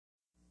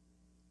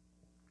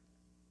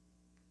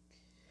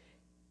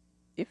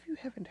If you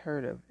haven't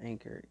heard of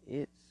Anchor,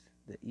 it's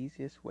the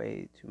easiest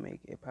way to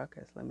make a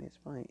podcast. Let me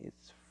explain.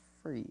 It's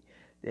free.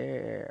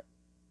 There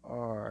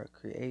are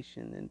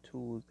creation and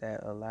tools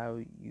that allow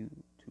you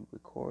to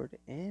record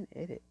and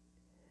edit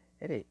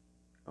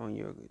on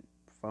your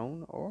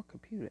phone or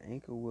computer.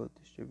 Anchor will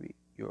distribute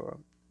your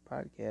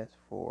podcast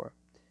for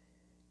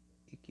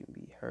it can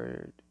be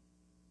heard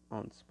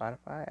on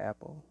Spotify,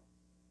 Apple,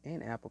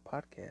 and Apple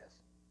Podcasts.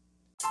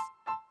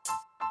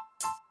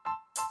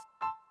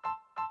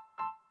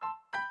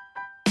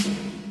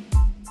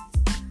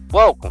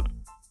 Welcome.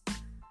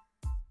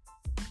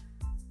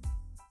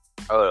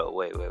 Oh,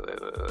 wait.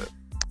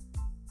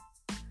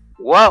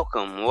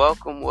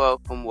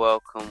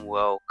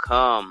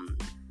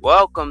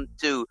 Welcome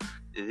to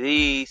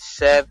the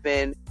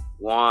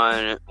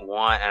 711,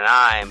 and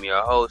I am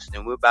your host,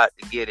 and we're about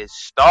to get it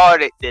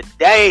started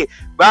today.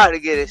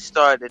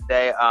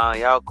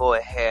 Y'all go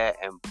ahead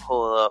and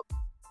pull up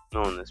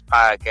on this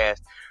podcast.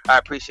 I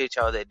appreciate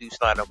y'all that do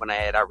slide up on the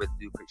ad. I really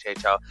do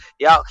appreciate y'all.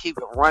 Y'all keep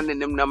running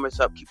them numbers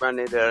up, keep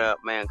running it up,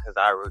 man, because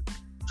I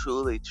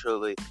truly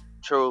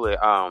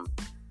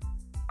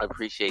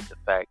appreciate the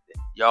fact that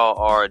y'all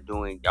are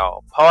doing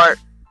y'all part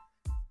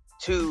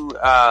to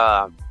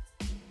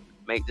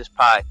make this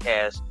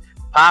podcast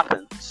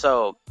popping.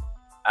 So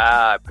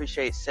I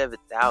appreciate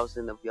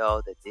 7,000 of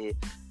y'all that are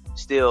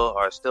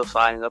still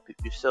signing up. If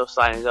you're still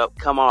signing up,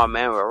 come on,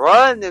 man, we're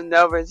running them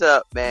numbers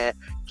up, man.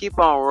 Keep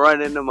on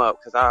running them up,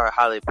 because I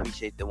highly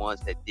appreciate the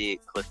ones that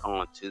did click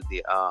on to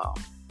the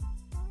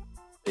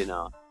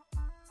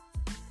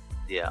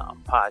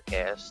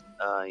podcast.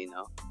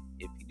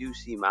 If you do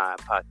see my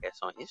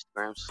podcast on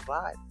Instagram,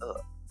 slide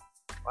up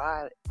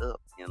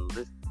and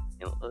listen.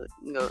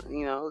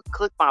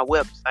 Click my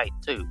website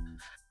too.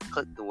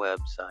 Click the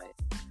website.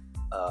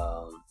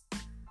 All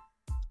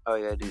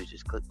you gotta do is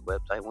just click the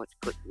website. Once you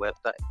click the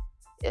website,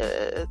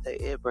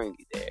 it'll bring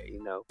you there.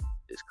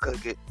 Just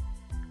click it.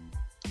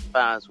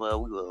 Fine as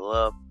well. We would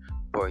love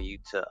for you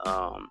to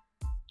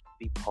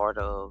be part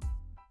of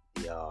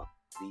the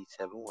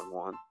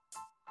V711.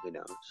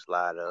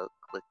 Slide up,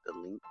 click the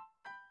link.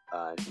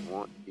 If you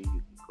want to, you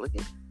can click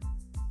it.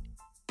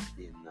 And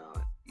if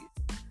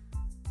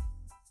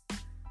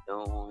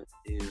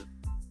you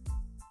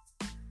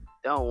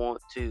don't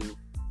want to,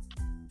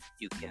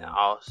 you can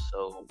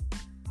also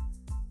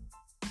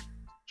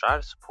try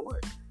to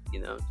support.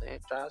 Try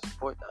to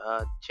support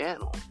the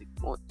channel. If you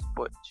want to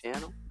support the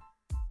channel,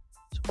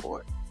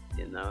 support.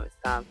 It's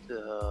time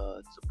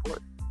to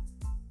support.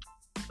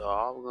 So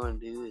all we're gonna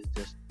do is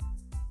just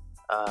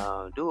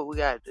do what we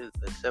gotta do.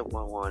 The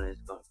 711 is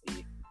gonna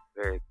be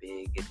very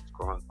big. It's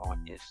growing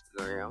on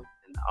Instagram,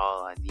 and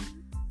all I need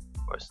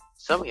for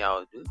some of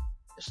y'all to do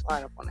just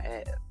slide up on the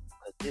ad.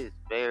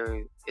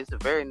 It's a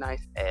very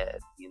nice ad.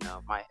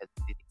 Might have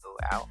the video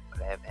out,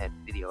 but I haven't had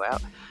the video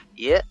out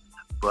yet.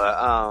 But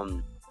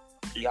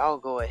y'all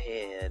go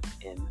ahead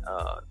and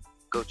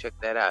go check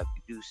that out. If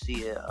you do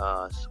see it,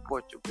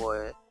 support your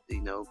boy.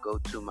 Go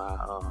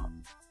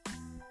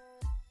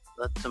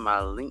to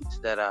my links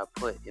that I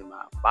put in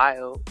my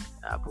bio.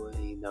 All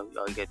you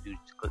gotta do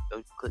is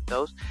click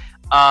those.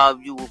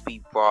 You will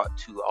be brought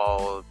to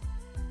all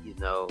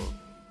the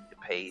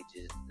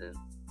pages and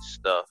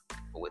stuff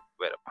with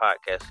where the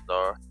podcasts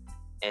are,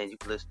 and you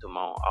can listen to them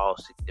on all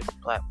 6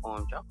 different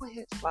platforms. Y'all go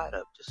ahead and slide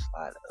up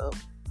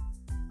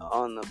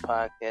on the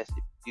podcast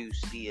if you do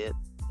see it.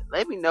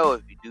 Let me know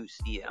if you do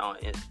see it on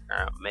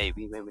Instagram.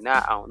 Maybe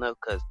not. I don't know,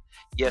 because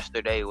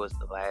yesterday was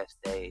the last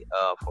day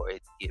for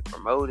it to get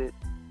promoted.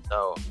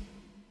 So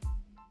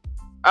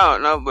I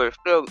don't know, but it's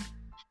still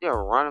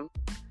running.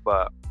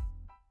 But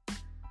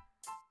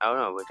I don't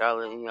know. But y'all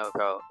let me know if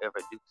y'all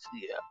ever do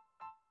see it.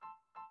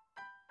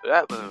 So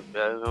that being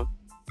said, we're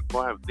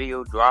gonna have a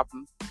video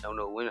dropping. Don't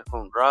know when it's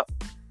gonna drop,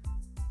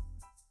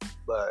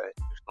 but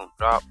it's gonna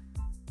drop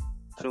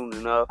soon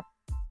enough.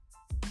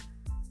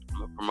 I'm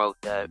gonna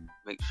promote that.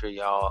 Make sure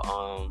y'all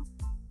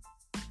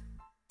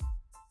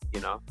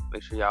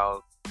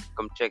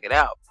come check it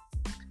out.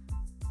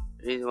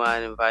 The reason why I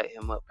didn't invite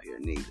him up here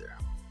neither.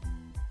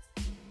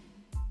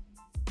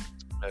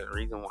 There's a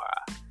reason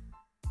why.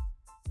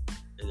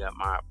 They got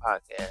my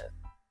podcast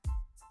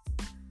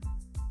a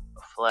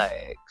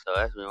flag, so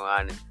that's the reason why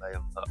I didn't invite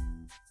him up.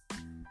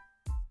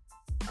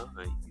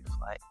 You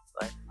flag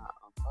my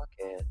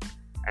podcast.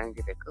 I didn't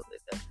get that cool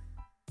at that.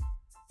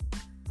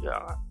 Yeah,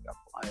 I got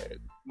flag.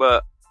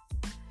 But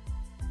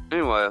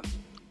anyway,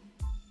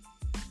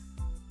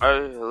 a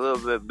little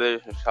bit of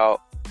business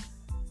talk.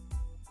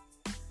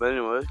 But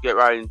anyway, let's get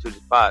right into this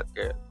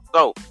podcast.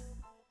 So,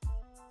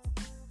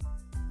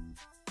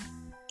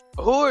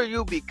 who are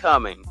you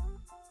becoming?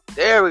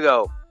 There we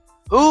go.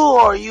 Who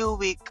are you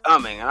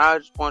becoming? And I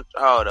just want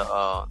y'all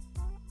to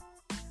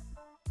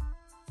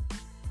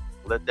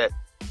let that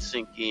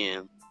sink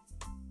in.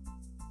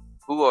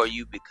 Who are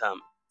you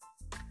becoming?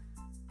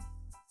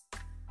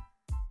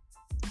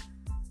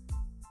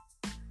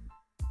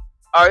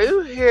 Are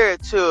you here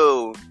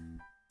to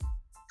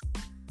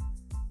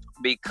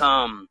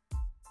become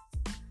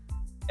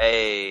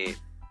a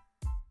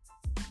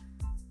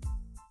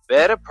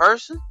better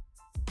person,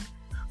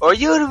 or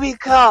you to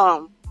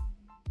become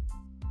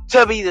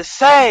to be the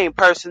same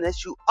person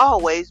that you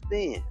always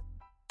been?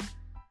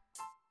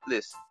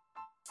 Listen,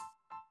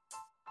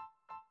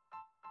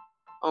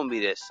 I'm gonna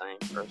be that same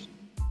person.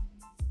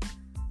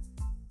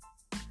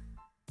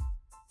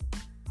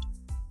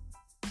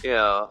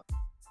 Yeah,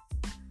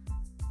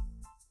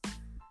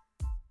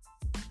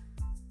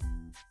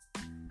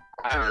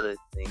 I really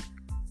think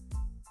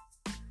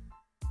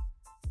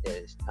that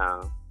it's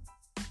time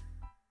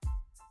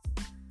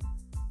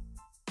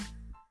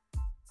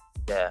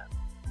that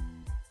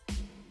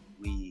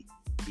we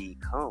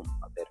become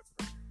a better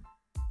person.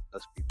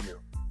 Let's be real.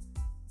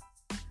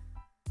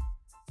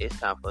 It's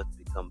time for us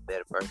to become a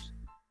better person.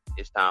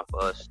 It's time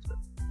for us to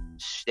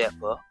step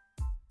up.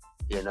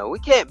 You know, we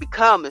can't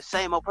become the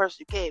same old person.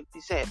 You can't be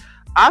saying,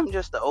 I'm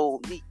just the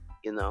old me,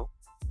 you know.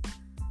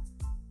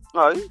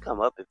 Oh, you can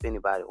come up if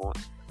anybody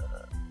wants.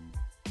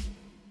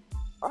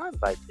 I'll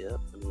invite you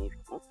up. I mean, if you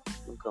want, you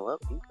can come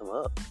up. You can come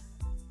up.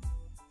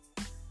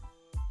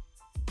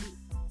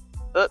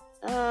 But,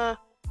 never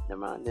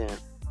mind then.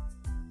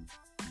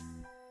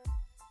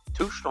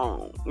 Too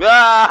strong.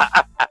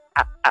 Ah!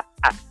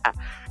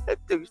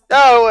 That's too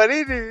strong.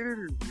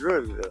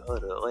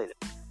 Hold on, wait.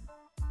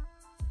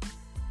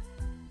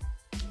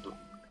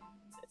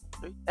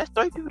 That's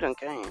 3 people done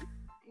came.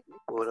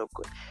 Pull it up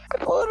quick.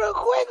 Pull it up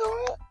quick.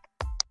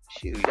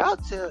 Shoot, y'all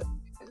tell.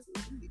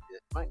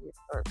 Might need to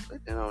start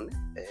clicking on this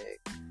tag.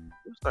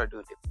 We'll start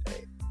doing different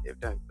tags.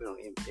 Every time you put on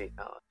imitate,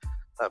 a lot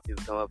of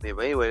people come up here.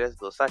 But anyway, that's a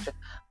little sidetrack.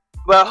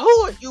 But who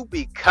are you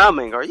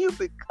becoming? Are you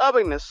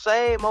becoming the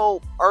same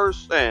old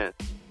person?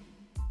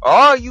 Or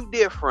are you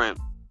different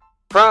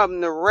from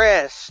the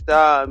rest?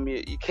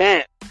 You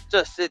can't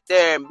just sit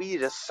there and be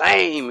the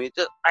same. It's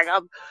just like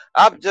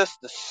I'm just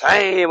the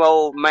same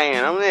old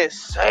man. I'm that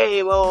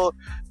same old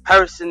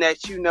person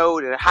that you know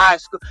in high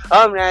school.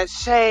 I'm that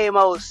same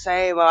old.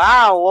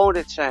 I don't want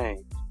to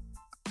change.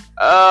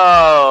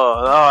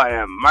 Oh, Lord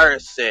have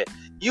mercy.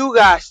 You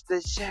got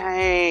to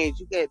change.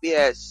 You can't be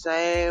that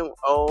same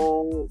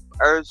old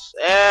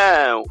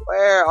person.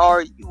 Where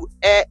are you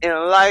at in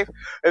life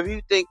if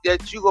you think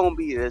that you're going to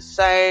be the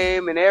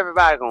same and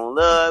everybody going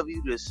to love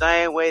you the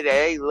same way that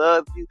they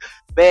love you?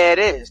 Man,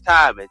 it is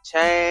time to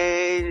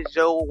change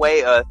your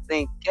way of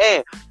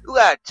thinking. You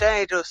got to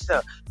change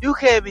yourself. You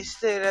can't be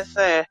sitting there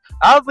saying,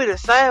 I'll be the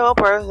same old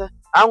person.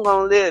 I'm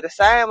going to live the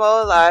same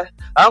old life.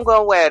 I'm going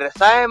to wear the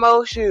same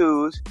old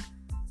shoes.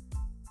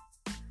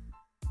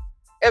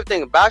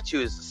 Everything about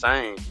you is the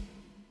same.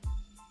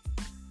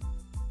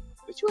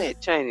 But you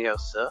ain't changing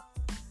yourself.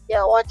 You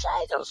don't want to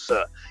change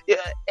yourself. Yeah,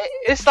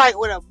 it's like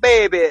when a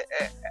baby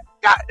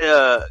got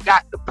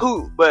the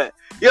poop, but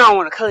you don't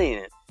want to clean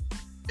it.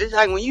 It's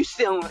like when you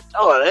sit on the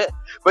toilet,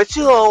 but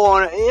you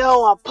don't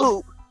want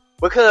poop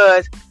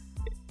because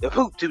the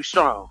poop too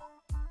strong.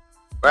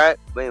 Right?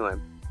 But anyway,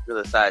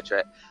 really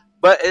sidetrack.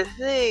 But the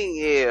thing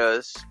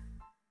is,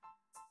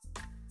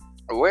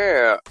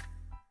 where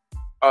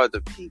are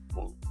the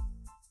people?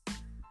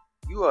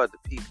 You are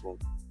the people,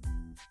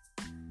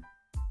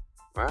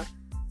 right?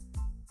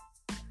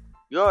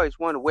 You always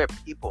wonder where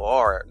people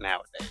are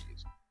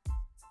nowadays,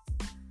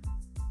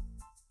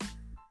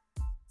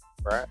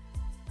 right?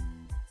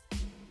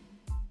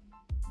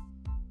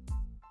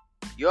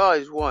 You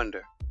always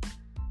wonder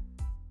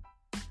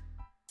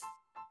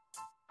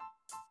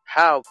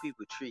how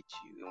people treat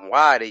you and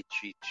why they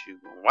treat you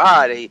and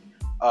why they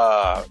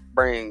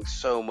bring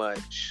so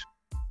much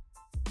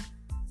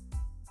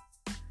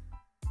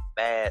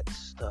bad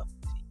stuff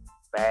to you,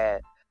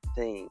 bad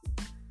things.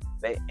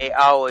 They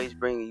always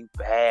bringing you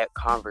bad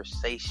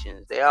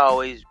conversations. They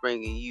always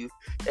giving you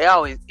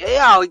hell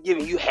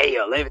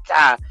every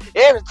time.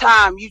 Every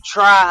time you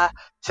try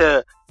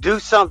to do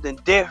something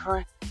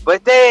different,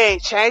 but they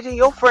ain't changing.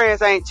 Your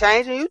friends ain't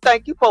changing. You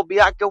think you supposed to be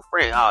like your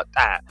friend all the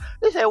time.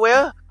 They say,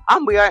 well,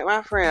 I'm gonna be like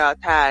my friend all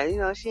the time. You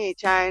know, she ain't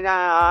changed.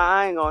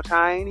 I ain't gonna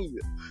change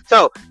either.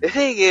 So the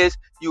thing is,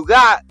 you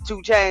got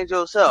to change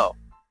yourself.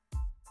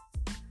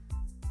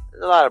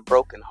 There's a lot of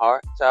broken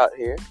hearts out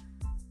here.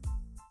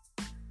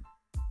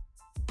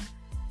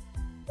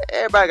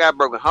 Everybody got a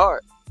broken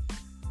heart.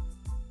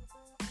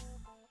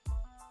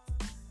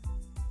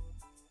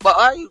 But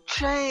are you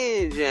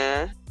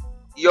changing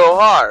your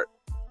heart?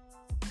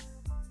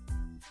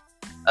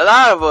 A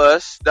lot of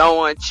us don't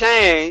want to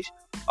change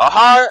our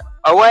heart,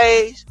 our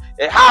ways,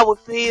 and how we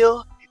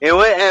feel. And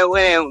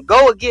when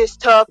go gets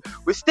tough,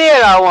 we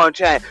still don't want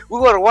to change. We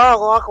want to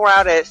walk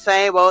around that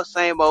same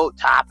old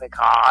topic.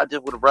 I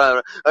just want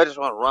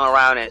to run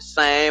around that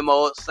same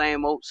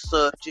old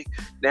subject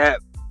that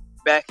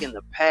back in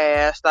the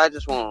past. I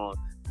just want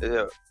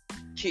to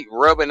keep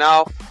rubbing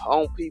off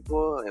on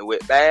people and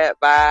with bad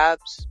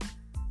vibes.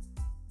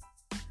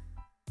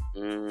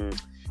 You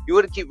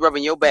want to keep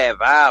rubbing your bad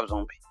vibes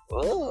on people.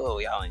 Oh,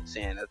 y'all ain't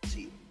saying that.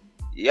 See,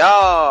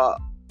 y'all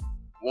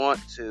want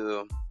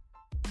to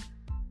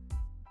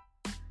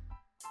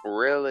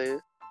really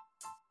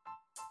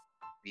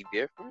be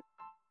different.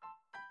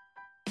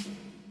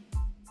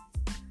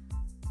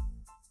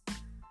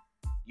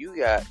 You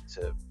got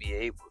to be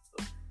able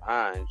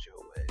find your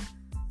way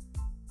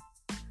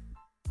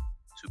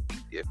to be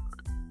different.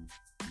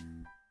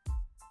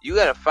 You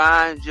gotta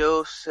find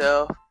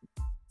yourself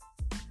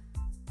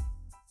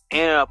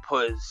in a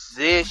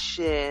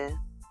position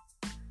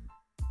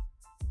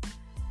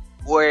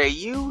where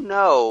you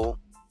know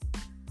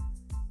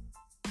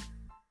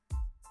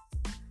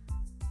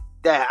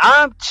that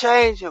I'm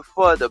changing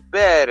for the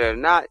better,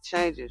 not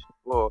changing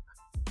for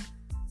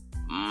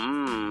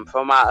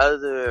my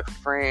other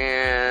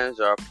friends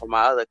or for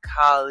my other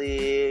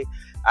colleagues.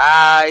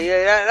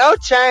 Yeah,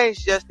 don't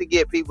change just to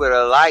get people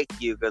to like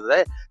you, cause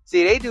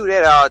they do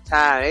that all the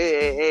time.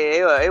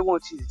 They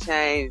want you to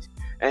change,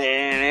 and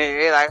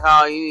they're like,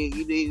 oh, you need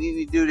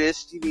to do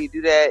this, you need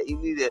to do that, you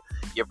need to,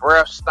 your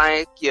breath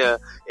stink, your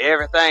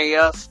everything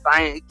else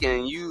stink,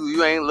 and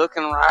you ain't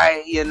looking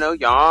right, your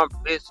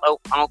armpits so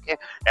funky, and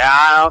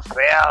I done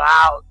fell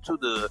out to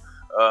the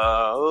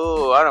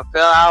I done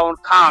fell out on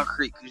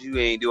concrete because you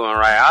ain't doing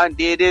right. I done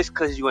did this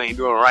because you ain't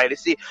doing right.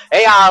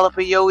 They all up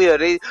in your ear.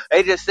 They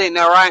just sitting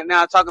there right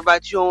now talking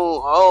about you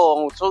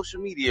on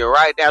social media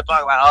right now,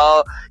 talking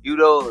about,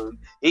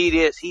 he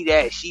this, he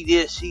that, she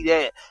this, she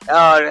that.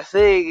 The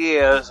thing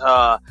is,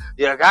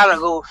 you gotta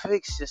go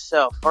fix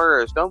yourself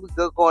first. Don't be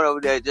going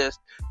over there just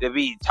to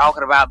be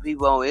talking about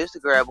people on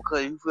Instagram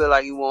because you feel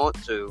like you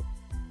want to.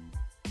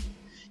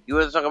 You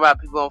want to talk about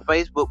people on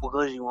Facebook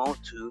because you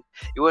want to.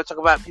 You want to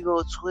talk about people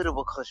on Twitter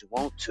because you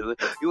want to.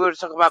 You want to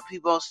talk about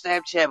people on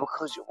Snapchat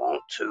because you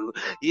want to.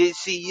 You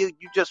see, you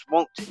just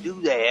want to do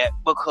that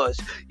because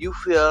you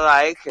feel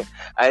like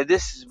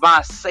this is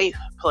my safe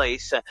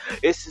place.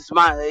 This is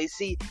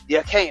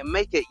you can't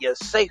make it your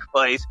safe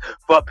place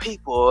for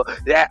people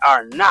that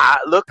are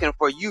not looking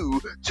for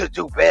you to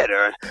do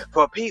better.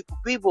 For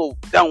people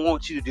don't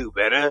want you to do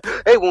better.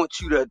 They want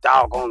you to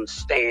doggone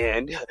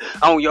stand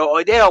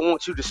they don't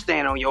want you to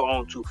stand on your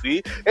own 2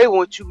 feet. They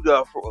want you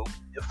to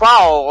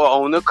fall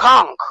on the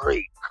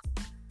concrete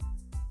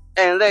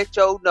and let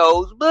your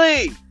nose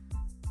bleed.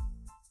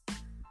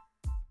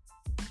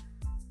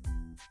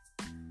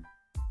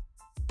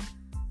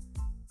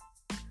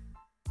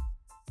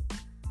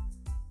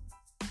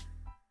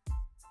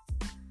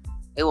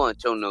 They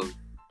want your nose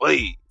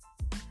bleed.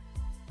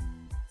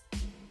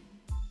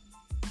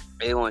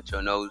 They want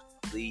your nose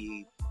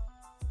bleed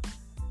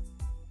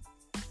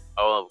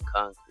all over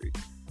concrete.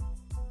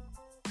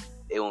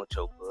 They want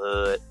your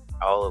blood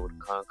all over the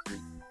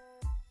concrete.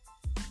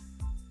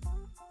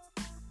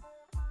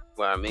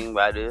 What I mean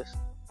by this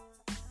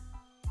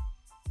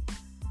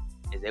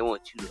is they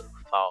want you to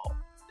fall.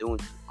 They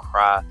want you to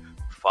cry,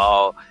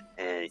 fall,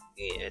 and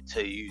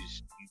until you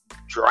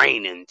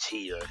draining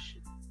tears.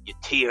 Your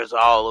tears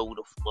all over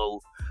the floor.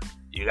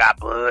 You got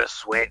blood,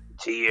 sweat,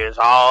 tears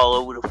all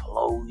over the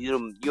floor.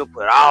 You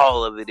put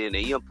all of it in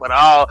there. You put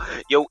all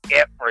your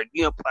effort.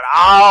 You put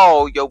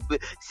all your...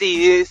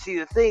 See,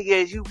 the thing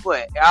is, you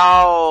put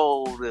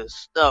all the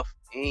stuff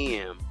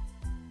in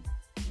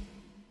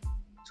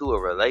to a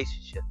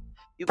relationship.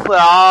 You put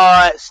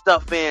all that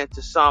stuff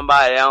into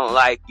somebody that don't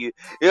like you.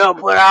 You don't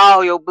put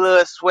all your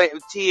blood, sweat,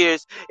 and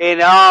tears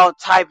in all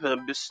type of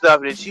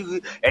stuff that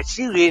you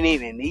didn't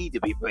even need to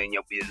be putting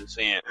your business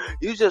in.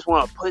 You just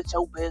want to put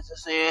your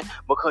business in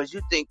because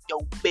you think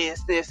your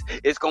business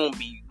is going to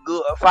be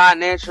good,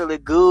 financially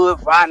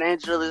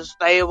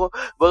stable.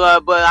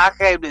 But I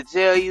came to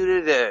tell you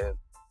today,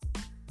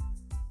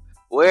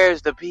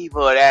 where's the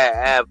people that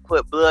have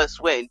put blood,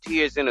 sweat, and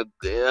tears in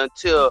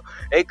until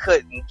they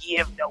couldn't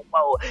give no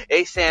more?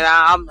 They saying,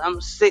 I'm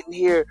sitting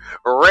here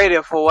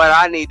ready for what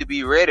I need to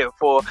be ready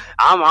for.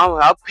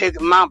 I'm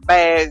picking my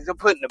bags, I'm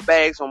putting the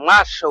bags on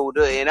my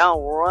shoulder, and I'm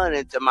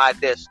running to my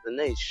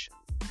destination.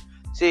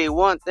 See,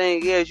 one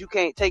thing is, you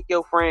can't take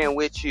your friend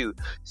with you.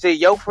 See,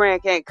 your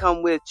friend can't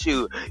come with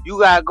you. You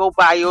gotta go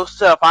by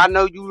yourself. I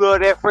know you love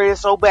that friend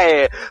so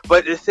bad,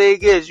 but the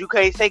thing is, you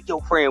can't take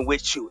your friend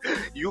with you.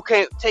 You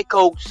can't take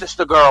old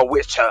sister girl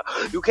with you.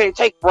 You can't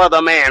take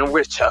brother man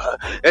with you.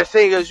 The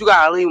thing is, you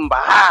gotta leave him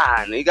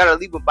behind. You gotta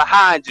leave him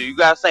behind you. You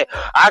gotta say,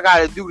 I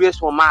gotta do this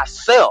for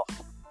myself.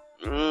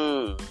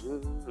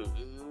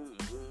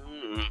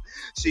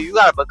 See, you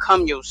gotta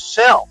become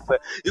yourself.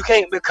 You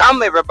can't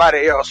become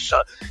everybody else.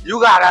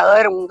 You gotta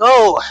let them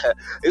go.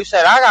 You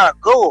said, I gotta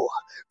go.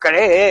 Cause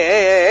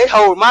they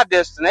hold my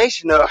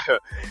destination up.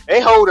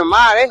 They holding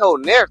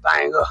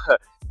everything up.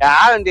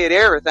 I done did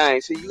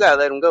everything. See, you gotta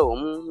let them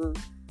go.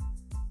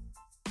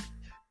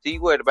 See,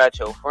 you worried about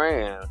your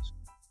friends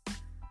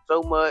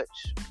so much.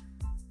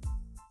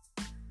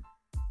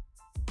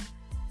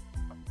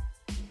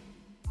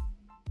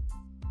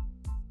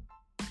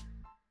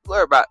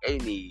 Worry about their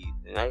needs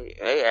and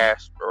they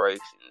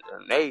aspirations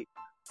and they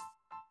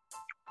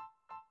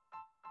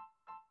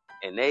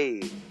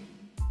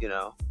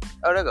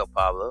oh, there go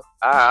Pablo.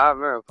 I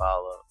remember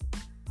Pablo.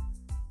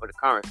 But the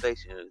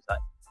conversation is like,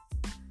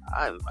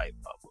 I invite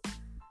Pablo.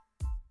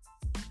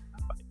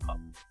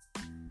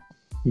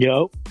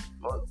 Yo.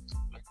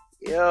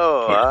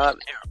 Yo.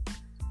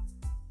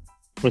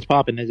 What's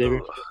poppin',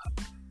 Xavier?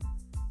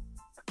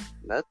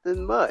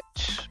 Nothing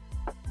much.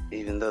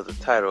 even though the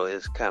title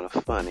is kind of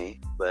funny,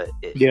 but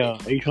Are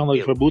you trying to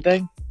look for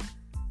Wu-Tang?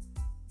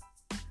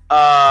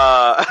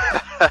 I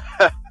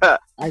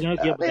can hook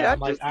you up with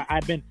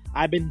that.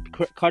 I've been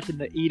crushing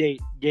the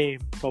E-Date game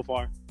so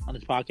far on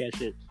this podcast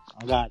shit.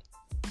 Oh God.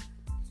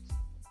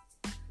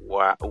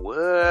 What?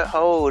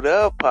 Hold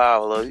up,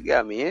 Pablo. You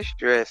got me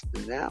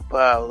interested now,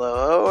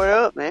 Pablo. Hold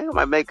up, man. I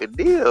might make a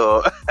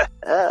deal.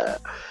 I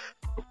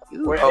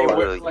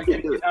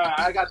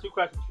got 2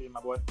 questions for you,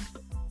 my boy.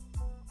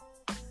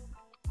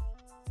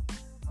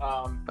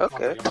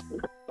 Okay.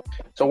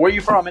 So where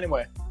you from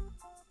anyway?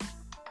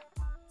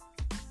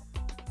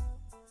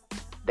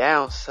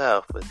 Down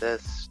south, but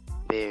that's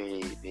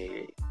very,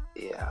 very,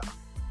 yeah.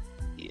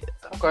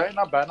 Okay,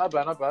 not bad.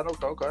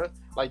 Okay.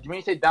 Like, when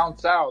you say down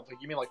south, like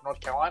you mean like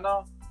North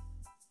Carolina?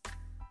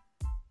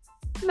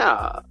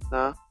 Nah.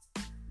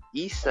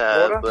 East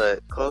side, Florida?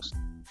 But close.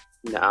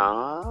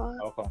 Nah.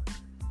 Okay.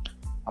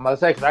 I'm gonna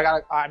say, cause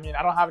I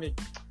don't have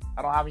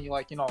any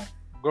like,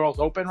 girls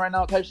open right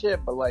now type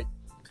shit, but like,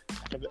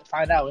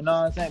 find out, you know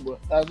what I'm saying?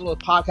 But that little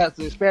podcast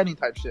is expanding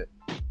type shit.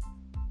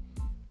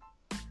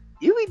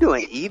 You be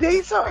doing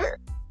E-Dates on her?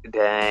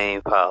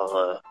 Dang,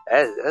 Paula.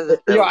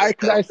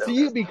 I see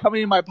you be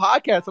coming in my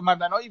podcast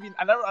sometimes. I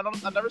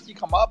never see you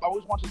come up. I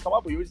always want you to come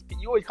up, but you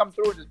always come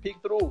through and just peek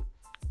through.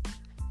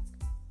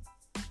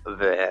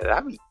 Man,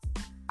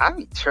 I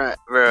be trying,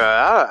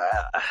 bro.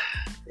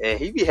 And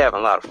he be having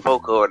a lot of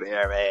folk over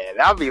there, man.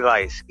 I be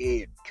like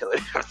scared to kill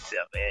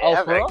himself, man. Oh,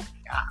 for real?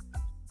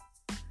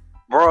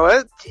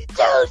 Bro,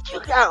 you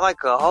got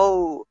like a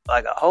whole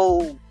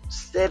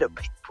set of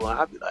people. And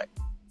I be like,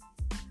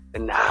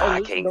 nah,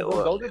 I can't go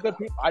up. Those are good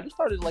people. I just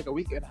started like a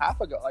week and a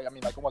half ago. Like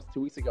almost 2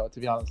 weeks ago, to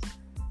be honest.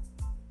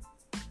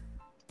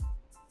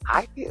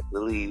 I can't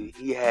believe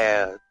he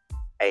has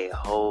a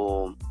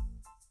whole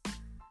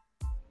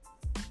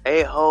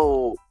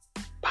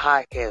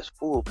podcast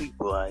full of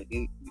people. Like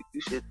you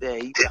sit there,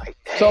 you be like,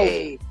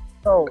 hey.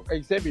 So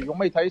Xavier, you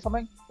want me to tell you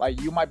something? Like,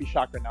 you might be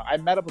shocked right now. I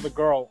met up with a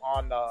girl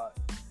on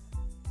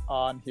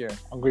here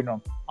on Green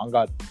Room. On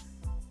God.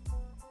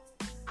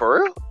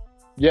 For real?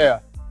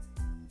 Yeah.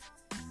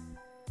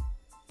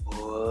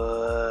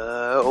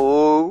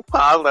 Oh,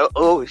 Paulo!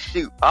 Oh,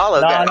 shoot! Paulo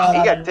he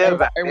got to tell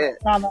about that.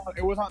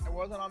 It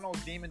wasn't on no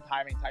demon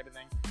timing type of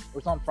thing. It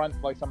was on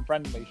some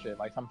friendly shit,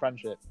 like some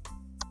friendship.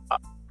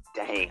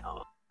 Damn!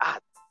 I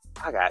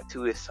got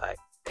too excited.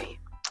 Damn.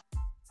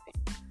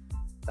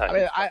 I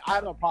mean, I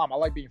have no problem. I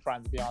like being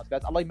friends, to be honest.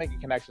 I like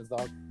making connections,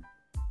 dog.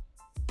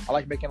 I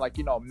like making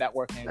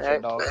networking and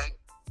shit, dog.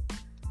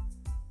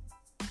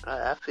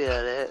 I feel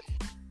that.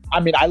 I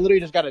mean, I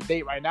literally just got a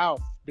date right now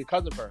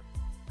because of her.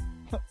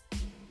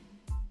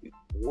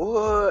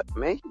 What?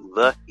 Man, you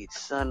lucky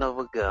son of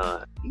a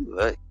gun. You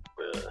lucky,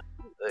 bro.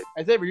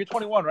 Hey, Xavier, you're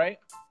 21, right?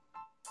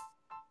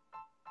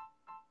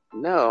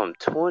 No, I'm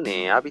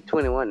 20. I'll be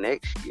 21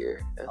 next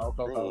year.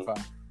 Okay.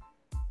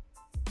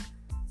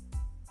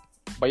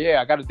 But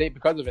yeah, I got a date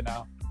because of it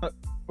now.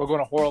 We're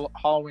going to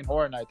Halloween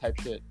Horror Night type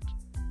shit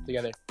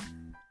together.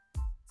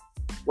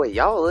 Wait,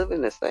 y'all live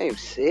in the same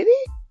city?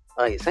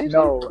 Like, same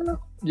state?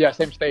 Yeah,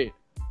 same state.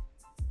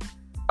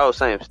 Oh,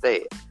 same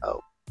state.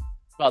 Oh.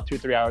 About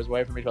 2-3 hours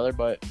away from each other,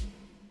 but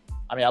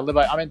I mean, I'm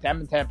in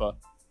Tampa.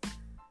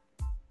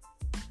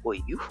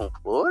 Wait, you from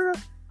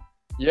Florida?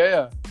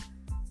 Yeah.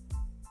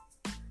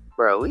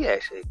 Bro, we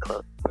actually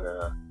close,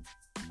 bro.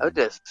 I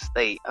just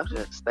stayed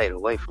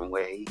away from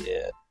where he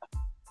is.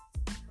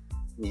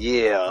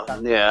 Yeah.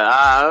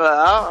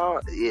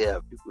 Yeah,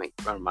 people make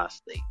fun of my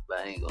state, but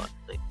I ain't gonna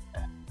say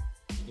that.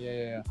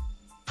 Yeah.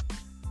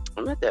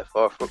 I'm not that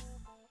far from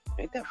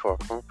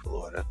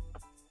Florida.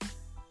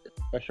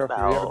 For sure.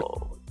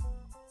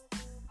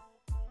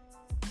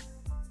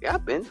 Yeah,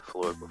 I've been to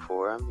Florida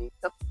before. I mean,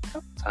 a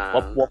couple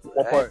times.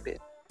 What part?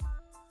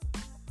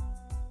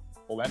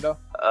 Orlando?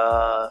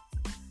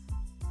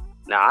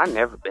 No, I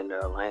never been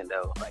to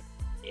Orlando, like,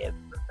 ever.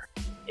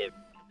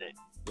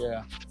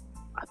 Yeah.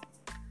 I've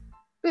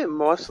been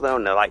mostly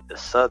on the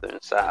southern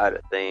side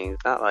of things,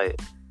 not like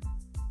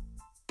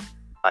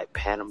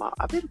Panama.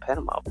 I've been to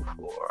Panama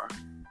before.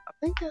 I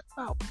think that's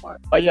about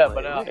what. Oh yeah,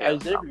 but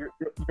Xavier,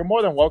 you're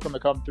more than welcome to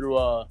come through.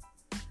 I'm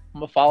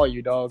gonna follow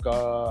you, dog.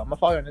 I'm gonna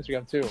follow you on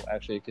Instagram too,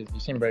 actually, because you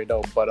seem very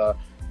dope. But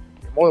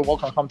you're more than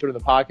welcome to come through the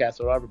podcast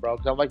or whatever, bro.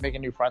 Because I like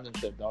making new friends and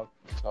shit, dog.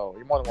 So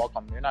you're more than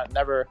welcome. You're not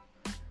never.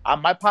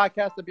 My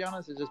podcast, to be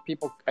honest, is just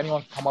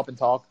anyone can come up and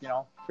talk,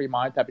 free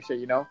mind type of shit,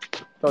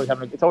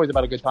 It's always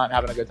about a good time,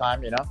 having a good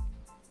time,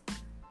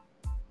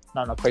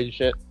 Not no crazy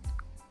shit,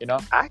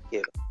 I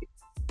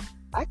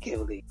can't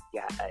believe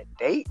you got a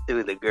date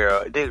through the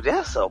girl. Dude,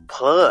 that's a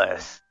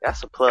plus.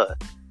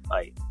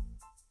 Like,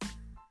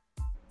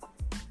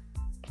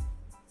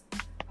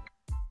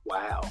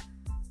 wow.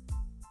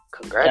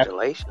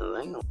 Congratulations.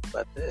 I ain't know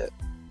about that.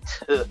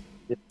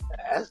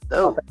 That's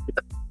dope.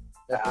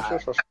 Yeah, for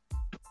sure.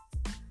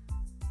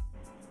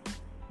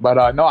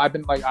 But no, I've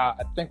been I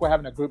think we're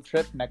having a group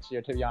trip next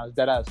year, to be honest,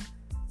 deadass.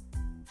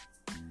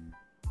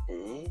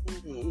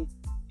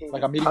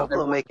 Like, I'm meeting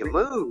with making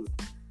moves.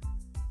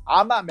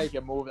 I'm not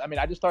making moves. I mean,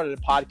 I just started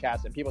a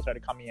podcast and people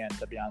started coming in.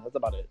 To be honest, that's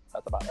about it.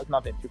 That's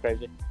nothing too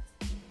crazy.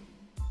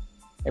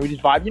 And we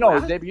just vibe. You know,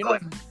 Xavier.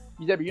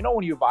 You know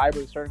when you vibe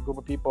with a certain group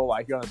of people,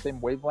 like you're on the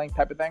same wavelength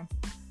type of thing.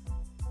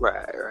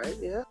 Right.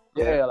 Yeah.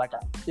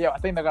 I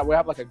think that we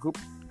have like a group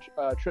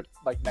trip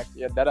like next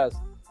year. That is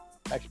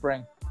next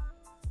spring.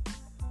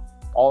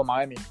 All in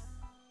Miami.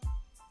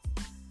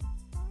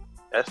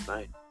 That's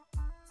nice.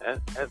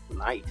 That's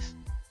nice.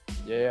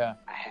 Yeah,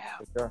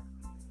 for sure.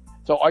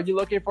 So, are you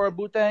looking for a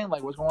boot thing?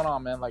 Like, what's going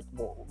on, man? Like,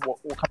 what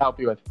can I help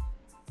you with?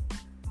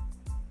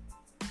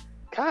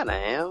 Kinda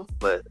am,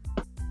 but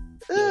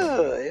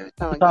every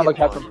time I get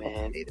get one,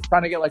 man.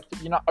 Trying to get like,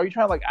 are you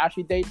trying to like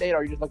actually date, or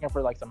are you just looking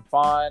for like some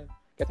fun,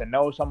 get to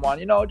know someone?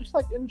 Just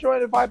like enjoy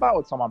the vibe out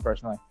with someone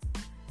personally.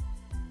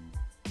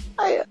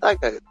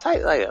 Like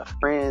a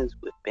friends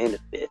with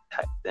benefit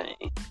type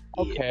thing.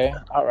 Okay,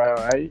 Yeah. all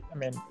right. I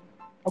mean,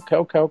 okay.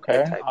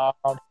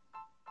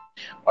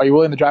 Are you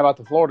willing to drive out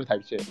to Florida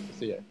type shit to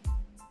see it?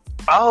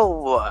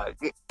 Oh,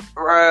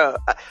 bro,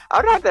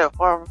 I'm not that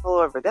far from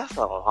Florida, but that's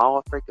a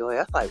long freaking way.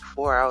 That's like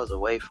 4 hours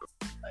away from.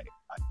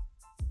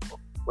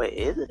 Wait,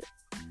 is it?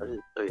 Or is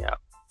it 3 hours?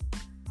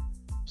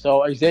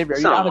 So, Xavier, are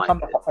you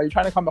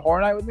trying to come to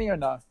Horror Night with me or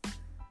not?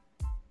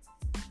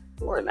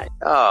 Horror Night?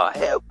 Oh,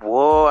 hell,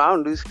 boy, I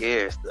don't do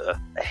scary stuff.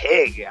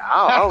 Heck,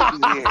 I don't do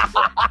scary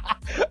stuff.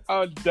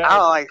 Oh, damn. I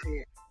don't like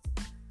scary.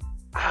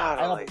 I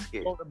don't like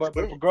scary. But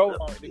if a girl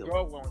went with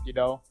you,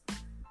 though,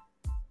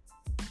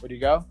 would you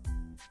go?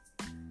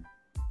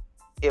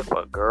 If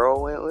a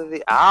girl went with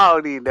me, I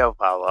don't even know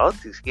if I was. I'm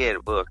too scared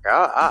to book.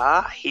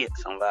 I'll hit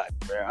somebody,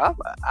 bro.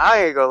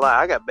 I ain't gonna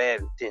lie. I got bad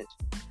intentions.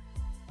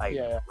 Like,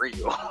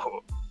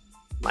 real.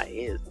 My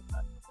head.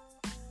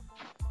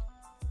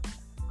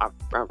 My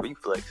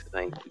reflexes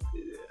ain't too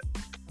good.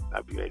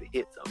 I'll be ready to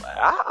hit somebody.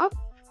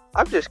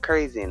 I'm just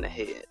crazy in the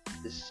head.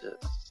 It's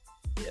just,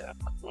 yeah.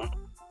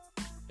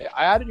 Yeah,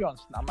 I'm added you on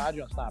Snap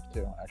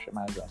too. Actually, I'm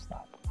added you on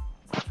Snap.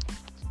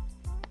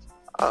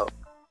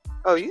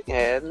 Oh, you can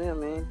add me. I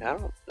mean, I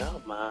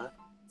don't mind.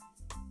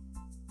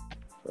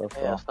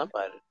 Yeah,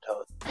 somebody to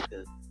talk to.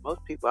 Because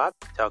most people I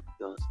be talking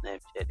to on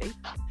Snapchat,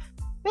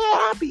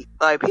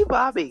 people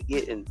I be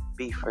getting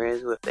be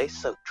friends with, they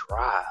so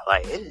dry.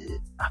 Like,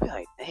 I be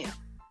like, damn,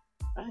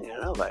 I ain't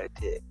got nobody to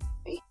text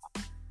me.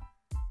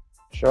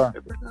 Sure.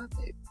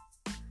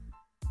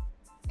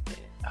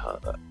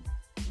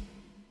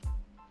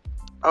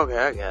 Okay,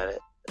 I got it.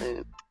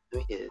 Let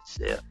me hit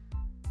accept.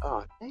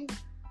 Oh, dang.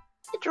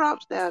 It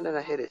drops down, then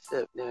I hit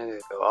accept, then I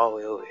gotta go all the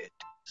way over here.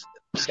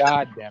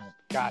 God damn it,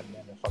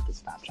 fucking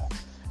Snapchat.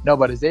 No,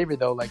 but Xavier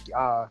though, like,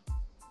 yeah,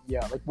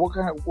 like what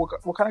kind of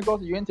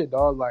girls are you into,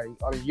 dog? Like,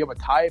 I mean, you have a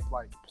type,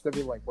 like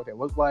specifically, like what they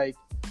look like,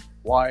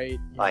 white,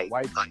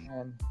 white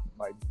skin,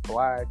 like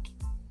black.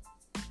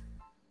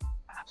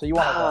 So you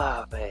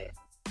want to? Man.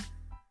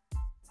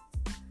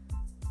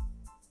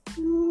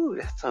 Ooh,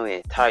 that's so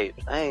many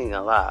types. I ain't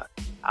gonna lie.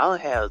 I only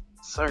have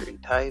certain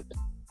types.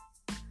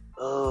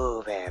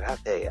 Oh man, I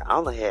tell you, I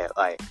only had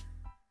like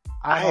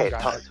I had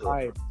talked to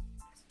type.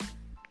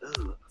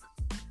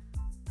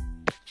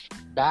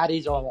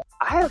 Baddies or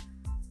I have.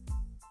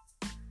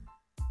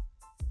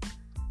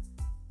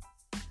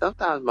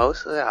 Sometimes,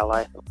 mostly, I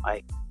like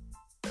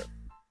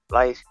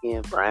light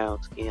skin,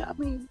 brown skin. I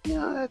mean,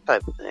 that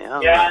type of thing.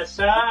 Yes,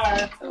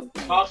 sir.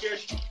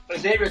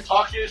 Xavier,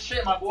 talk your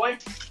shit, my boy.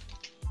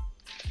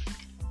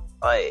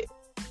 Like,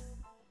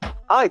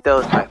 I like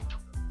those type.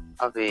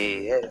 I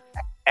mean,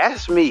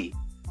 ask me.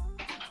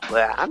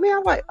 But I mean,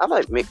 I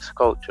like mixed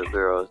culture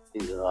girls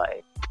too.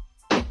 Like,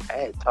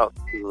 I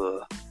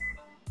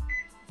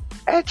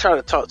had tried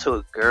to talk to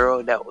a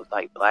girl that was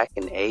like black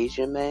and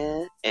Asian,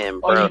 man.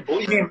 And bro,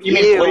 you mean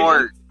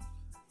Blasian?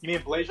 You mean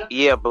Blasian?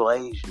 Yeah,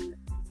 Blasian.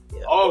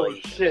 Yeah,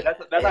 Blasian. Shit,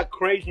 that's a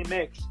crazy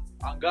mix.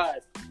 On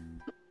God.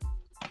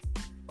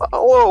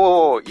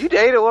 Whoa! You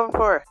dated one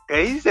before?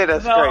 Yeah, you said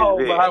that's crazy. No,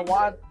 but I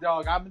want,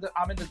 dog. I'm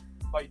into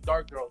like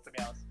dark girls. To be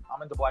honest,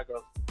 I'm into black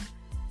girls.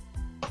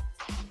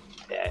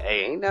 Yeah,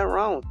 hey, ain't nothing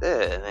wrong with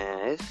that,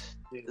 man.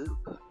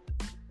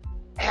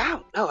 I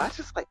don't know. I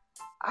just like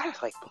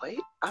play.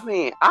 I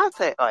mean, I'd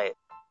say like,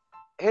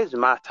 here's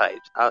my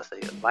types. I would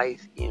say light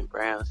skin,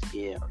 brown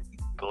skin, or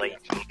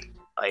black.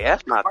 Like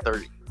that's my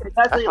 30.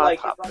 That's my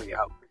like, top 3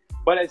 out.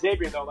 But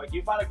Xavier though, like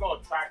you find a girl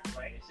attractive,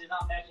 right? She's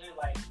not actually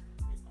like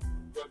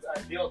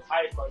the ideal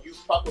type, but you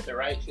fuck with her,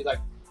 right? She's like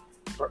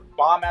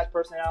bomb ass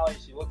personality.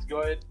 She looks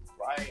good,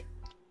 right?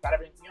 Got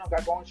everything,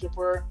 got going shit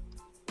for her.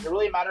 Does it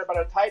really matter about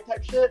her type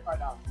shit or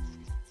no?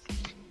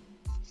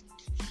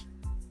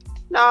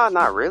 No,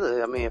 not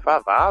really. I mean, if I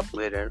vibe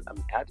with her, I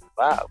mean, I just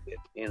vibe with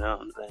her, you know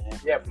what I'm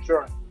saying? Yeah, for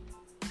sure.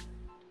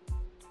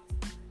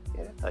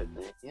 Yeah, that type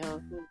thing, you know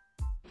what I'm saying?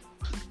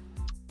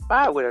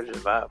 Vibe with her,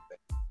 just vibe with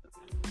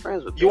her.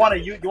 Friends with her. You want a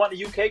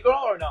UK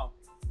girl or no?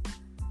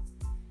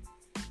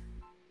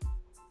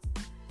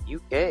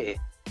 UK?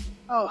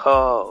 Oh,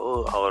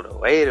 hold on.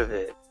 Wait a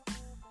minute.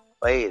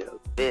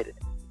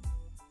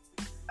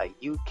 A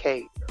UK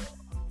girl.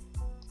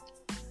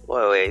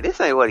 Wait, this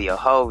ain't one of your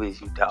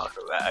homies you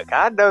talking about.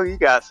 I know you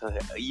got some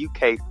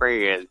UK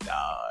friends,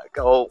 dog.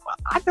 Oh,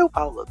 I know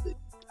Paula.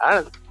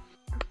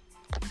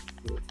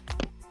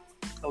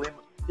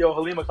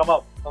 Halima, come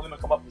up. Halima,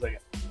 come up a second.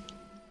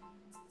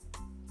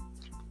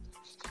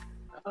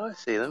 Oh,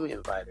 let's see. Let me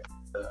invite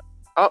her.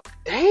 Oh,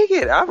 dang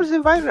it. I was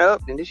inviting her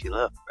up and then she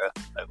left, bro.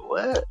 Like,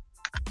 what?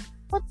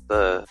 What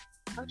the?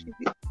 How'd you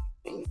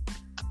be?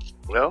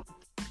 Well,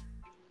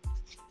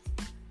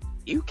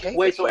 UK.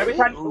 Wait, so every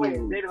time,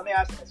 David, let me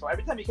ask you. So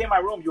every time you came in my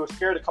room, you were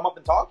scared to come up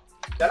and talk?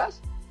 Deadass?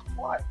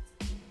 Why?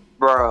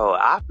 Bro,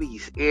 I be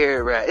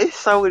scared, bro. It's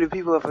so many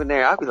people up in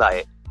there. I be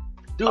like,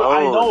 dude,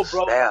 I know,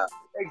 bro. Snap.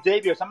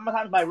 Xavier,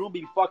 sometimes my room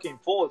be fucking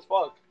full as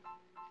fuck.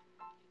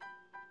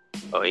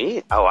 Oh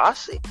yeah. Oh, I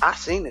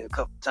seen it a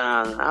couple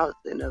times. I was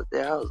sitting up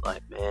there. I was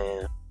like,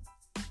 man,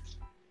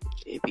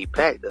 it be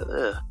packed up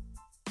there.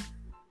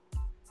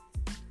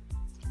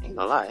 Ain't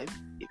gonna lie,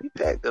 it be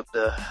packed up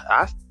there.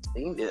 I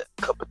seen it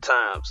a couple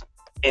times,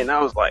 and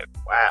I was like,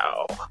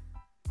 wow.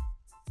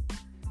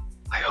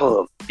 Like, hold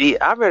up. Yeah,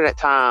 I remember that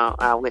time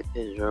I went to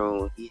his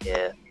room. He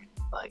had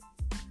like,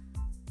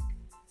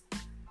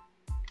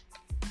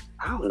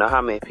 I don't know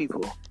how many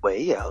people, but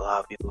he had a lot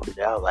of people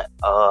there. I was like,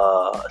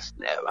 oh,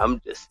 snap. I'm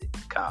just in the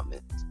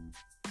comments.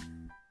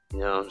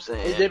 You know what I'm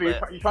saying? Hey,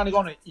 Xavier, you trying to go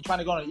on a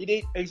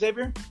E-date,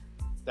 Xavier?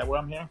 Is that what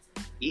I'm hearing?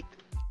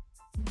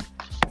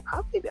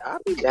 I'll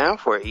be down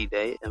for an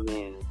E-date. I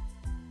mean,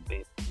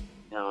 you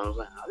know what I'm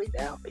saying? I'll be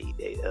down for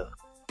E-date, though.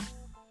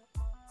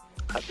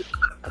 I'll be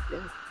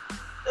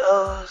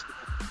down.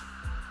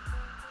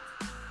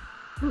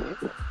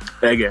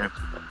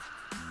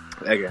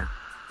 Again.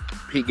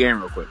 Peep game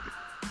real quick.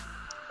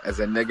 As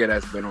a nigga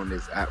that's been on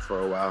this app for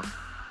a while,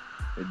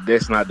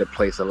 this not the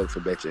place to look for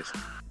bitches.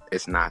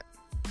 It's not.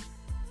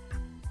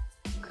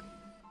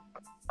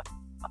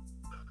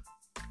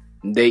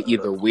 They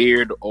either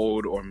weird,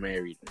 old, or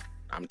married.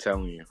 I'm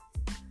telling you.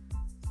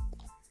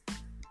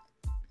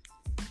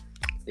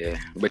 Yeah,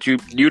 but you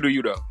do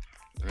you though. You know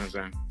what I'm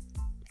saying?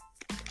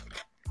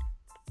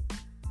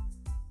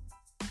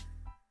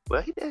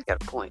 Well, he does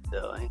got a point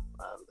though. Ain't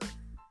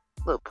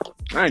little point.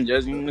 I ain't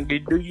judging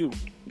nigga. Do you?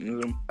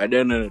 At the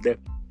end of the day,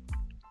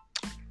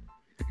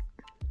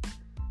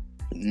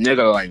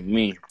 nigga like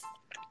me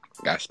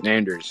got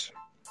standards.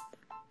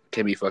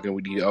 Can't be fucking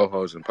with these old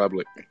hoes in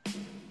public.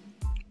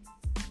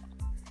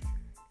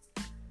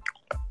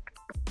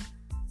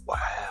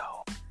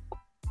 Wow.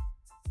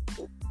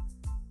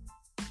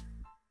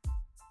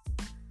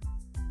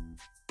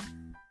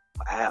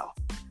 Wow.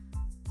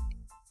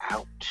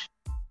 Ouch.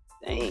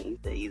 Dang,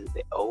 they either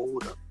they're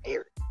old or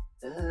married.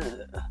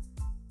 Dang.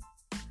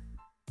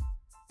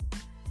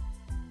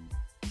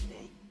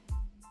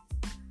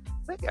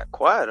 They got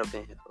quiet up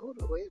in here.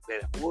 Hold on, wait a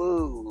minute.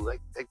 Whoa,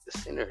 like the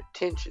center of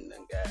attention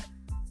done got.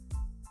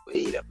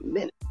 Wait a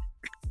minute.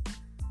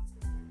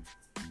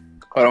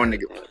 Hold on,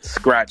 nigga.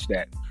 Scratch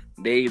that.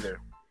 They either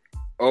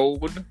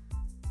old,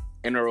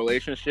 in a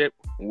relationship,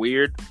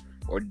 weird,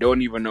 or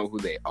don't even know who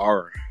they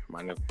are,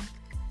 my nigga.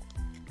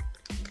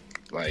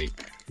 Like,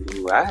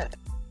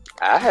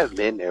 I have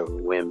been there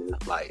with women.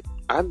 Like,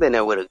 I've been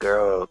there with a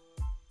girl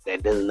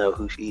that doesn't know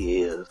who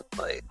she is.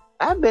 Like,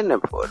 I've been there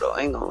before, though.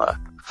 I ain't gonna lie.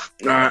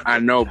 I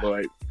know, but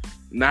like,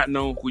 not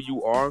knowing who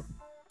you are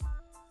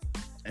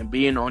and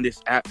being on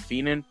this app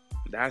fiending,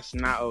 that's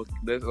not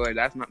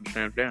the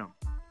same thing.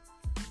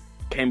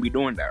 Can't be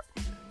doing that.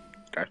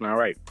 That's not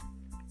right.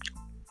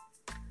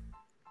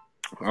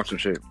 On some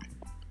shit.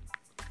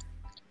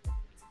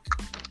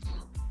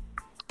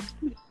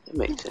 That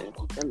makes sense.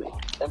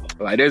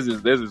 Like this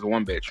is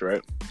one bitch,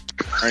 right?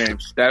 Her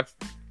name's Steph.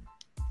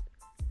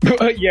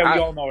 Yeah, we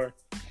all know her.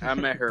 I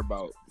met her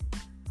about.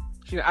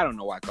 I don't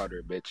know why I called her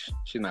a bitch.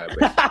 She's not a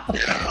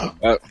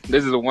bitch.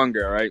 This is a one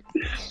girl, right?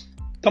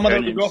 Come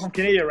on, the girl from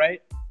Canada,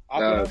 right?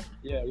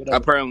 Yeah, whatever.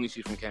 Apparently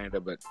she's from Canada,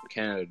 but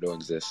Canada don't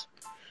exist.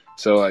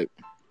 So like,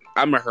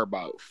 I met her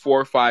about 4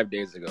 or 5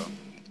 days ago.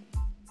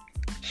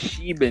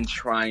 She been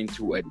trying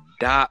to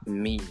adopt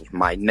me,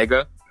 my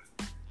nigga.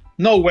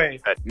 No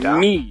way.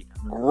 Me,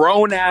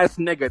 grown ass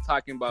nigga,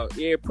 talking about,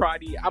 yeah,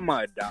 Prodi, I'm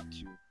gonna adopt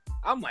you.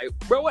 I'm like,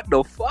 bro, what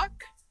the fuck?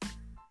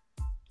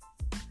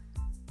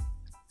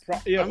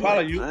 Yeah,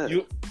 Prodi,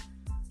 you.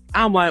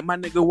 I'm like, my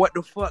nigga, what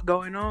the fuck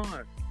going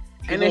on?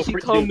 And then she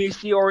told me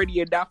she already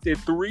adopted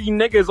 3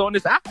 niggas on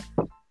this app.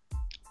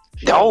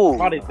 Yo,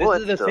 Prodi,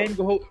 this is the same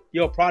girl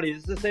Prodi,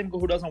 this is the same girl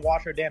who doesn't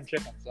wash her damn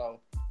chicken, so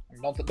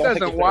don't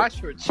doesn't wash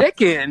her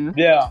chicken?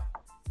 Yeah,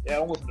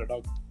 don't listen to her,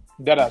 dog.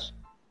 Deadass.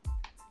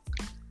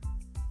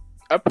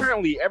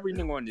 Apparently,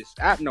 everything on this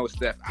app knows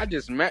Steph. I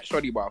just met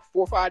Shorty about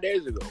 4 or 5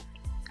 days ago.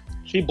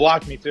 She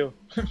blocked me too.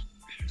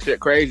 Shit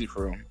crazy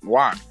for him.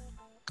 Why?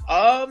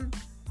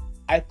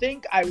 I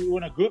think I was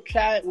in a group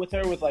chat with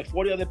her with like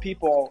 40 other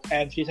people,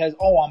 and she says,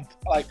 "Oh, I'm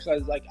like,"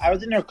 I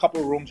was in there a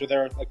couple of rooms with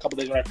her, like, a couple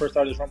of days when I first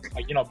started this room,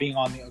 like, you know, being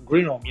on the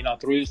green room, you know,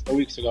 3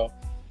 weeks ago.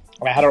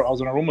 And I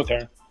was in a room with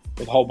her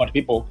with a whole bunch of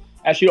people,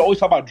 and she'd always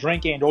talk about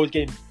drinking and always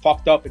getting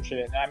fucked up and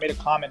shit. And I made a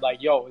comment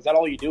like, "Yo, is that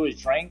all you do is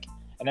drink?"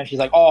 And then she's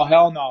like, "Oh,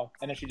 hell no!"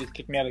 And then she just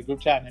kicked me out of the group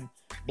chat. And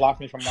blocked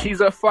me from. She's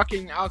a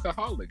fucking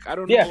alcoholic. I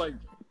don't Yeah. know, like.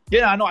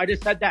 Yeah, I know. I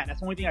just said that.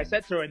 That's the only thing I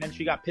said to her, and then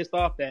she got pissed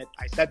off that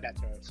I said that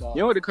to her. So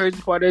You know what the crazy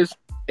part is?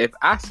 If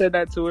I said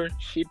that to her,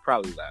 she'd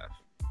probably laugh.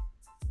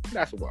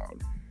 That's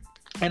wild.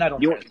 and I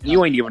don't.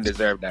 You ain't even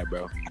deserve that,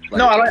 bro. Like,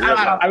 No,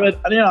 I really,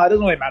 you know, it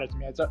doesn't really matter to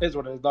me. It's what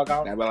it is, dog.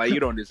 Nah, but like, you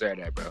don't deserve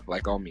that, bro.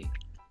 Like on me.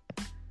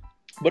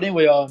 But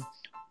anyway,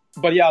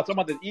 but yeah, I was talking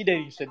about this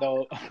e-dating shit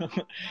though.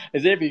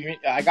 Is it?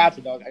 I got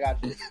you, dog. I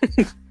got you.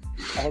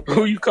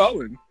 Who you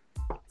calling?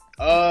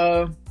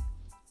 No,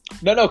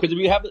 because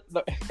we have.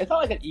 It's not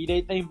like an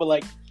e-date thing, but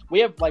like we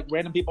have like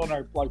random people on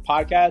our like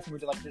podcast, and we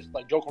just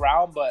joke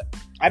around. But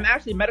I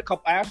actually met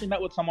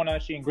with someone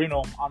actually in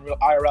Greenville on real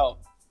IRL.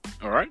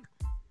 All right.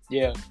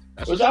 Yeah,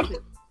 That's it was what's actually,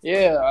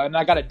 yeah, and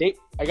I got a date.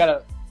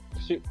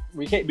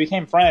 We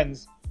became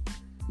friends.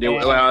 Yeah, And-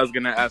 well, I was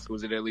gonna ask,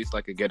 was it at least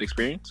like a good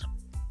experience?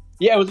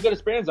 Yeah, it was a good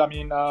experience. I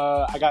mean, we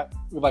were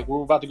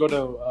about to go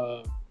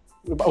to.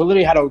 We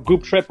literally had a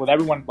group trip with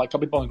everyone, like a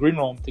couple people in the green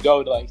room, to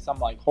go to like some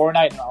like horror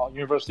night in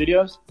Universal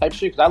Studios type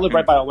shit. Because I live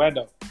right by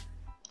Orlando,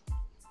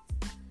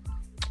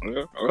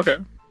 Okay.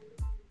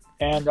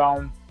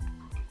 and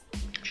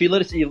she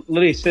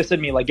literally assisted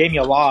me, like gave me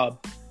a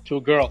lob to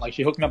a girl. Like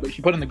she hooked me up,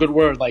 she put in the good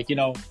word, like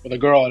with a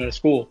girl at a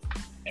school,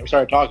 and we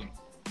started talking.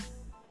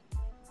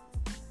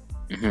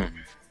 Mm-hmm.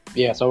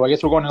 Yeah, so I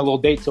guess we're going on a little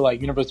date to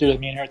like Universal Studios,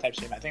 me and her type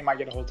shit. I think I might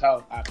get a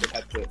hotel after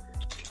type shit.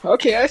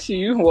 Okay, I see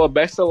you. Well,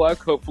 best of luck.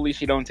 Hopefully,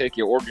 she don't take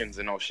your organs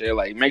and no shit.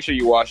 Like, make sure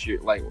you wash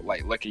your like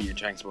look at your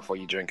drinks before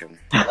you drink them.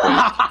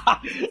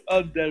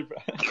 I'm dead, bro.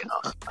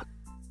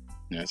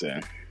 That's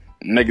it.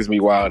 Niggas be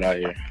wild out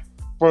here.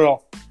 For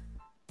real.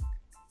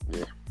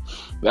 Yeah.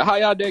 But how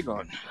y'all day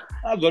going?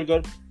 Oh,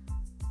 good.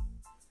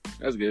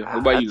 That's good. What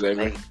about you,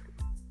 Xavier?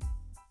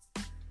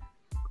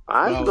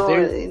 I'm Well,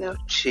 going,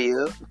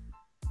 chill.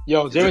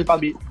 Yo, Xavier's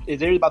about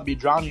to be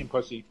drowning in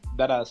pussy.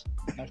 That ass.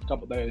 Next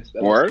couple days.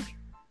 Word?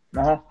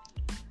 Uh-huh.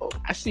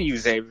 I see you,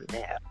 Xavier.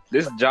 Yeah.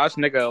 This Josh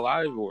nigga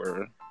alive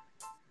or?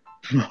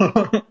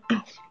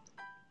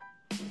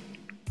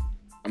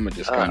 I'm gonna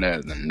just kind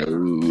of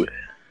no.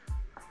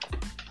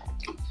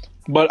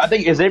 But I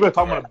think Xavier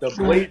talking about the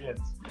Blasians.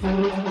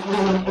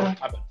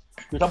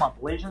 You're talking about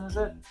Blasians, is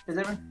it?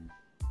 Xavier?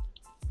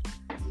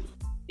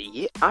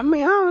 Yeah, I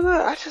mean, I don't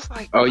know. I just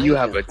like. Oh, you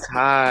have a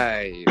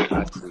tie.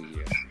 I see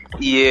you.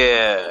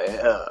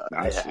 Yeah.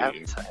 I see.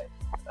 Appetite.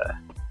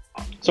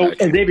 So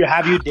Gotcha. Xavier,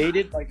 have you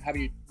dated?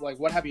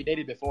 What have you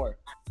dated before?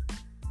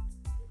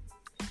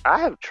 I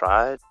have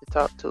tried to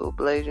talk to a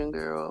Blasian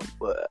girl,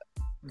 but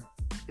it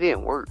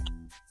didn't work.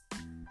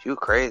 She was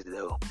crazy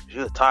though. She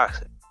was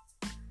toxic.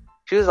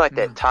 She was like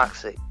that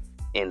toxic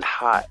and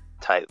hot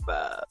type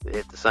vibe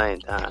at the same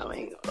time. I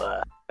ain't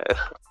gonna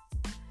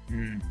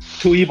lie.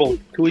 Too evil,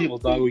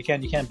 dog. You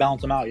can't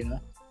balance them out, you know.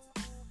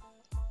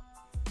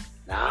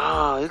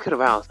 No, you could have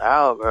bounced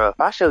out, bro. If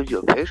I showed you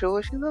a picture of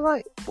what she looked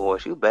like, boy,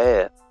 she was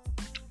bad.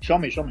 Show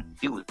me. She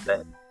was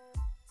bad.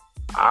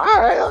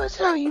 Alright, I'll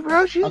tell you,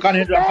 bro. She I'm was kind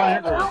of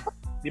bad, interested.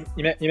 You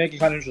make me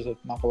kind of interested.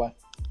 Not gonna lie.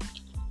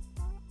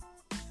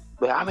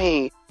 But I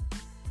mean,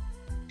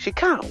 she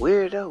kind of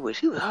weird though, but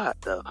she was hot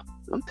though.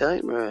 I'm telling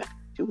you, bro,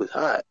 she was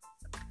hot.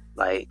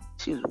 Like,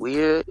 she was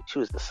weird. She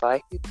was the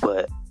psychic,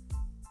 but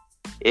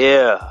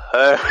yeah,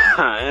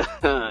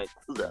 her.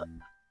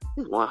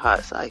 She's one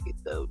hot psychic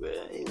though, bro.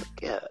 Ain't no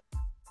cap.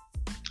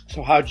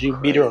 So how did you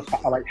meet her?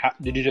 Like,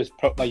 did you just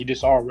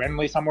saw her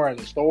randomly somewhere at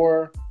the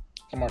store,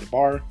 somewhere at the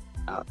bar?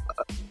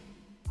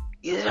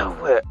 You know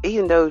what?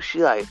 Even though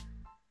she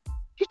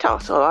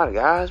talks to a lot of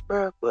guys,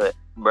 bro, but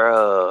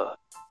bro,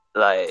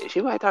 like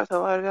she might talk to a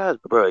lot of guys,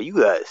 but bro, you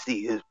gotta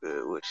see this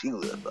girl, what she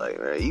looked like,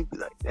 bro. You be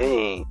like,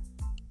 dang,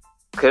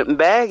 couldn't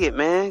bag it,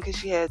 man, because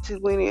she had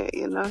too many,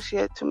 she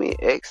had too many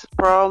ex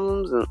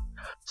problems and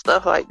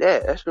stuff like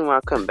that. That's when I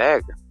couldn't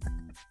bag her.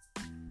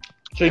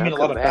 So you mean a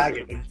lot of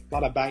baggage.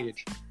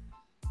 baggage.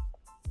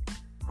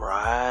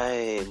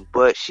 Right,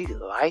 but she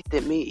liked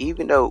at me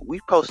even though we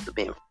supposed to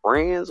be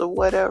friends or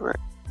whatever.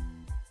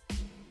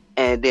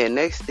 And then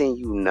next thing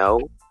you know,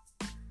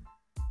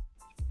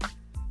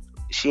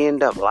 she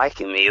ended up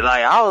liking me.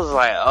 Like, I was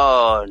like,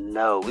 oh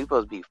no, we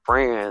supposed to be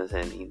friends,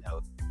 and she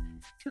was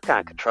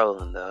kind of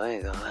controlling though. I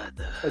ain't gonna lie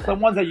though. It's the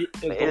ones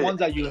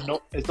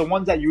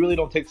that you really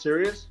don't take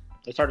serious.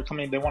 They started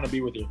coming. They want to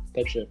be with you.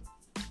 That shit.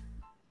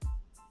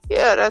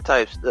 Yeah, that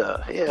type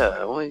stuff.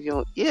 Yeah, when you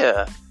don't,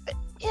 yeah,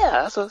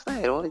 that's what I'm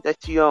saying. Only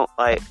that you don't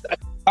like.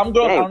 Some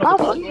girls, Dang, I don't know if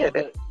Pablo, it's all girls,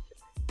 but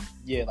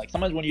yeah, like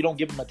sometimes when you don't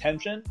give them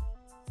attention,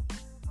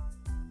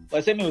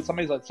 like same thing with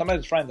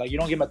somebody's friends, like you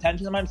don't give them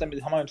attention.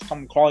 Sometimes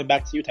come crawling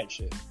back to you type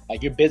shit.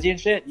 Like you're busy and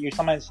shit. You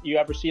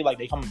ever see like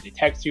they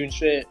text you and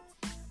shit,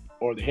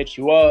 or they hit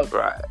you up.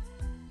 Right.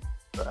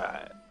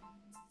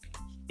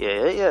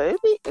 Yeah.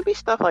 It be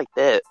stuff like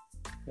that.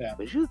 Yeah.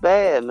 But she was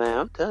bad, man.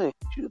 I'm telling you,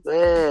 she was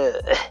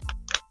bad.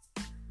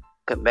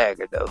 Couldn't bag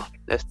her though.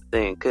 That's the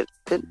thing.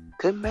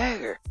 Couldn't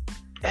bag her.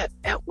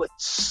 That would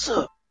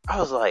suck. I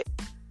was like,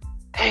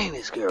 dang,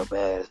 this girl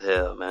bad as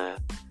hell, man.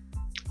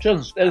 It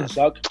doesn't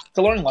suck. It's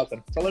a learning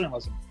lesson.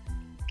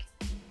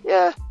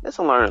 Yeah, it's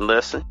a learning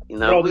lesson. You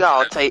know, Bro, we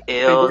all take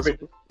L's.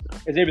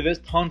 Xavier, there's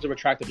tons of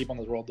attractive people in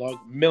this world, dog.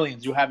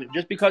 Millions. You have it.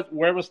 Just because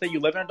wherever state you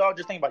live in, dog,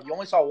 just think about it. You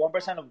only saw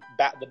 1% of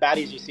the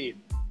baddies you see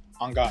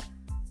on God.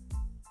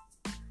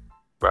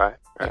 Right.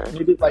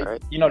 Maybe,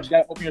 you know, just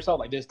gotta open yourself.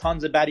 Like, there's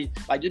tons of baddies.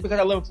 Like, just because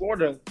I live in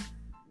Florida,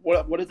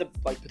 what is the,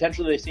 like,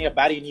 potentially they see a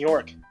baddie in New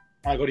York?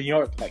 When I go to New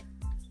York, like,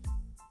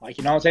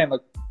 you know what I'm saying?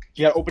 Like,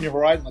 you gotta open your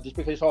horizon. Like, just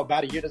because you saw a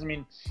baddie here doesn't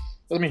mean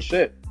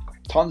shit.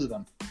 Tons of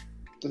them.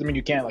 Doesn't mean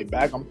you can't, like,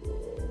 bag them.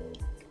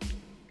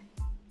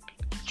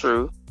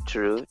 True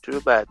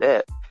about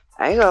that.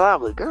 I ain't gonna lie,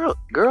 but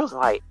girls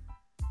like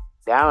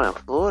down in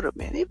Florida,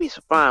 man, they be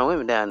some fine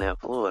women down there in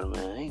Florida,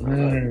 man. I ain't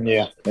gonna lie.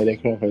 Yeah, they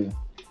crazy.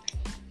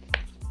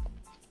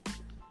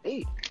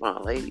 Hey, come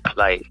on, lady.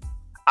 Like,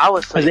 I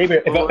was saying,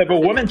 Xavier, if a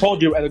woman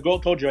told you, and a girl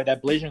told you,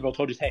 that Blasian girl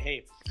told you,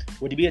 hey,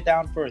 would you be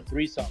down for a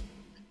threesome?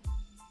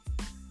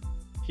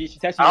 She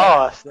texted you.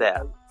 Oh,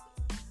 snap.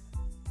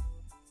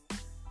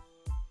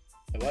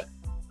 What?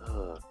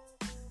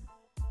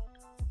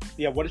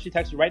 Yeah, what if she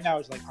texts you right now?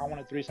 It's like, I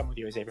want a threesome with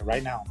you, Xavier,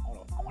 right now.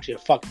 I want you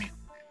to fuck me.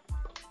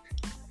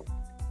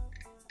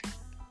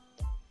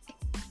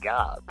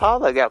 God,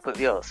 Paula got put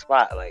me on the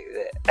spot like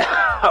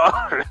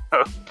that.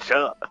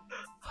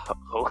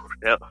 Oh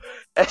no,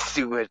 that's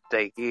too much to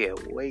take in.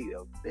 Wait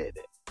a minute.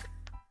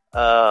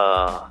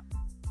 I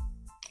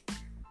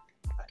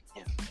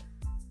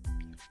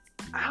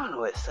don't know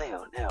what to say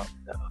on that,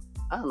 though.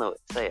 I don't know what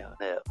to say on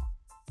that.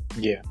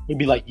 Yeah. Would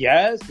be like,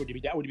 yes? Would you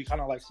be that? Would you be kind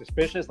of like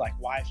suspicious? Like,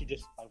 why is she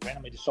just like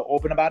randomly just so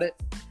open about it?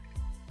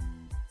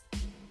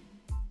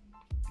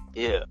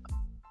 Yeah.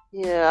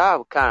 Yeah, I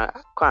would kind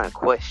of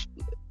question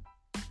it.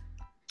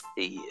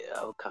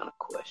 Yeah, I would kind of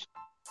question.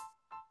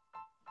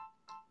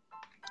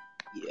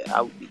 Yeah,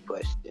 I would be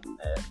questioning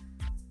that.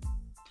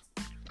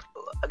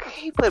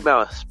 Can you put me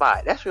on the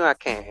spot? That's when I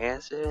can't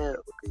answer that.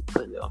 Okay,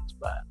 put me on the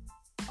spot.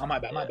 Oh, my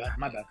bad.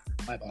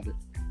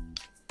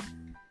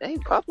 Dang,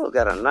 Pablo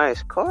got a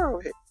nice car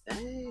with it.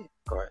 Dang,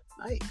 car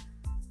nice.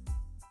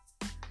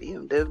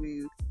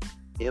 BMW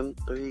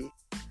M3.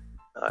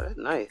 Oh, that's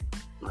nice.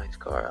 Nice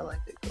car. I like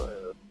that car.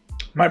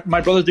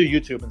 My brothers do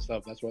YouTube and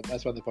stuff. That's what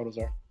the photos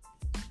are.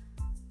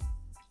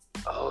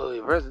 Oh,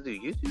 your brothers do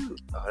YouTube?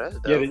 Oh, that's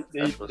dope.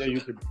 Yeah, they're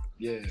YouTube.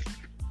 Yeah.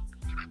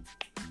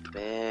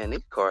 Man,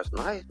 these cars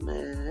nice,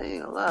 man. I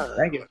ain't gonna lie.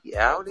 Thank you. The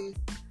Audi.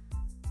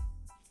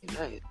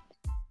 Nice.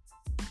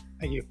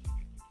 Thank you.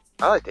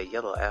 I like that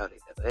yellow Audi.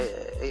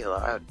 That yellow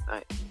Audi,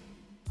 nice.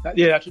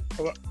 Yeah, actually,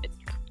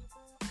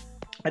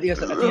 I think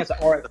it's an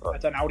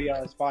Audi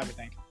RS5. I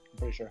think. I'm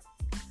pretty sure.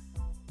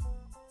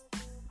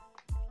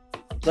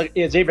 It's like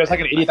Xavier. It's like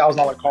an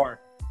 $80,000 car.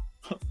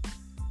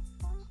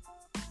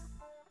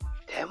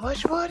 That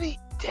much money?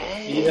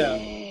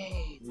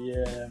 Dang.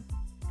 Yeah.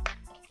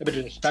 That bitch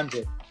is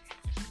expensive.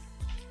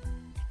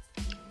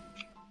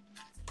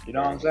 You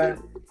know what I'm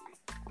saying?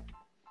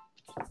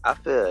 I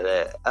feel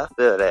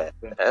that.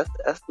 Yeah.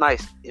 That's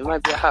nice. It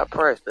might be a hot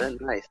price, but that's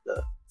nice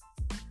stuff.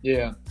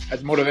 Yeah,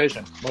 that's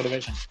motivation.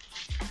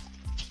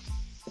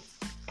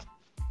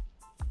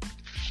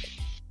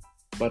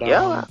 But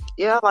yeah,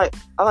 I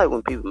like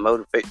when people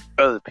motivate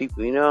other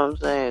people. You know what I'm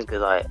saying?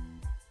 Because like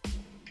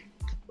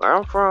where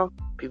I'm from,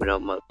 people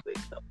don't motivate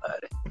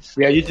nobody.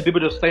 Yeah, usually people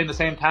just stay in the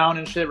same town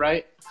and shit,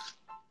 right?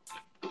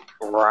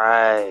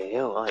 Right. You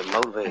don't like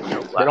motivate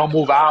nobody. They don't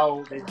move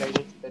out. They don't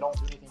do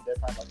anything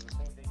different. Like the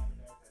same thing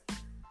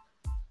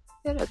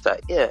every day.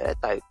 Yeah,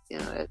 that type of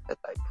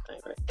thing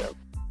right there.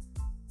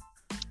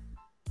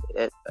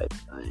 That type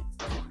of thing.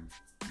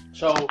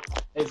 So,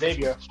 hey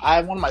Xavier,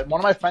 one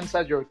of my friends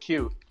says you're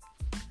cute.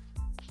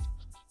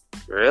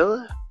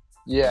 Really?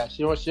 Yeah,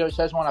 she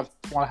says want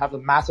to have a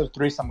massive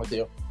threesome with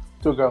you,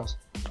 2 girls.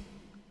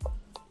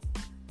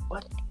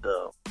 What?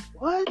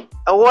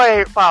 Oh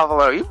wait,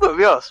 Pablo, you put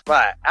me on the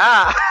spot.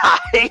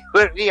 You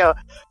put me on.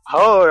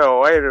 Hold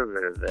on, wait a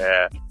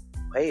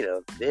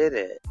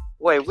minute.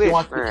 Wait, which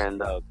friend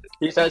though?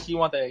 He says he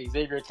wants a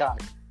Xavier cock.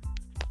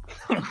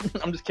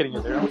 I'm just kidding,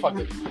 Xavier. I'm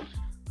fucking.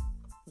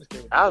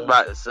 I was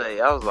about to say,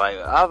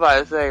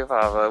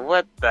 Pablo,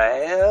 what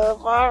the hell,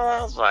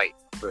 Pablo?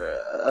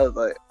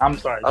 I'm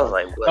sorry. I was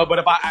like, what? No, but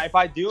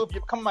if you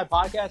come on my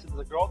podcast and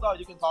there's a girl though,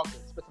 you can talk to her,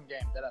 spit some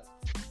game. That is.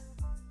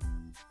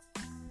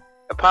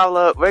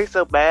 Pablo, we're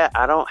so bad.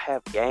 I don't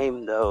have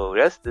game though.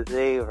 That's the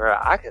thing, bro.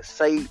 I could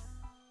say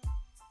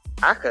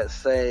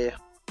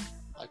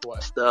like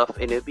what stuff,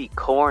 and it'd be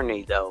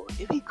corny though.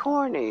 It'd be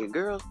corny.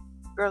 Girls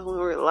wouldn't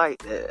really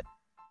like that.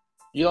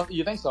 You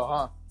think so,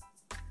 huh?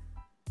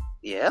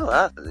 Yeah,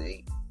 I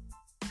think.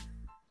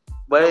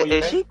 But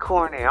if she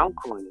corny, I'm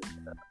corny.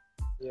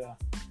 Yeah.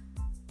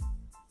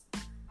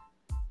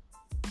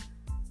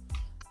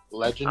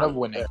 Legend of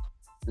Winning.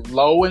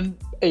 Lowen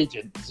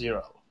Agent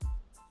 0.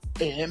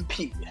 AMP.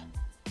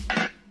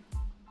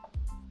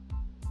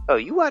 Oh,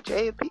 you watch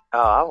AMP? Oh,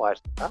 I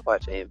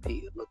watch AMP a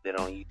little bit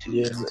on YouTube.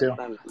 Yeah, me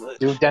too.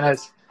 Dude,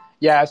 Dennis.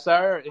 Yes,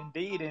 sir.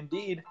 Indeed.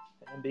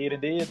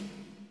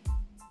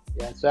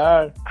 Yes,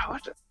 sir. I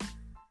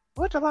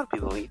watch a lot of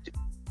people on YouTube.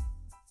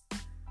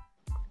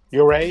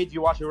 Your Age?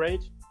 You watch Your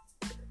Age?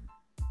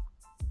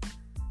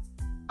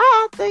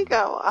 I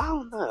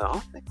don't know. I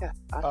don't think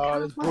I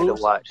kind of might have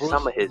Bruce, watched Bruce,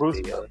 some of his Bruce,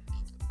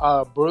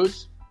 videos.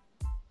 Bruce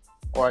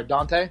or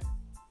Dante.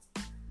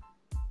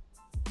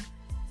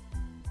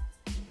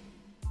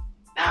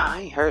 Nah,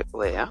 I ain't heard.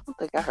 Wait, I don't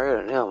think I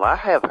heard of them. I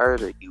have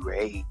heard of You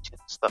Rage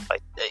and stuff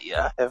like that.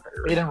 Yeah, I have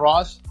heard. Aiden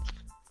Ross.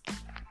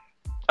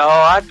 Oh,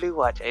 I do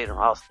watch Aiden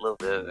Ross a little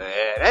bit, man.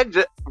 That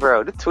just,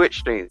 bro, the Twitch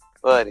stream is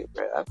funny,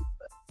 bro.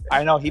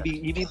 I know he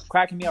be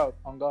cracking me up.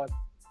 On God.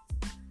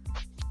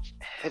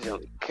 I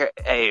don't care.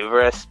 Hey,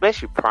 bro,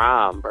 especially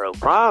Prime, bro.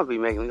 Prime be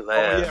making me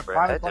laugh, Oh yeah, bro.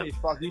 Prime funny as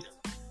fuck.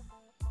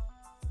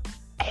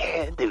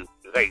 Yeah, dude,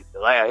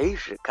 like, he's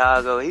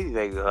Chicago. He be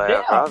making me laugh.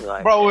 Damn, Bro. I'm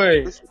like, bro,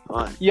 wait. This is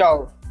fun.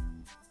 Yo,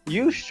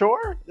 you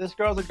sure this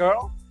girl's a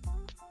girl?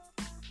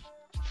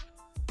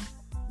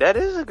 That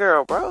is a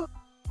girl, bro.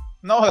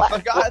 No, it's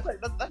a guy.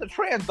 That's a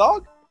trans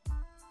dog.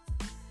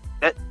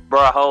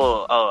 Bro, hold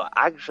on. Oh,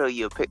 I can show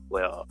you a pic.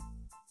 Well,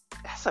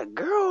 that's a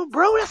girl,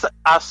 bro.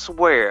 I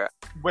swear.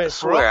 Wait, I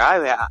swear.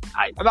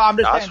 No, I'm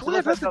just I saying.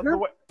 swear that's a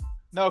girl.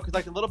 No, because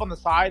like the little on the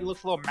side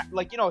looks a little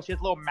like, you know, she has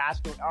a little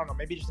masculine. I don't know,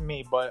 maybe just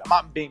me, but I'm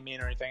not being mean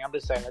or anything. I'm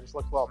just saying it just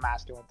looks a little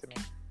masculine to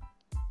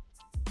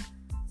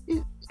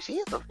me. She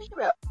is a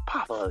female.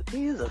 Papa,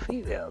 she is a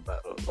female, bro.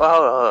 Well,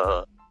 hold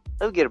on.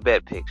 Let me get a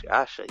better picture.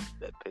 I'll show you a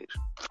better picture.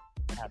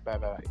 Bye.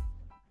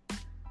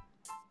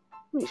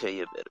 Let me show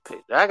you a better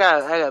picture. I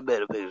got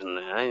better pictures than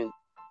that. I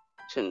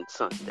shouldn't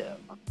sunk that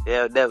one.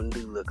 Yeah, that one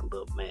do look a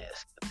little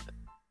masculine.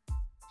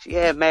 She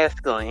had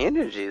masculine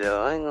energy,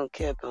 though. I ain't gonna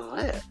cap on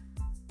that.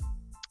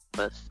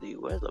 Let's see,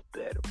 where's a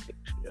better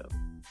picture, though?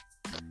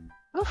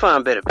 I'll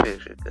find a better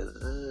picture, because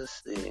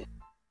let's see.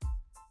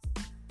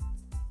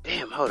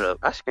 Damn, hold up.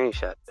 I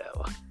screenshot that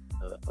one.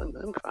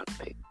 Let me find a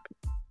picture.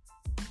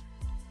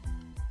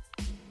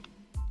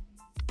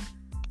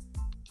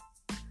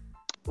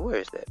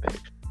 Where's that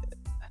picture?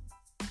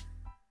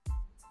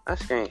 I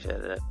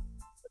screenshot that.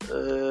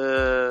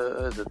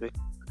 Where's the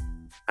picture?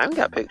 I haven't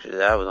got pictures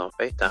that I was on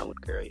FaceTime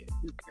with girl yet.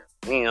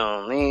 He ain't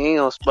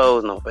gonna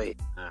expose no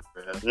FaceTime,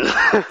 bro.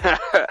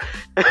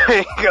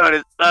 Ain't gonna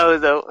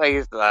expose no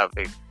FaceTime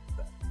pictures.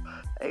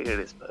 Ain't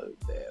gonna expose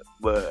that.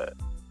 But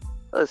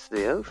let's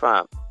see. Let me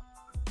find.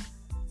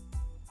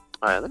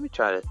 All right, let me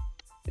try this.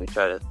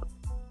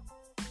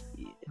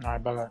 Yeah. All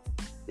right, bye.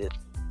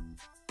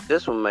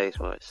 This one makes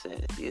more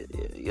sense.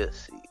 You'll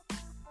see.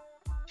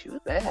 She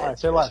was bad. All right,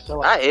 say less.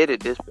 I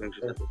edited this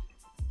picture.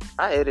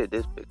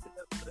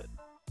 But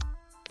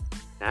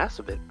that's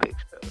a better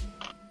picture, though.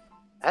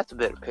 That's a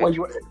better picture.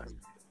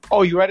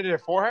 You edited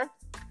it for her?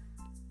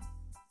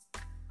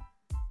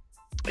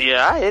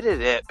 Yeah, I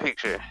edited that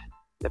picture.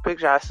 The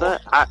picture I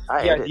sent, I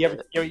edited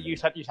it. You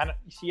sent it.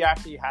 She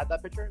actually had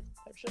that picture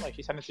type shit? Like,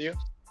 she sent it to you?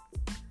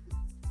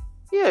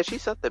 Yeah, she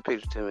sent that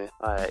picture to me.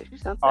 Alright, she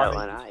sent that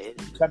one. I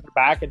edited it. You sent it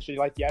back and she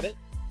liked the edit?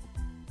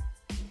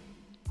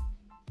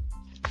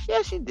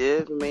 Yeah, she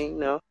did. I mean, you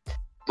know.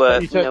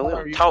 But, we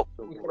don't talk.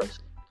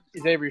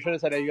 Xavier, you should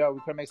have said, hey, we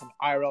could make some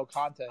IRL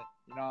content.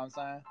 You know what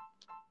I'm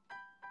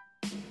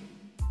saying?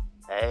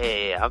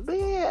 Hey, I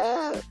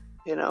mean,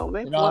 you know,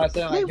 maybe. You know what I'm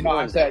saying? Like, you know what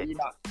I'm saying? You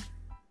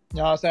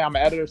know what I'm saying? I'm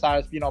an editor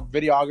side,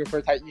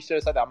 videographer type. You should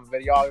have said that I'm a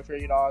videographer.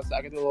 You know what I'm saying?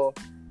 I can do a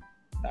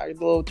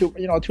little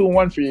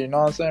 2-in-1 for you. You know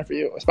what I'm saying? For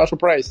you, a special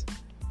price.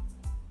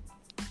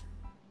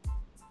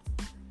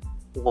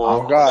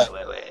 Whoa, oh God!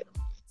 Wait.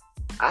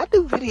 I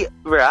do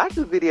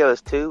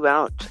videos too,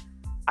 but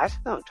I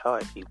just don't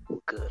charge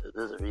people because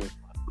there's a reason.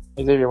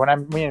 Xavier, when I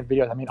mean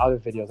videos, I mean other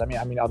videos. I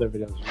mean other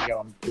videos.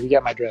 If you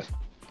get my drift.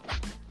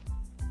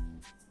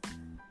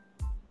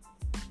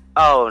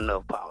 Oh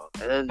no, Paul.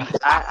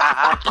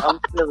 I'm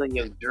feeling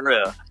your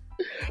drill.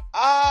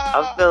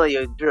 I'm feeling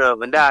your drill,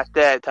 but not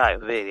that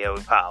type of video,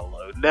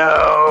 Paulo.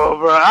 No,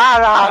 bro. No.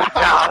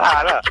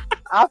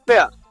 I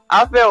felt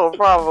where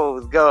Bravo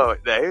was going.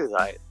 He was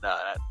like, nah,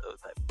 that's those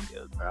type of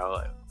videos,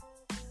 bro.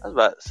 I was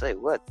about to say,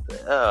 what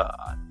the?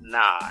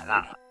 Nah.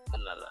 No.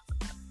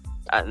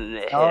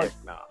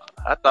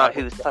 I thought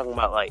he was talking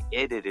about like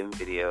editing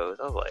videos.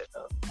 I was like,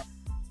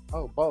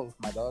 oh, both,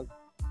 my dog.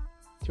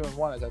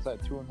 2-in-1, as I said,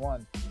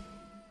 2-in-1.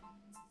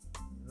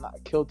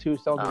 Not kill two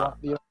stones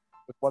with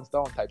one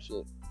stone type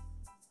shit.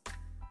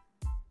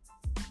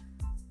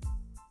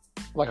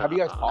 Like, have you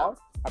guys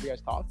talked? Have you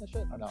guys talked and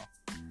shit? Or no?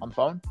 On the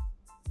phone?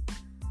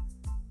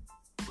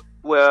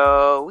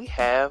 Well, we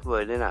have,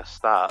 but then I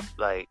stopped.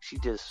 Like, she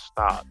just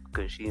stopped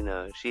because, she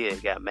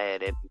had got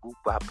mad at me. Whoop,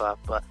 bop,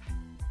 bop, bop.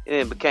 And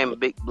it became a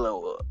big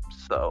blow up.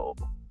 So,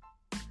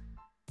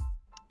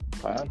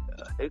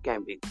 it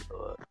became a big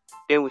blow up.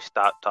 Then we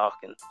stopped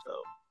talking.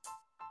 So,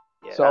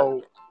 yeah.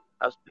 So,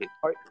 I was big.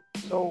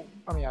 So,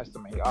 let me ask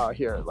something.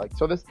 Here, like,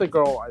 so this is the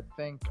girl, I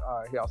think,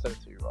 here, I'll send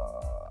it to you.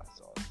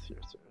 So,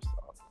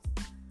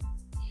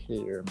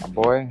 here, my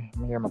boy.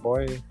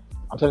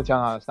 I'm sending it to you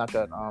on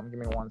Snapchat. Give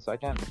me 1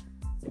 second.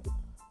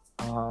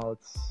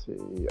 Let's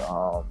see.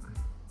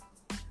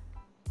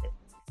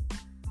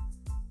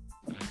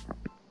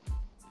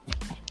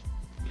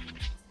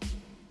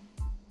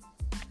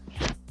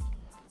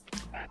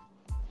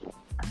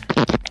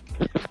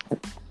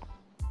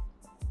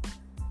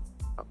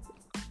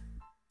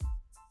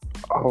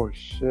 Oh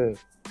shit!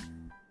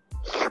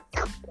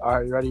 All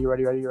right, you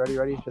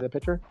ready for the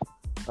picture?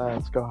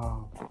 Let's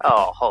go.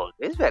 Oh, hold on.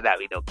 This better not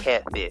be no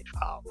catfish,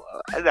 Pablo.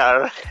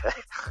 No.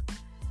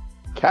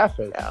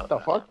 Catfish? No, What the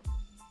fuck?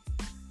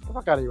 Get the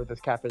fuck out of here with this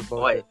catfish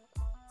bullshit. Wait.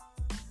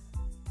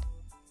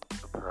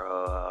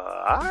 Bro,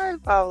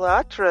 alright, Pablo.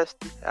 I trust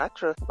you. I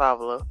trust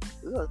Pablo.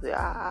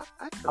 I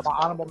trust I'm an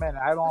honorable man.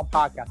 I have my own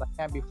podcast. I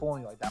can't be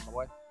fooling you like that, my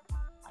boy.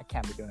 I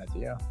can't be doing that to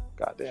you.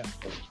 Goddamn.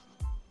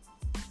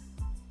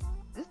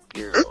 This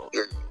girl.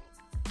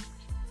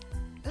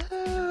 I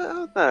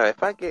don't know.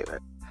 If I get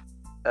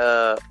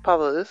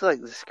Pablo, this is like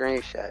the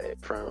screenshot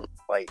from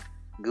like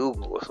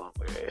Google or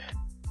somewhere.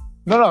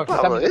 No.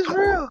 Pablo, it's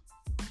real.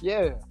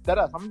 Yeah, that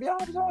is. I'm gonna be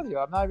honest with you.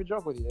 I'm not even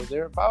joking with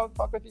you. If I would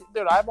fuck with you,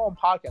 dude, I have my own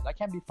podcast. I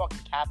can't be fucking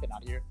capping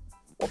out here.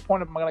 What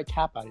point am I gonna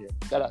cap out here?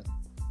 That is.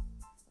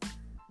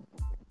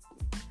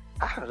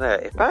 I don't know.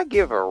 If I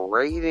give a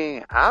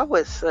rating, I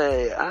would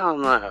say, I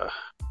don't know.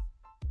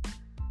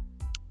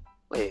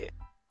 Wait, it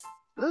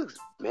looks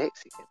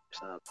Mexican or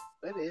something.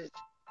 What is it?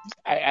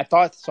 I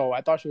thought so. I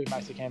thought she was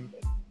Mexican,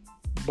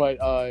 but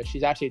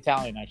she's actually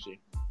Italian,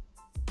 actually.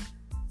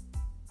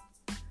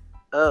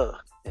 Oh,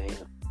 damn.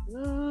 I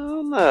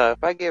don't know.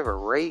 If I give a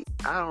rate,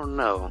 I don't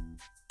know.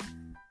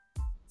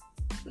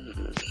 I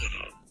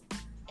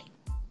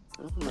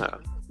don't know.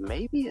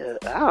 Maybe I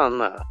don't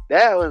know.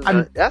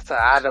 That's a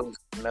I don't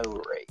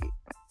know rate.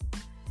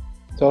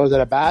 So is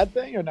it a bad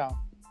thing or no?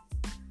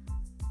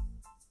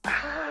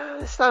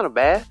 It's not a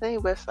bad thing,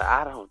 but it's a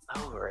I don't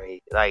know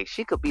rate. Like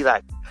she could be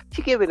like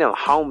she giving them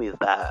homie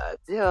vibes.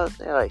 You know what I'm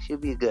saying? Like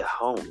she'd be a good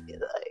homie.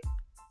 Like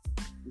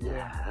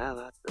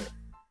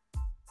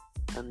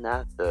I'm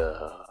not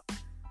the.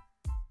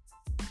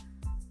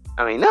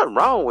 I mean, nothing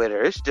wrong with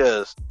her. It's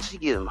just she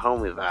gives them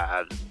homie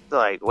vibes. It's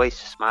like the way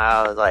she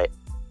smiles, like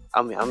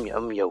I'm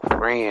your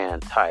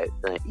friend type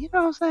thing. You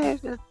know what I'm saying?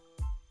 Just,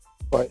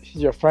 but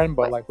she's your friend,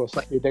 but like we'll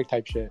suck your dick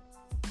type shit.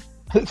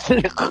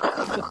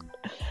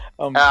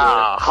 hold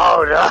on,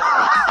 hold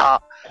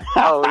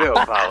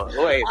on,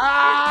 Paolo. Wait.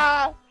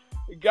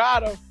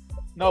 Got him.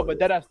 No, but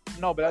that's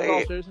all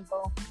seriously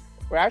though.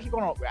 We're actually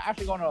going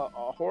to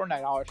a horror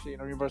night actually in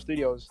Universal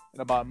Studios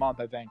in about a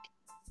month, I think.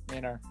 Me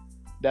and her.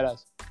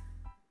 Deadass.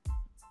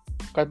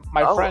 Cause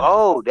my friend.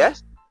 Oh,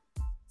 that's.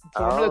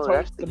 So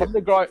remember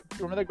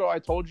the girl I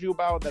told you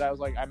about that I was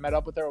like I met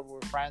up with her, we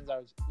were friends. I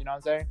was, you know what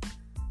I'm saying?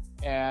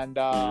 And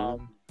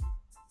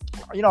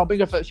you know,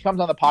 because she comes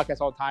on the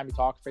podcast all the time. We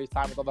talk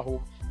FaceTime with all the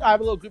whole. I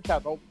have a little group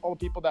chat with all the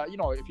people that, you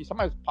know, if you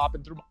somebody's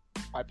popping through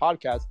my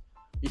podcast,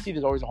 you see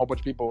there's always a whole bunch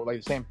of people, like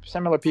the same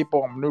similar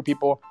people, new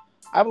people.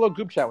 I have a little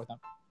group chat with them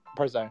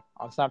per se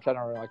on Snapchat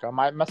or like on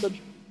my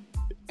message.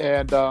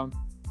 And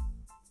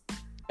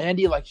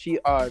Andy, like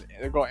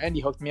the girl Andy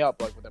hooked me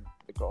up like with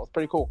the girl. It's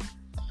pretty cool.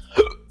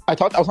 I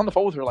was on the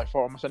phone with her like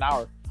for almost an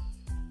hour.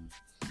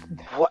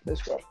 What?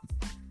 This girl.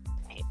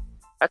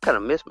 I kind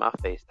of miss my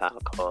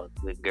FaceTime calls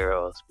with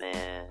girls,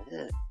 man.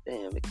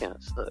 Damn, it kind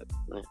of sucks,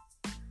 man.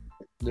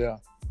 Yeah.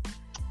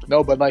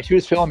 No, but like she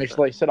was feeling me. She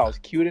like said I was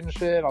cute and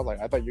shit. I was like,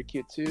 I thought you're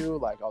cute too.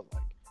 Like I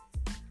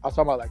was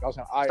talking about like I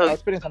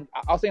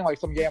was saying like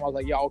some game. I was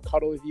like, yeah, I'll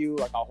cuddle with you.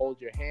 Like I'll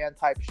hold your hand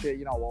type shit.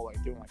 You know, while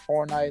like doing like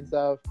Fortnite and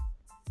stuff.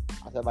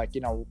 I said like,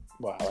 you know,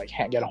 well, like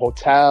get a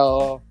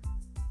hotel.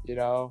 You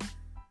know,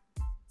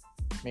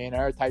 me and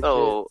her type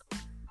shit.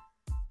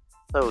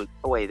 So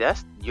wait,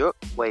 that's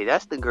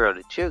the girl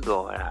that you're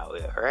going out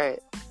with, right?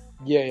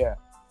 Yeah.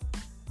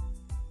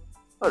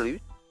 Oh,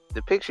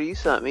 the picture you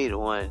sent me, the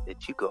one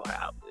that you going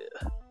out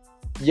with.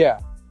 Yeah.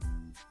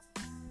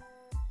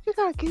 She's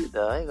kind of cute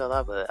though. I ain't gonna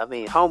lie, but I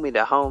mean, homie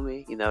to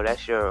homie, you know,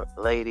 that's your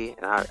lady,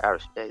 and I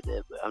respect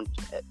that. But I'm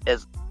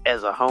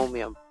as a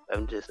homie,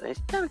 I'm just saying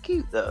she's kind of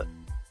cute though.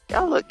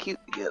 Y'all look cute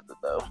together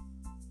though.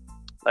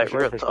 Like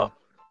real talk.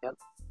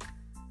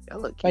 Y'all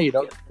look cute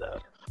together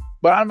though.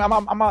 But I'm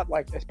not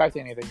like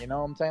expecting anything, you know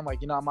what I'm saying?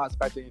 Like, you know, I'm not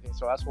expecting anything,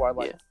 so that's why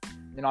like,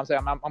 you know what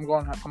I'm saying? I'm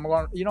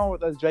going, you know,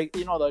 the Drake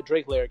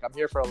lyric, I'm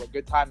here for a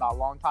good time, not a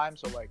long time.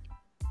 So like,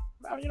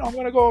 you know, I'm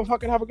going to go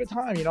fucking have a good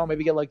time, you know,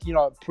 maybe get like, you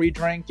know,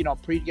 pre-drink, you know,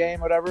 pre-game,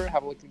 whatever,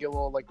 have like, get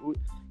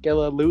a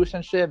little loose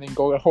and shit, and then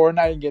go to horror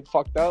night and get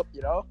fucked up,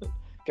 you know,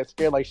 get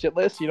scared like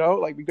shitless, you know,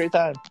 like be a great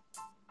time.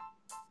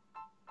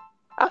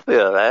 I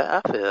feel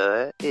that.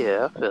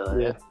 Yeah, I feel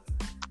that.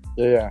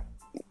 Yeah.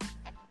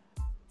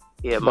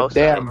 Yeah, most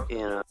of them, you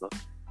know.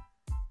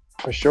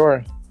 For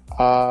sure.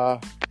 Yeah,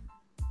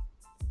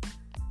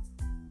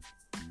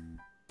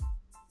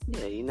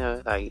 you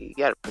know, like you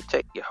gotta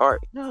protect your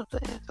heart. You know what I'm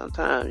saying?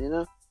 Sometimes, you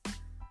know.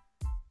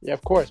 Yeah,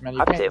 of course,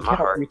 man. I protect my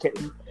heart.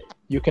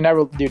 You can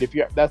never, dude.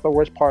 That's the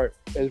worst part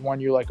is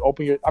when you like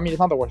open your. I mean, it's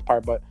not the worst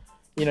part, but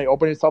you know, you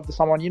open yourself to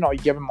someone. You know, you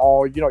give them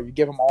all. You know, you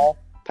give them all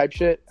type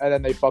shit, and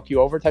then they fuck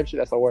you over type shit.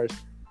 That's the worst.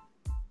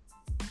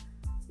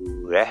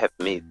 Ooh, that happened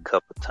to me a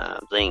couple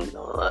times. I ain't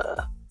gonna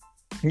lie.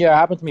 Yeah, it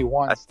happened to me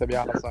once. To be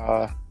honest,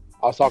 I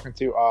was talking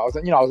to. I was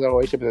in a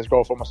relationship with this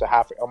girl for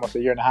almost a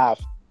year and a half.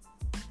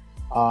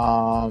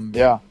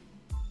 Yeah.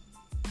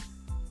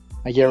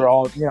 I gave her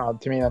all, you know,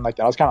 to me, and like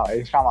that. It's kind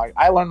of like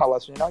I learned my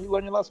lesson. You know, you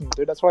learn your lesson,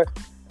 dude. That's why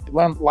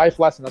learn life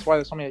lessons. That's why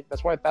there's so many.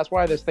 That's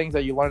why there's things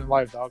that you learn in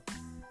life, dog.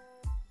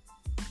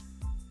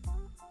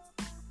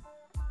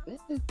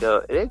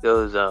 There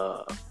goes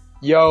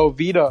Yo,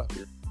 Vita,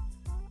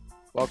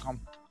 welcome.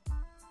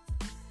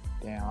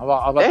 Damn,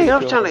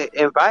 I'm trying to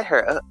invite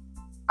her up.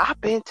 I've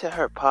been to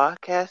her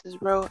podcasts,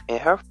 bro, and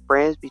her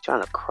friends be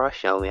trying to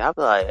crush on me. I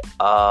be like,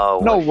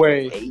 oh, no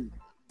way,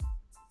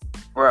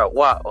 bro.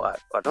 What?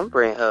 Don't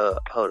bring her.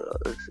 Hold up,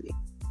 let's see.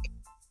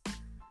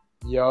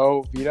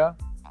 Yo, Vita.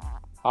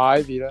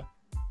 Hi, Vita.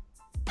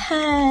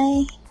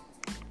 Hi.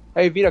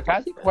 Hey, Vita, can I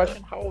ask you a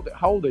question? How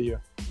old are you?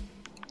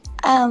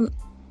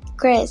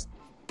 Grace.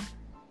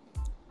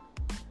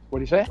 What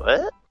do you say?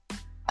 What?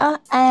 I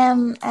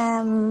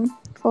am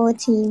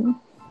 14.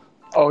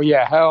 Oh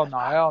yeah, hell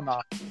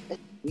no.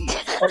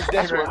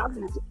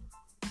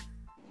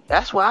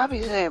 That's why I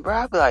be saying, bro.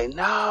 I be like,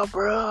 nah,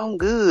 bro, I'm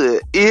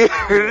good. You know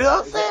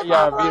what I'm saying?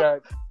 Yeah,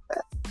 Vita.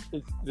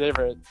 It's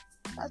Xavier.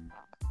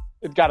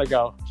 It's gotta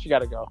go. She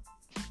gotta go.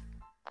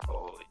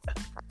 Oh, yeah.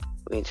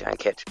 We ain't trying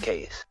to catch a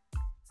case.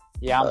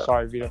 Yeah, I'm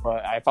sorry, Vita,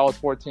 but if I was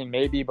 14,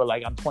 maybe, but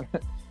like I'm 20.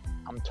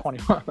 I'm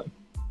 21.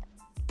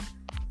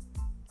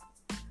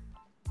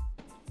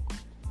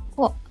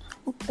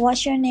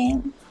 What's your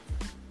name?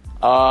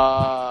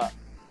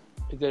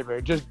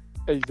 Xavier. Just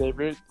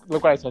Xavier.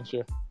 Look what I sent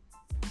you.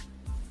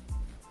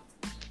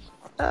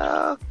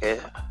 Okay.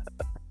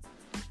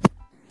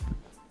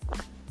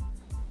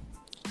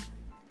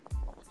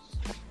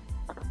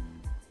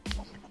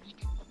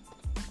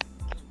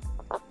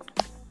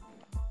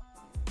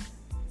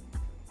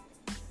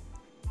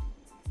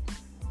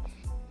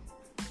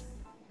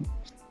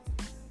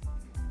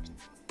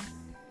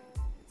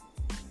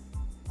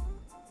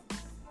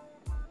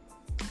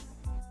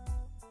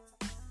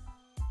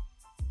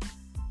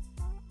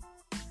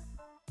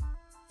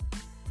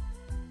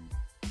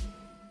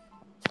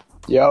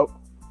 Yo.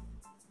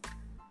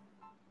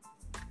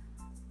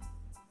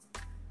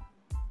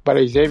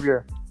 But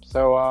Xavier.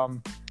 So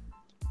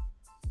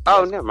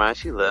Oh, never mind.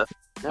 She left.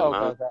 Never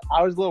mind. Okay.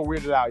 I was a little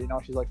weirded out. You know,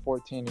 she's like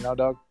 14. You know,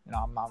 Doug. You know,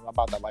 I'm not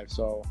about that life.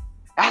 So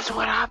That's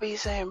what I be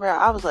saying, bro.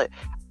 I was like,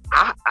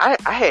 I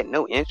had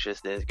no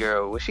interest in this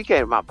girl. When she came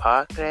to my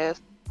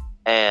podcast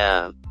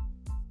and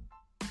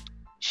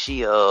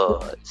she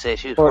said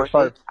she was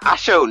 14, I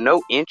showed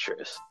no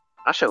interest.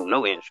 I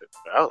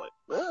was like,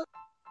 well,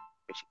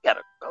 she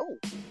gotta go.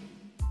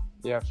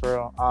 Yeah, for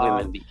real.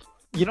 Women be.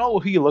 You know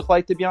who you look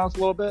like, to be honest, a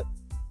little bit?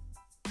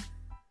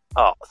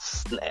 Oh,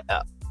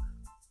 snap.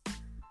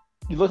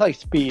 You look like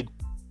Speed.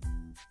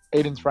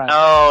 Aiden's friend.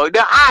 Oh,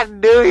 no, I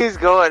knew he's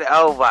going.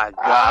 Oh, my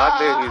God. I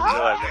knew he's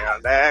going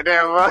down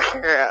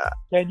there.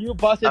 Can you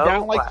bust it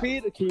down like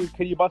Speed?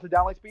 Can you bust it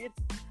down like Speed?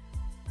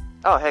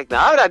 Oh, heck no.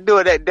 I'm not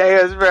doing that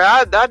dance, bro.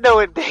 I know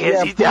what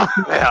dance he's doing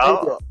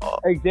now.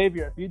 Hey,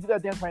 Xavier, if you do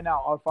that dance right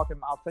now, I'll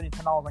send you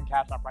 $10 in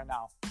cash up right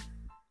now.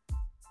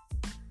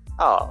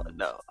 Oh,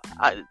 no.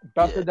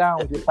 Bust it down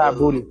with your fat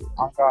booty.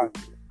 Oh, God.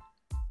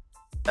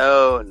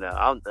 Oh, no.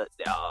 No.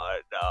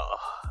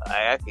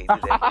 I can't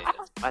do that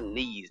dance.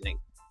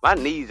 My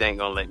knees ain't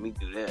gonna let me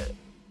do that.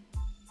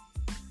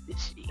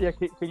 Yeah,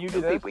 can you do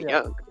that? People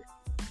younger.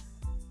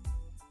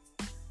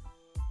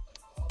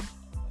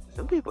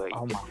 Some people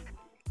are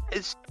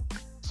it's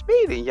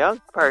Speed a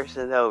young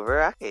person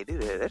over. I can't do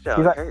that. That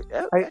don't hurt.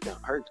 That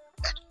don't hurt.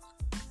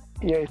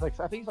 Yeah, I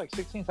think he's like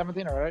 16,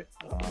 17, all right?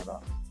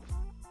 No.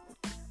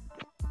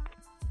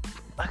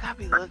 Like I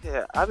be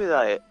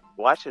like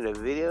watching the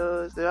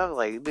videos and I'm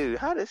like, dude,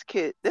 how this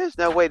kid, there's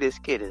no way this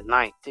kid is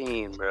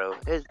 19, bro.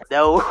 There's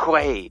no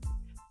way.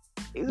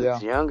 He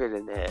was younger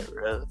than that,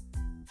 bro.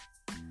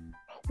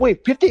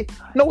 Wait, 50?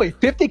 No, wait,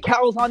 50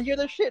 cows on here?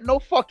 This shit? No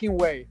fucking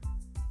way.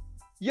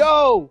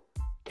 Yo!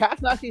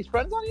 Cass Nasty's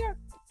friends on here?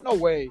 No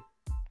way.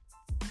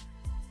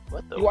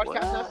 What the? You watch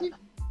Cass Nasty?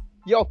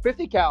 Yo,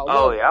 50 cows.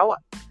 Oh, yeah.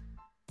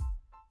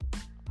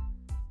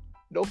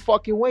 No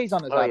fucking way he's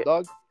on this app,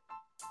 dog.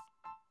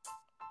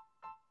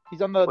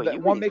 He's on the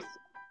one makes.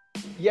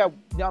 Yeah,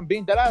 I'm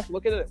being dead ass.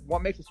 Look at it.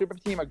 One makes a super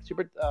team, like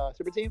super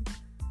team.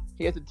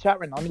 He has a chat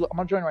right now. I'm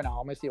gonna join right now.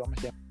 I'm gonna see.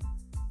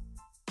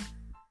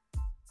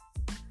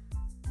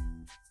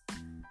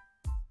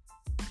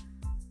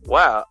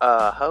 Wow,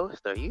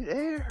 host, are you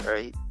there?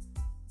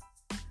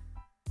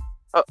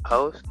 Oh,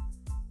 host.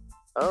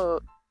 Oh,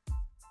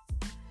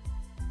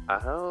 I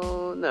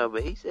don't know,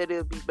 but he said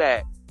he'll be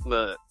back.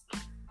 But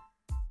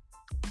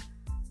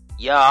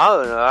yeah, I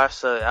don't know.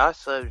 Our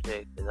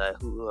subject is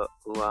like who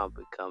I'm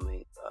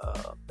becoming.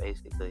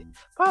 Basically,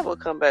 probably will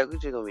come back. We're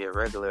just gonna be a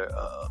regular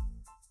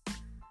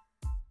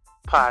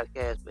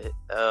podcast, but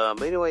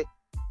anyway,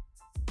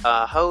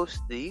 host,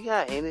 do you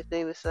got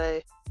anything to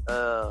say?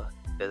 Cause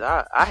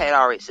I had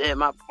already said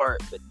my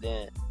part,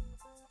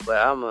 but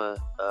I'm gonna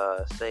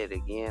say it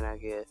again, I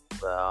guess.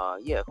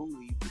 But yeah, who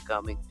are you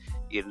becoming?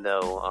 You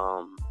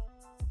know,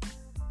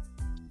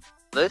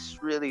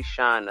 let's really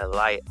shine the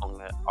light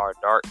on our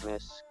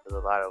darkness,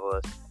 because a lot of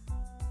us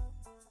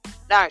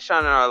not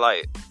shining our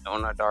light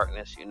on our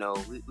darkness. You know,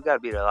 we gotta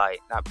be the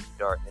light, not be the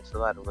darkness. A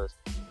lot of us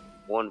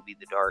want to be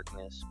the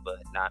darkness, but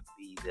not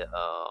be the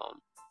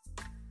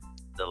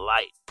the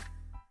light.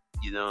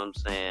 You know what I'm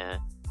saying?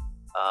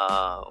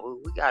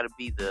 We gotta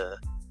be the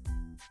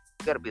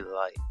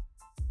light.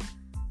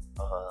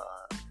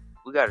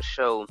 We gotta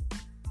show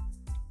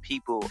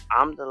people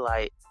I'm the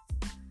light.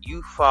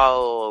 You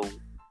follow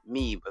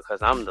me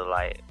because I'm the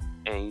light.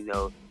 And you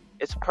know,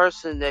 it's a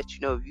person that, you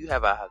know, if you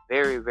have a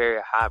very,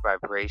 very high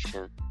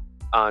vibration,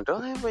 don't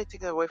let anybody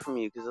take that away from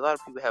you, because a lot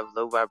of people have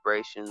low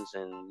vibrations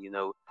and, you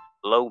know,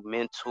 low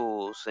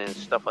mentals and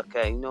stuff like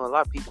that. You know, a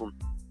lot of people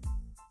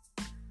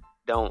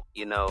don't,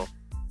 you know,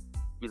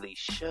 really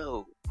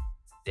show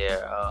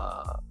their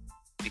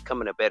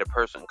becoming a better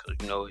person, because,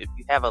 you know, if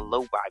you have a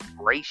low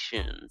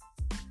vibration,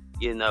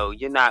 you know,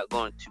 you're not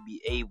going to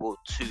be able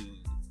to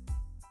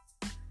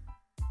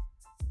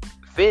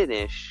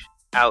finish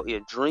out your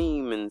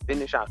dream and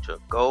finish out your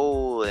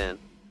goal and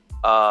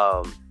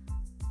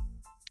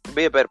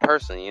be a better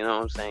person. You know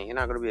what I'm saying? You're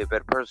not going to be a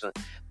better person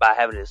by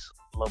having this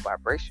low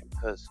vibration,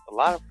 because a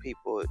lot of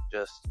people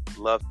just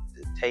love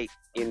to take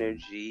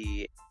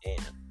energy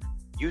and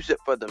use it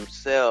for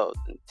themselves,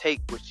 and take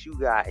what you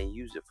got and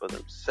use it for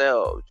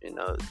themselves, you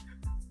know.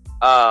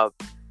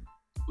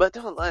 But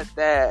don't let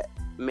that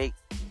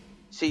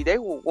see, they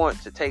will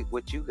want to take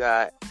what you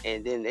got,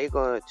 and then they're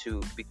going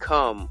to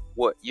become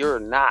what you're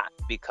not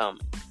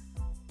becoming.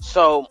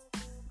 So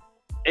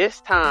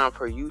it's time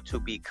for you to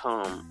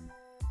become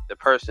the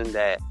person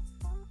that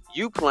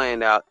you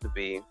planned out to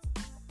be.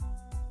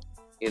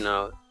 You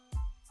know,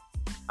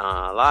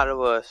 a lot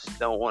of us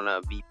don't want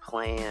to be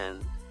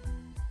planned.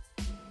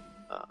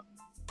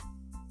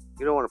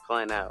 You don't want to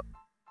plan out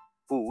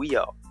who we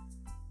are.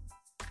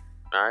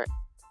 Alright?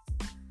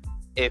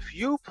 If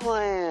you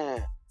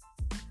plan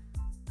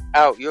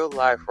out your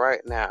life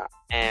right now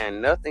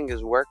and nothing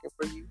is working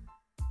for you,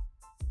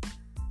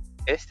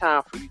 it's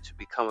time for you to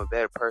become a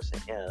better person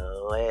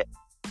and let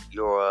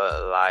your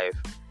life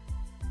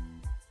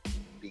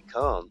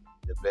become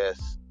the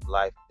best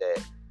life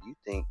that you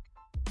think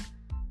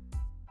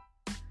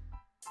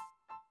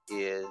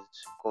is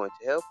going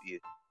to help you.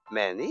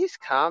 Man, these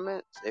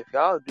comments, if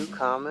y'all do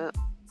comment,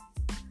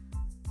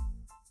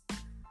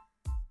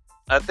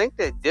 I think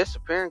they're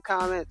disappearing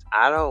comments.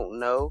 I don't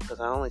know, because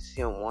I only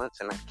see them once,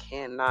 and I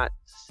cannot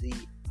see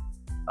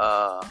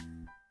the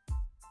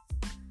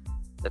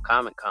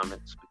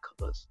comments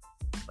because,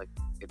 like,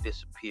 it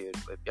disappeared.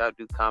 But if y'all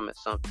do comment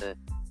something,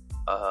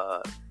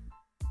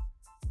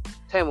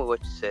 tell me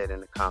what you said in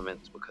the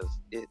comments, because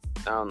I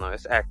don't know,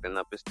 it's acting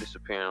up, it's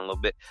disappearing a little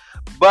bit.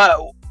 But,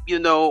 you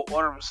know,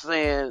 what I'm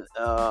saying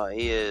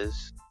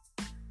is,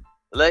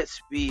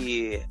 let's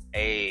be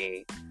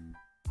an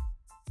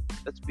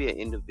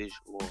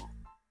individual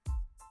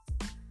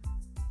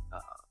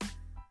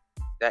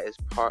that is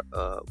part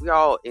of, we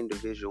all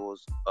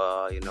individuals,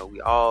 you know, we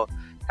all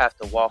have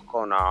to walk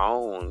on our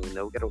own. You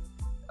know, we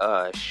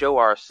gotta show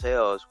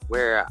ourselves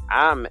where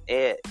I'm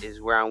at is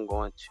where I'm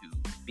going to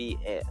be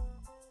at.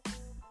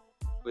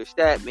 Which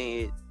that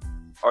means,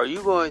 are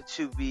you going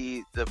to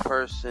be the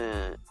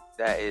person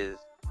that is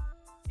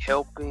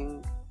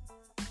helping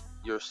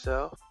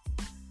yourself,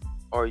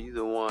 or are you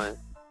the one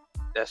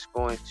that's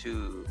going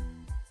to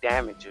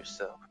damage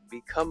yourself?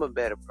 Become a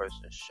better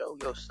person. Show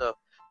yourself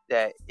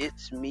that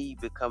it's me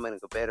becoming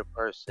a better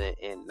person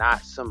and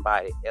not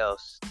somebody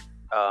else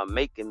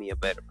making me a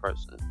better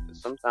person.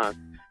 Because sometimes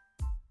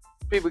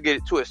people get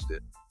it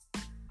twisted.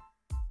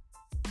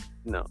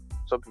 No,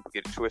 some people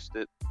get it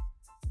twisted.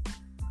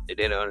 They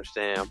didn't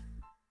understand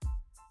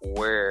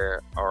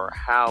where or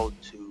how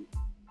to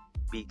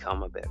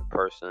become a better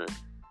person,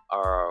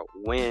 or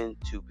when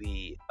to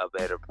be a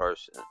better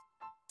person.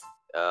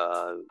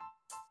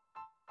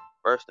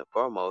 First and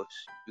foremost,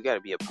 you got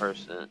to be a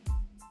person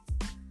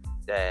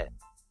that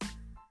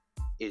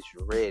is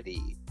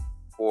ready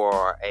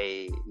for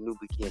a new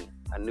beginning,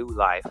 a new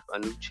life, a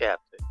new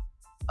chapter,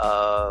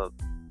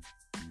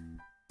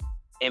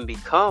 and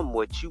become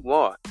what you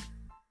want.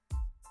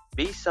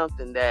 Be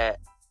something that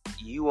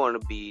you want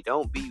to be.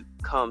 Don't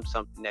become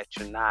something that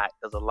you're not,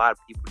 because a lot of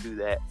people do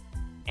that,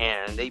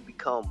 and they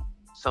become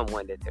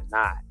someone that they're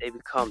not. They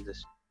become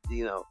this,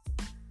 you know,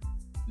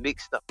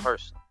 mixed up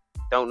person.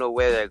 Don't know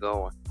where they're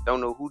going. Don't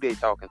know who they're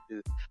talking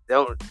to.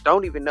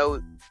 Don't even know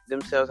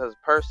themselves as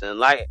a person.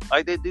 Like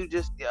that dude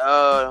just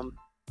I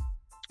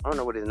don't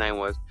know what his name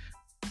was.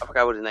 I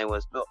forgot what his name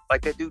was. But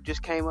like that dude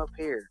just came up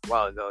here a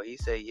while ago. He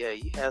said, "Yeah,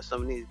 you have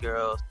some of these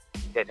girls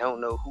that don't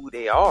know who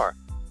they are."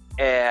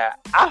 And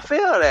I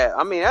feel that.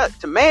 I mean,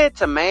 to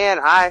man,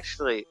 I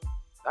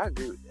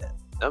agree with that.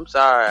 I'm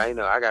sorry, you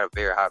know, I got a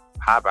very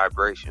high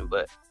vibration,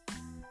 but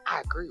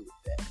I agree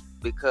with that.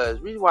 Because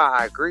the reason why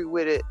I agree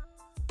with it,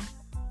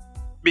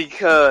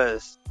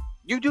 because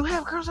you do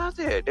have girls out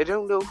there that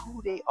don't know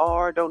who they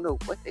are, don't know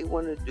what they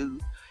want to do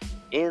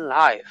in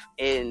life,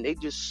 and they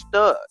just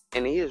stuck.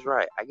 And he is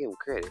right. I give him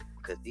credit,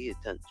 because he is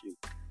telling the truth.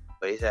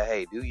 But he said,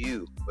 "Hey, do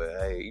you? But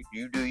hey,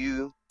 you do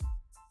you."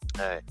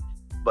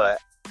 But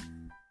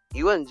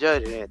he wasn't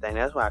judging anything.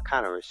 That's why I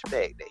kind of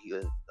respect that he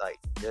wasn't like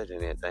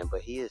judging anything. But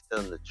he is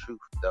telling the truth,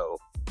 though.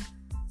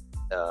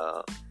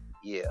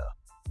 Yeah.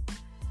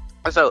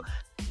 So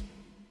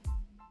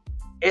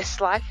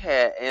it's like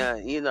that,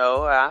 and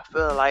I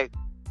feel like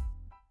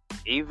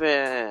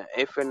even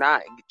if you're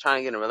not trying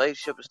to get in a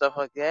relationship and stuff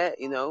like that,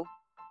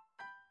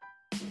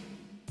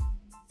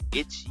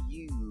 it's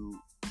you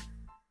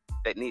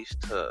that needs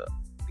to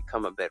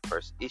become a better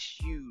person. It's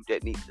you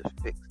that needs to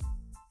fix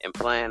and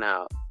plan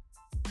out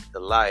the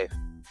life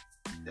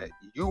that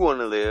you want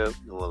to live,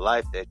 the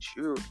life that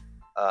you're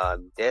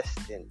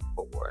destined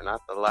for,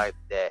 not the life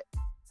that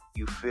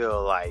you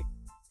feel like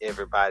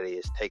everybody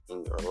is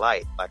taking your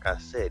light. Like I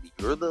said,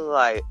 you're the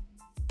light,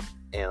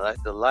 and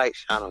let the light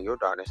shine on your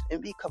darkness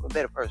and become a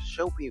better person.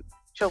 Show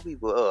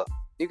people up.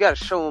 You gotta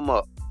show them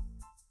up.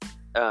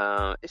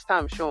 It's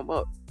time to show them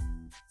up.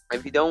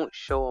 If you don't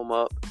show them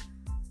up,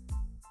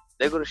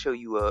 they're gonna show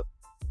you up.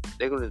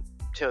 They're gonna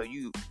tell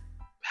you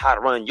how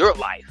to run your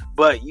life,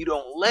 but you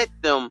don't let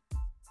them.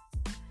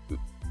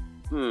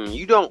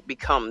 You don't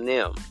become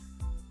them.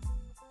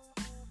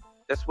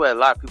 That's what a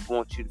lot of people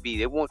want you to be.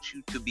 They want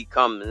you to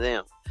become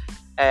them,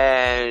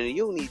 and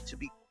you need to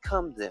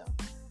become them.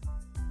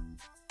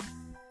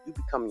 You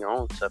become your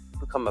own self. You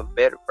become a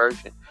better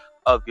version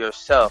of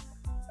yourself.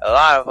 A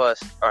lot of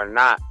us are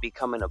not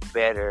becoming a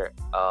better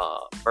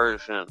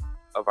version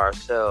of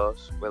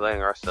ourselves. We're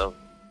letting ourselves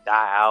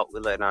die out. We're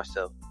letting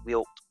ourselves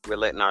wilt. We're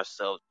letting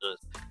ourselves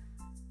just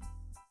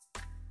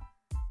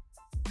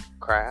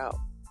cry out.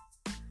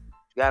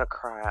 You gotta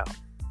cry out.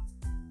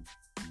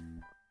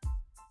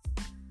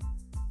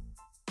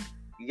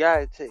 You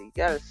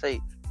gotta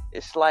say,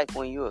 it's like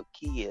when you're a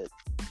kid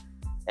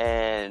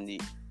and you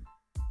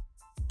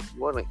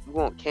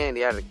want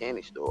candy out of the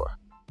candy store.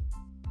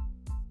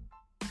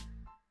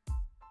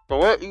 So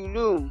what you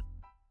do?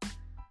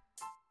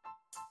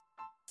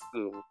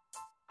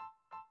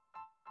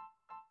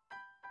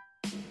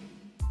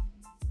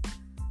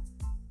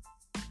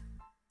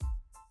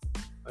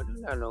 I do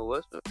not know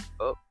what's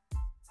up.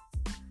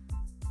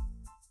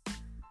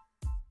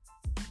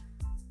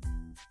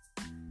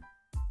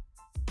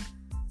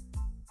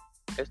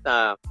 It's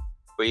time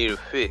for you to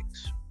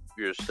fix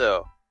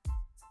yourself.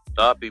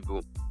 A lot of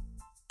people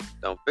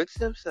don't fix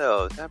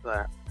themselves. I'm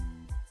like,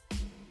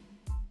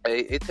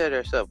 they tear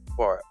themselves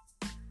apart.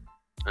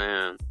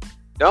 And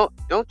don't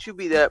you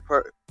be that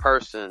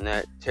person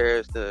that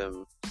tears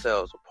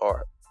themselves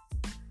apart,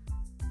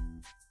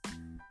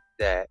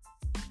 that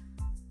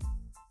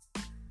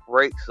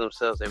breaks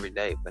themselves every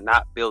day, but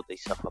not build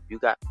themselves up. You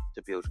got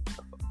to build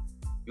yourself up.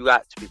 You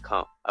got to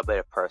become a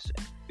better person.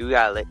 You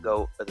got to let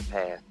go of the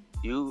past.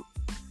 You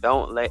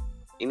don't let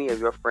any of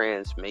your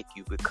friends make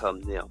you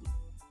become them.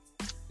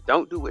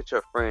 Don't do what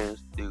your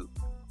friends do,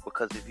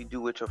 because if you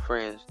do what your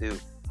friends do,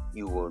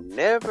 you will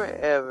never,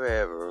 ever,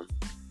 ever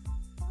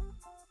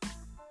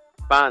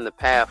find the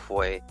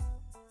pathway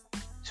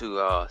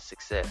to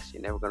success.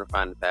 You're never going to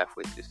find the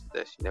pathway to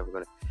success. You're never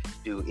going to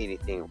do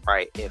anything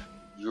right if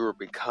you're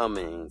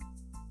becoming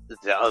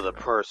the other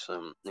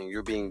person and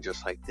you're being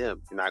just like them.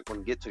 You're not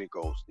going to get to the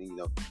goals.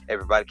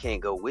 Everybody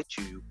can't go with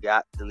you. You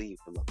got to leave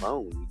them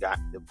alone. You got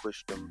to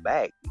push them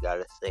back. You got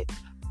to say,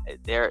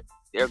 they're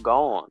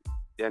gone.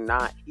 They're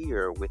not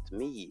here with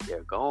me.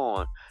 They're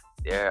gone.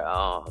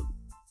 I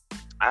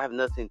have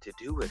nothing to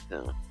do with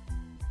them.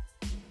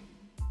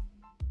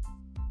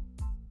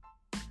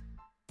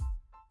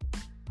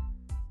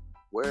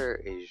 Where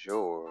is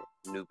your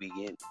new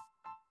beginning?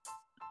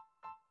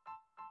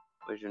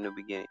 Where's your new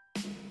beginning?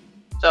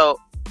 So,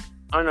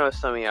 I know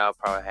some of y'all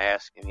probably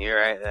asking me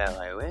right now,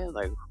 like, man,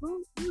 like,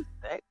 who's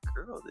that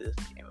girl this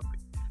came up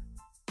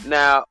with?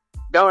 Now,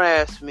 don't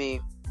ask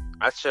me.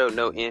 I showed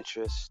no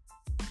interest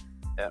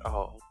at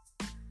all.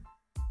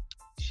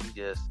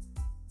 I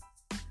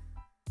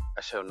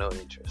showed no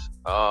interest.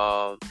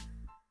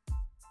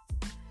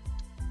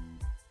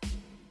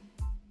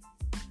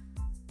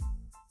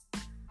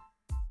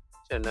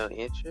 Showed no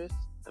interest.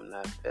 I'm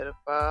not a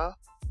pedophile,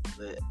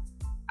 but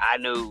I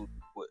knew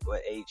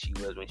what age she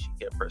was when she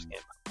first came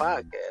to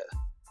my podcast.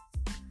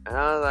 And I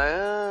was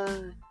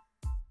like,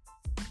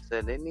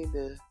 said they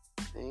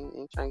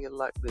ain't trying to get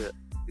locked up.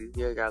 These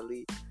girls gotta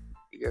leave,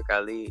 these girls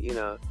gotta leave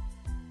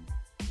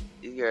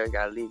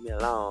me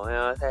alone. You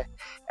know what I'm saying?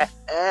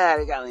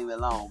 They gotta leave me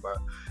alone, bro.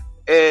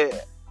 And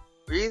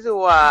reason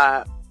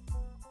why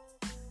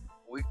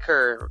we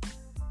curved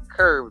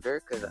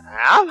her, because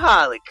I'm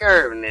highly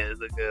curving this,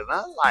 because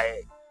I'm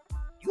like,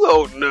 you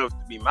old enough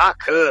to be my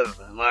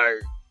cousin,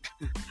 like.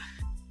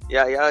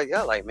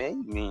 Y'all like,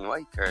 man, you mean, why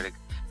you curving?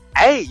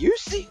 Hey, you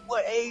see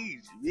what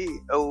age me?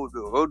 Oh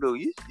no,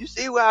 you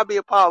see where I be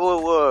a part of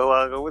what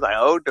we're like,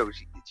 oh no,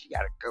 she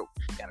gotta go.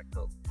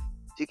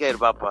 She came to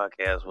my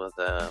podcast one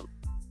time,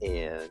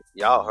 and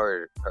y'all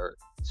heard her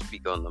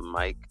speak on the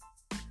mic.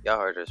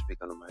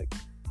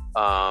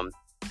 I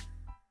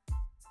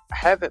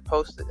haven't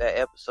posted that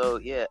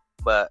episode yet,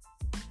 but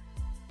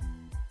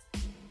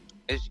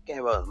she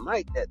came on the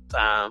mic that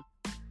time,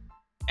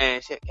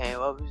 and she came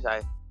up, she's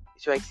like,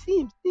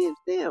 Steam.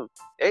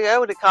 That's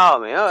what they call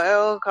me. They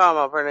don't call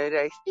my friend. They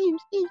like, Steam.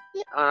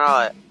 And all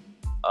that.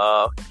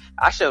 Okay.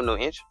 I showed no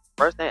interest.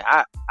 First thing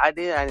I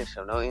didn't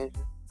show no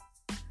interest.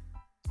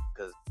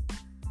 Because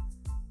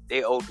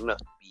they old enough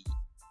to be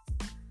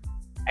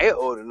They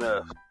old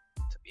enough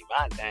to be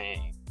my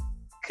dang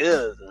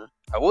cousin.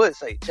 I would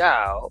say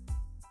child,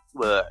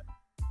 but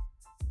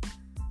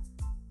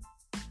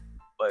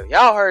if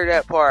y'all heard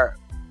that part,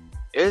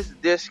 it's a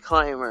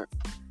disclaimer.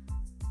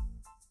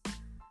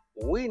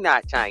 We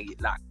not trying to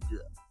get locked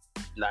up.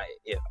 Like,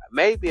 if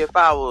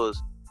I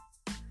was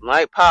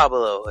like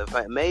Pablo, if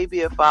I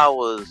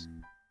was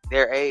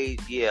their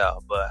age, yeah,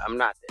 but I'm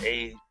not the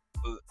age.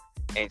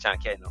 Ain't trying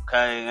to catch no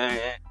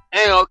cat.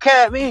 Ain't gonna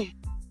catch me.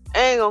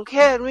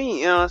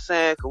 You know what I'm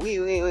saying? Cause we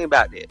ain't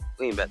about that.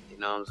 We ain't about that, you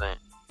know what I'm saying?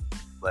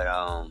 But,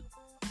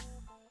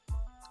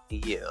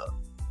 yeah.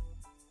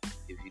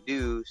 If you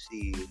do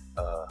see,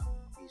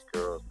 these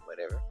girls,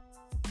 whatever.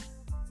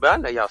 But I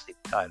know y'all see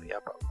the title.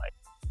 Y'all probably like,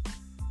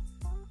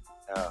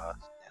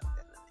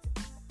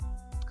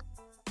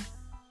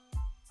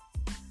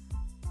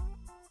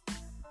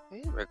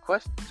 he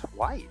requested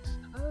twice.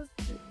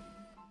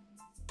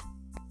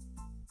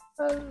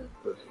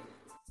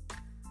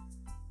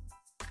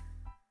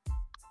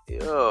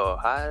 Yo,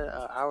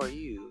 how are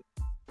you?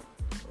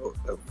 Oh,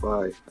 I'm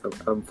fine.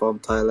 I'm from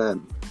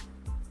Thailand.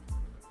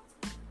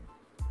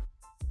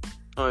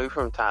 Oh, you're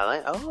from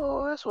Thailand?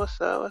 Oh, that's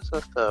what's up.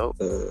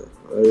 Where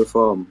are you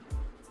from?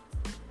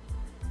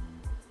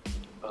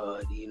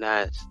 The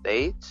United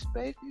States,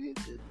 baby.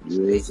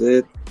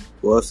 USA?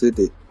 What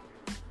city?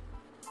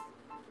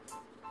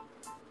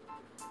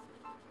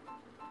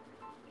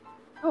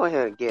 Go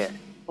ahead and get.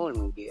 What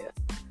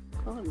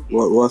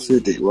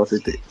city? What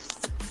city?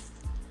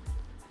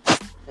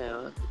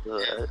 Yeah,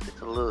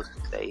 it's a little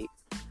state.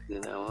 You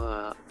know,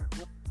 I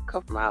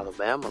come from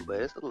Alabama,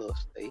 but it's a little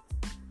state.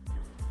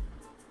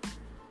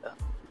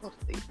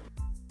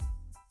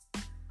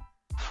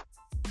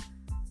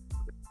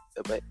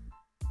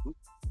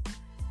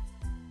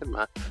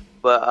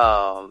 But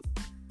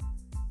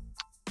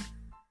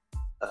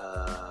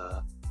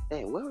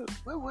dang, where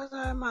was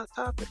I in my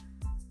topic?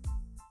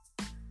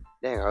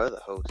 Dang, our other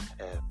hosts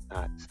have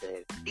not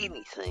said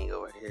anything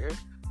over here.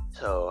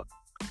 So,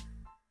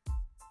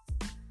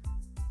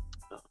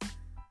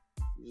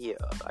 yeah,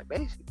 like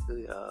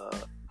basically, a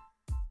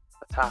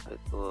topic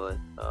was,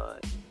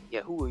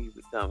 who are you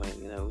becoming?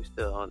 You know, we're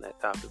still on that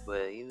topic,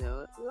 but you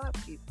know, a lot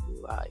of people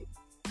like,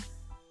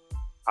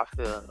 I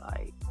feel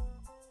like,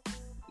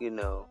 you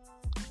know,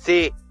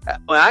 see,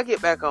 when I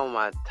get back on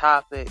my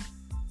topic,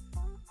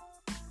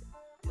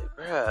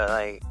 bruh,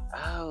 like,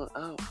 I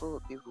don't fool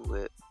with people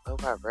with low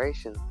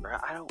vibrations, bruh.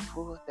 I don't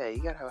fool with that.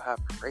 You gotta have a high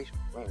vibration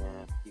for me,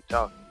 man. Keep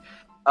talking.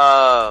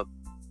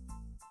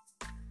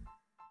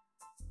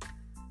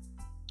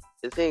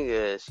 The thing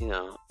is, you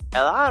know,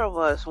 a lot of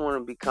us want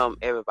to become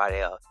everybody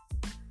else.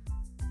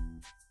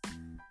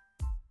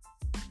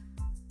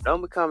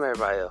 Don't become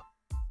everybody else.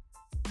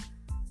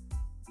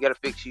 You gotta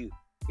fix you. You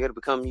gotta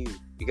become you.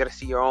 You gotta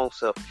see your own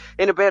self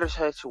in a better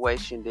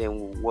situation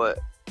than what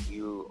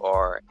you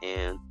are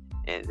in.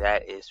 And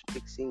that is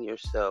fixing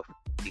yourself,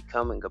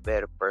 becoming a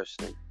better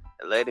person,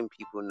 and letting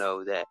people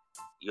know that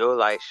your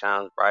light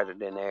shines brighter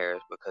than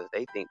theirs because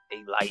they think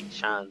their light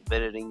shines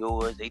better than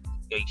yours. They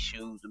think their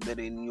shoes are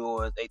better than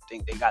yours. They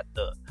think they got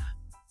the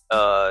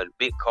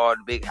big car,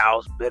 the big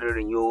house better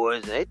than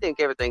yours. And they think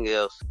everything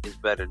else is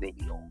better than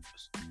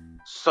yours.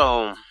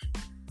 So,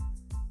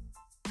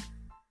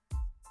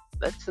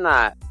 let's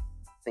not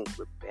think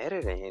we're better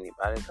than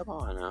anybody. Come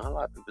on now. A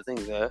lot of people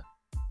think that.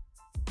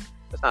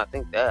 Let's not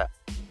think that.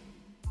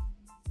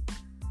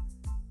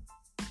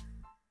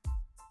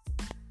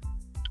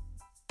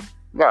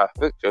 You gotta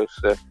fix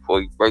yourself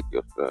before you break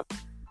yourself.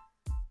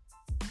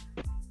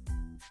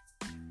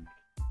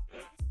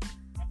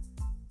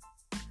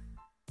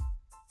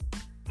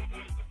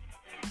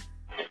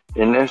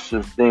 And that's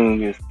the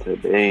thing is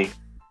today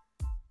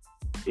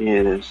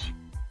is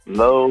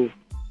love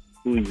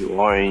who you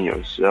are in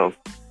yourself.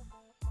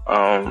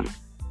 But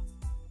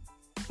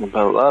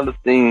a lot of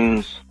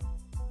things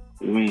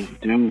we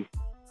do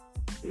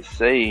to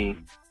say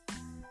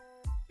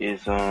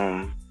is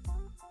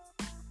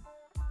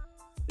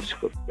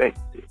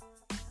expected.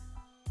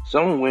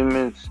 Some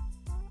women's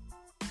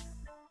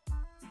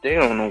they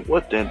don't know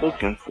what they're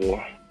looking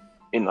for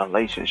in a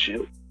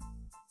relationship.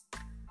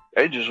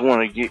 They just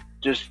want to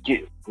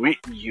get with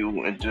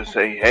you and just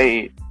say,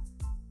 hey,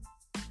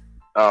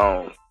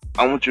 I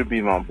want you to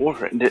be my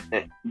boyfriend.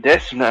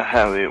 That's not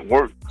how it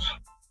works.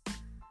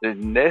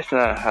 That's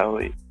not how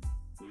it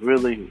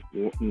really.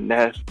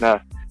 That's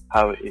not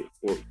how it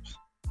works.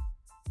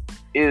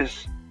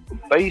 It's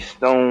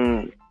based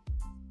on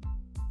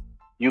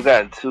you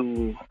got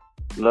to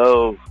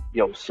love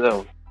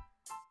yourself,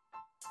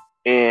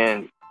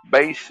 and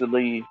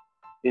basically,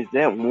 is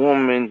that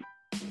woman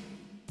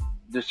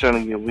just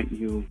trying to get with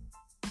you,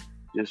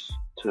 just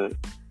to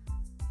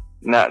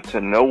not to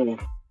know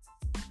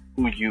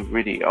who you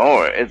really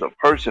are as a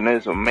person,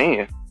 as a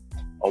man?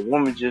 A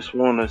woman just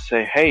want to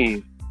say,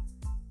 hey,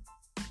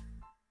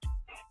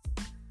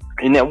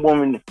 and that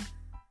woman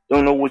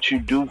don't know what you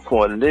do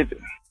for a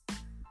living.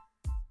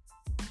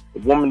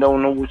 The woman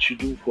don't know what you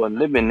do for a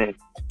living,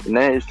 and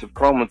that is the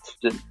problem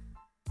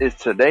is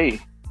today.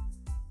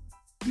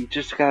 you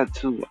just got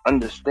to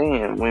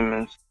understand,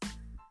 women,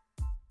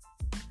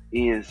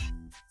 is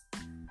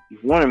you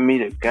want to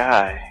meet a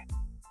guy.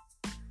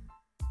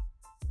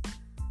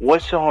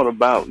 What's all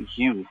about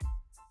you?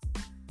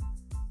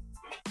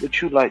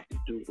 What you like to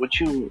do? What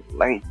you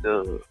like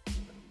to?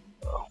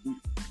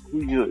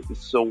 Who you're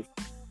so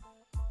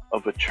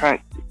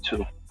attracted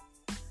to?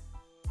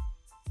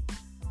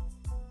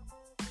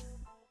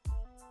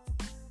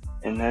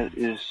 And that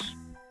is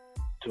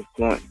the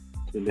point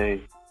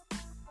today.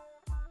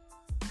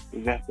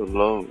 You got to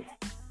love.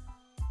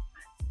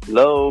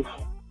 Love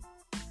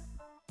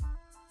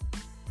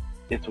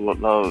is what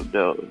love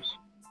does.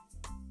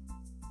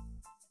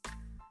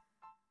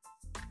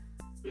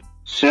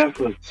 Set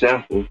an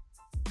example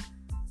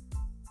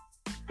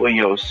for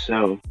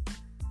yourself.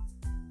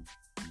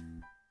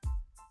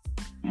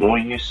 More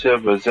you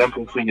set an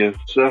example for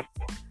yourself,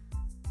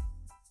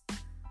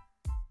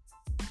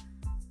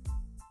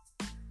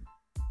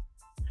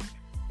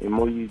 the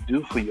more you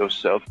do for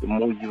yourself, the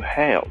more you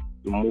have,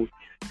 the more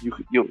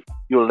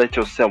you'll let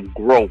yourself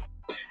grow.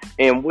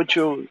 And what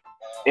you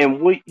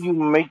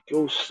make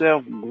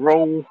yourself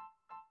grow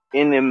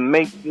and then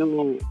make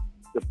you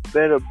the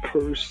better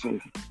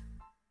person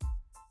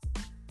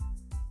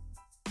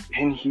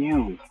in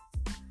you.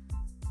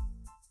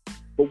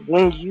 But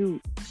when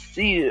you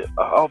see an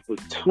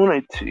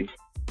opportunity,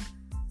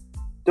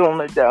 don't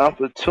let that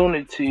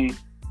opportunity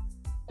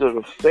to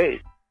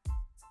affect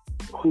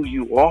who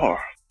you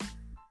are.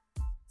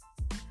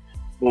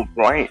 But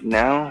right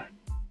now,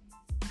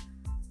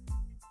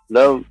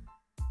 love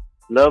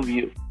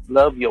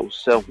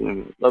yourself,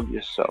 women. Love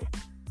yourself.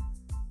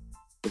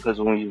 Because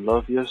when you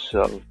love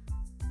yourself,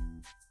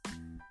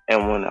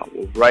 and when a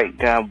right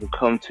guy will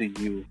come to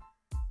you,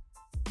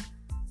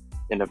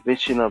 in a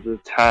vision of the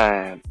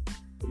time,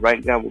 the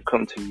right guy will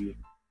come to you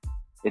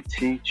and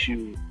teach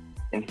you,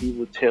 and he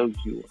will tell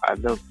you, I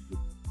love you.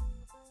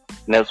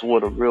 And that's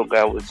what a real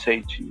guy would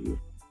say to you.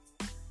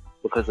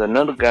 Because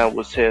another guy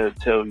will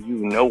tell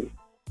you no.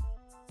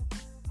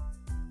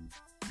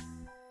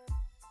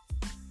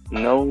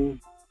 No,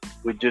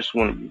 we just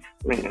want to be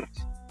friends.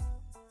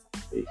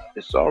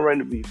 It's alright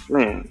to be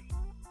friends,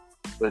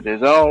 but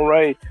it's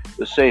alright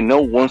to say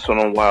no once in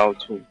a while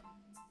to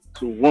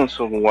once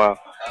in a while.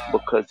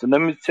 Because let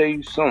me tell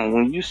you something,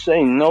 when you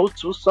say no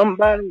to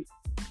somebody,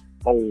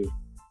 women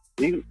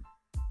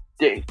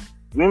get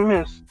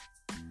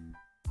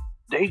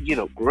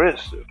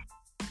aggressive.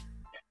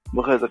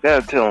 Because I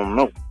gotta tell them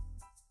no.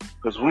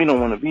 Because we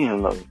don't want to be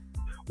in love.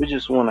 We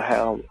just want to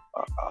have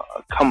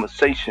a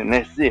conversation.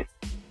 That's it.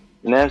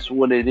 And that's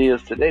what it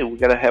is today. We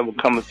gotta have a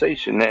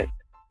conversation. That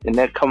in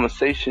that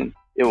conversation,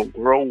 it will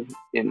grow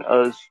in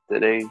us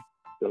today.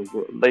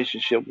 The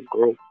relationship will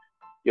grow.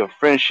 Your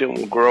friendship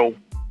will grow.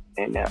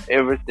 And now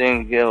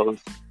everything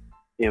else,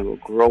 it will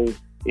grow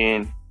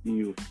in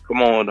you.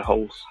 Come on, the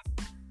host.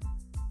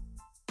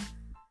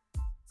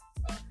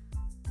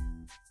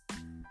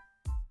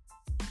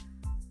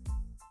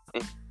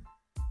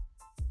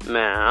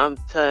 Man, I'm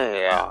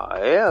telling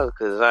y'all, yeah,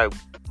 because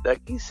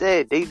like you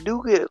said, they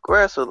do get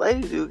aggressive.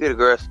 Ladies do get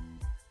aggressive.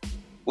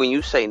 When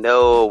you say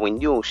no,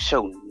 when you don't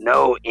show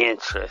no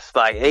interest,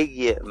 like they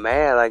get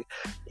mad, like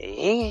you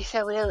ain't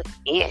show no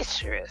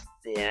interest.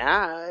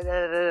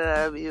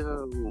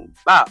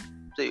 Wow.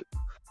 See,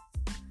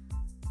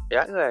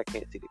 yeah, I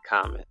can't see the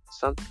comments.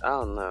 I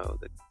don't know.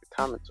 The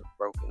comments are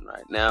broken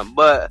right now.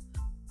 But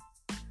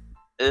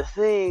the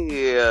thing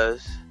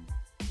is,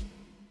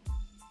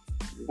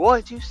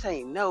 once you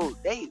say no,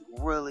 they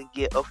really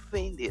get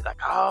offended. Like,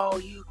 oh,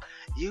 you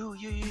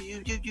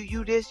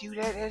this, you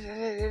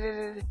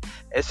that.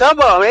 And some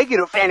of them, they get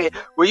offended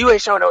when you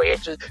ain't showing no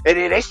interest, and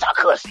then they start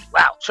cussing.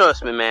 Wow,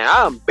 trust me, man,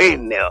 I've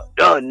been there,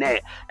 done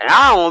that, and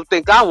I don't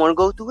think I want to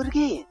go through it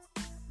again.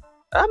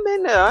 I've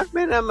been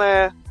there,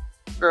 man.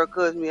 Girl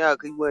cussed me out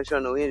because you wasn't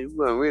showing no interest. You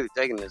wasn't really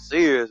taking it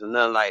serious or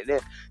nothing like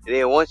that. And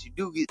then once you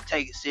do get to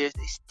take it serious,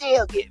 they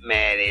still get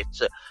mad at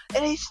you,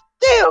 and they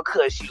still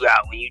cuss you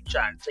out when you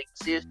trying to take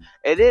it serious.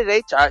 And then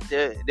they try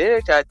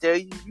to tell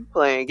you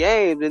playing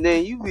games, and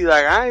then you be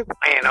like, I ain't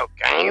playing no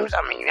games.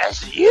 I mean,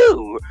 that's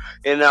you.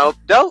 You know,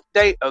 don't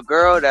date a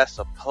girl that's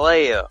a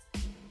player,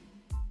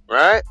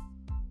 right?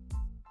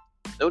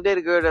 Don't date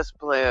a girl that's a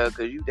player,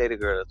 because you date a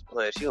girl that's a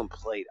player. She gonna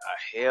play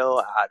the hell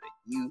out of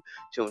you.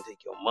 She gonna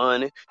take your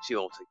money. She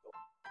gonna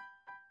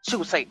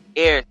take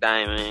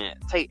everything, man.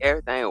 Take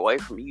everything away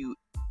from you.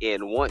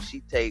 And once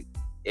she take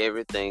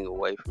everything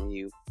away from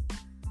you,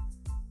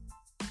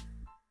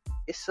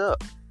 it's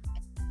up.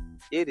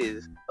 It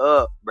is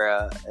up,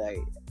 bro.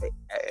 Like,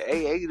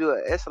 hey,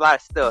 it's a lot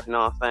of stuff, you know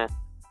what I'm saying,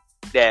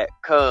 that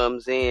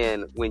comes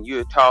in when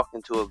you're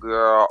talking to a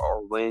girl,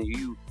 or when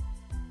you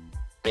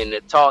in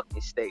the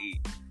talking stage.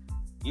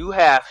 You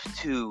have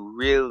to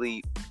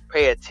really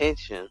pay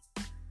attention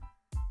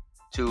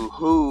to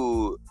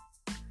who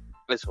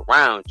is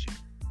around you,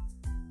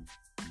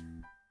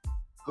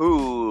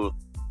 who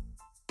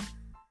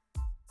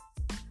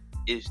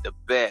is the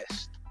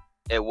best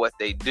at what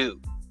they do,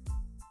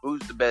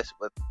 who's the best at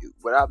what they do.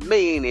 What I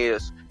mean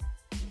is,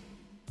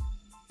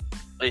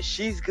 and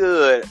she's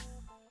good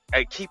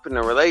at keeping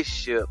the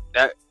relationship,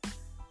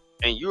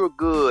 and you're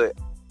good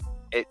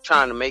at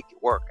trying to make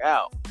it work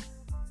out,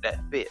 that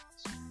fits.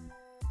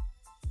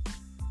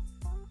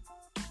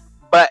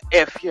 But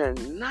if you're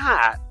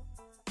not,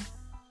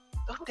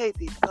 don't date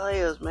these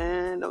players,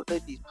 man. Don't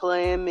date these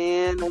playing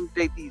men. Don't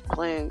date these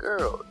playing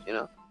girls, you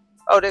know.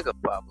 Oh, there goes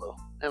Pablo.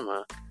 Never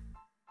mind.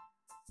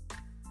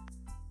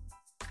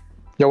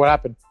 Yo, what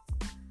happened?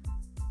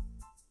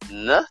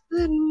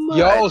 Nothing much.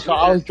 Yo, so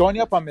I was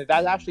joining up on it.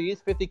 That actually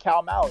is 50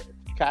 Cal Mal,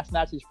 Cash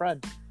Nazi's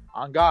friend.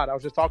 On God, I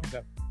was just talking to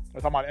him. I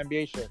was talking about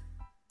NBA shit.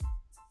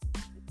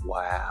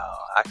 Wow,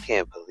 I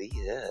can't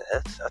believe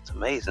that. That's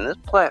amazing. This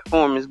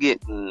platform is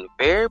getting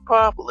very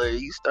popular.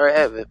 You start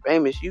having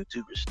famous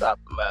YouTubers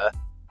stopping by.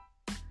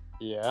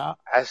 Yeah.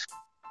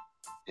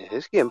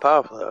 It's getting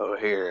popular over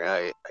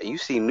here. You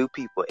see new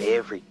people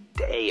every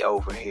day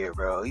over here,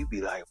 bro. You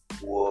be like,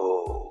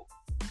 whoa.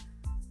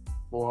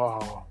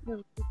 Whoa.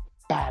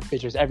 Bad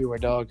bitches everywhere,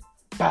 dog.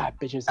 Bad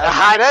bitches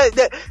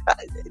everywhere.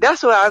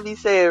 That's what I be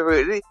saying,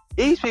 bro.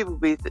 These people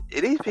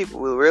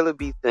will really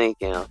be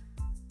thinking.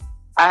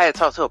 I had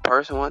talked to a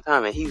person one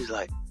time, and he was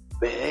like,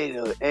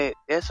 man,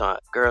 there's some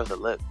girls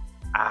that look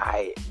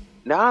now,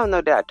 I don't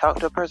know that I talked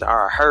to a person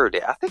or I heard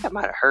it. I think I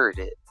might have heard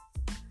it.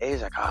 He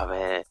was like, oh,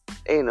 man,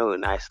 they ain't no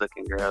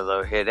nice-looking girls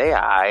over here. They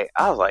I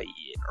was like,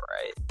 yeah,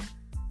 right.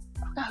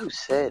 I forgot who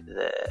said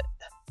that.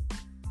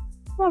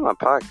 One of my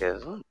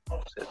podcasts. Who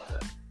said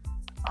that?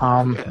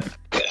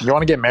 You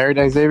want to get married,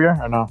 Xavier,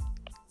 or no?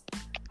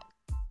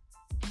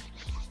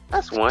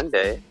 That's one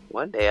day.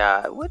 One day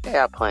I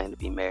plan to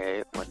be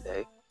married. One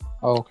day.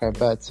 Oh, okay,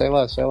 bet. Say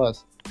less. You know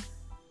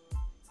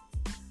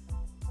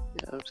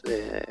what I'm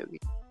saying?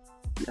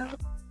 I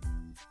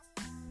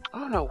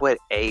don't know what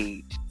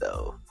age,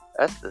 though.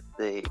 That's the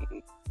thing.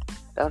 I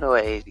don't know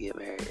what age to get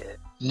married at.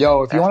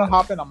 Yo, if you want to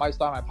hop in, I might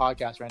start my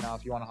podcast right now.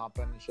 If you want to hop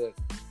in and shit,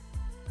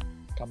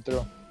 come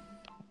through.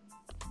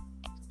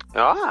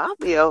 No, I'll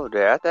be over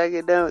there. After I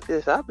get done with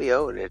this, I'll be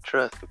over there.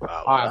 Trust me, bro.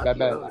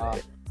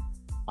 Alright,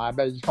 I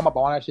bet you come up. I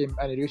want to actually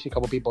introduce you a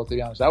couple people, to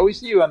be honest. I always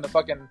see you on the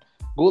fucking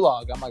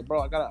Gulag. I'm like,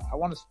 bro, I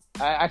was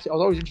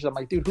always interested. I'm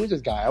like, dude, who's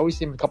this guy? I always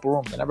see him in a couple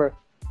rooms. I was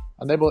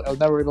never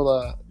able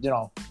to,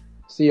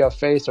 see a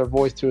face or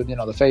voice to,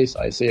 the face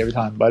I see every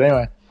time. But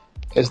anyway,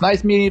 it's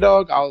nice meeting you,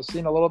 dog. I was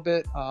seeing a little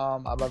bit.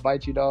 I'm gonna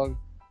invite you, dog.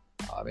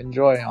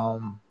 Enjoy.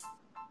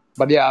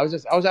 But yeah, I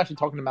was actually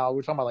talking to Mal. We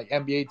were talking about like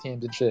NBA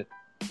teams and shit,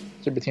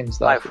 super teams and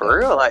stuff. Like for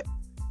real, like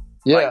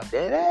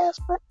dead ass,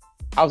 bro.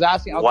 I was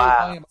telling you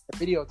about the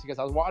video because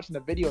I was watching the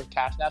video of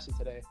Cash Nazi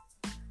today.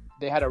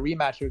 They had a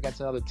rematch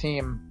against another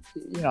team.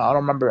 I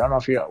don't know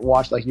if you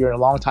watched, like, you're a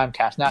long time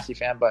Cash Nazi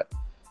fan, but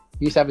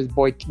he used to have his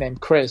boy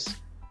named Chris. He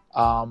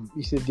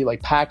used to do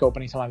like pack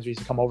openings. Sometimes we used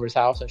to come over his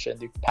house and shit and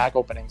do pack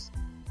openings.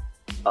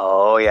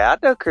 Oh yeah, I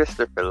know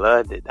Christopher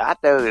London. I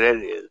know who that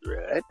is,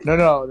 bro.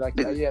 No, like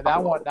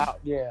that one.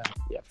 Yeah,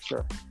 for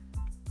sure.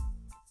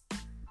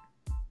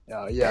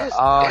 Yeah.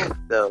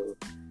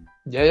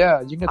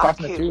 Yeah. You can talk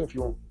to him too if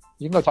you want.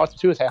 You can go talk to him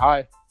too and say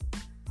hi.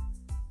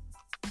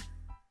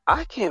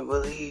 I can't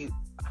believe.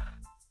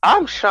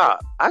 I'm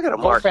shocked. I gotta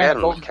mark that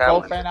on the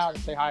calendar. Go fan out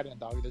and say hi to him,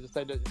 dog. Just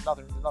say there's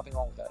nothing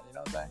wrong with that. You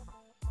know what I'm saying?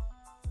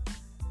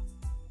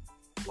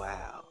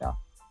 Wow. Yeah.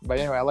 But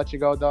anyway, I'll let you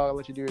go, dog. I'll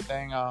let you do your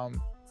thing.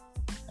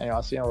 Anyway,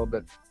 I'll see you in a little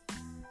bit.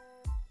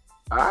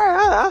 All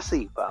right, I'll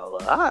see you, Paolo.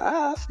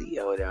 I'll see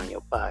you over there on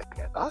your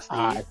podcast. I'll see you.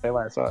 All right, say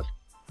later, son.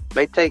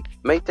 May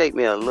take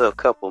me a little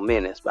couple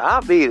minutes, but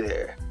I'll be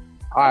there.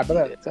 All right,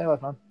 but say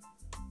less, man.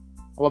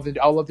 I'd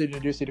love to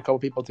introduce you to a couple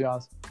people, to be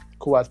honest.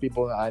 Cool ass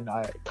people. I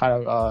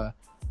kind of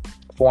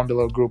formed a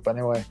little group.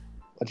 Anyway,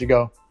 let you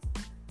go.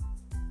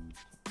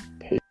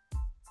 Peace.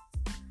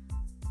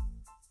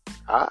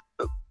 I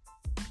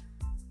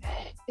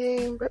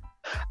can't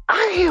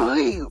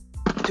believe,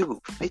 dude,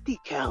 50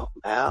 count,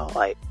 Mal.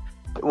 Like,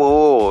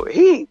 whoa,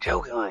 he ain't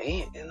joking.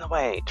 Like,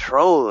 nobody ain't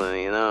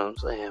trolling, you know what I'm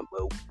saying?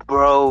 But,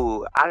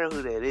 bro, I know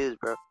who that is,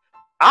 bro.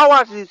 I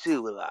watch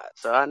YouTube a lot,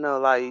 so I know a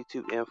lot of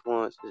YouTube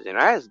influencers, and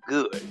that's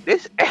good.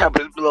 This app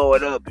is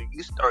blowing up, and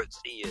you start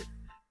seeing,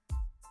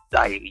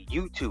 like,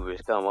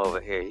 YouTubers come over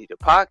here. The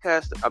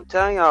podcast, I'm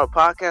telling y'all, the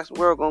podcast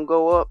world gonna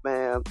go up,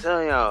 man. I'm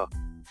telling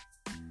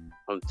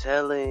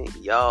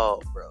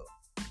y'all, bro.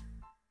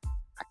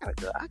 I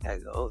gotta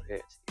go over here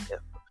and see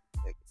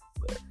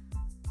that.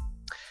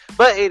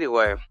 But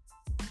anyway,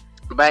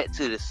 back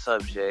to the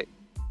subject.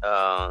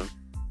 I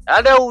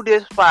know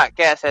this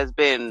podcast has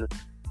been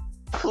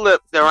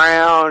flipped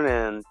around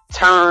and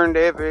turned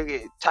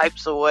every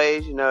types of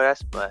ways.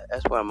 That's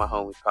one of my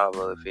homies,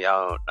 Pablo. If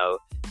y'all don't know,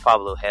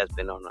 Pablo has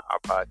been on our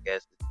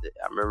podcast.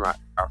 I remember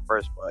our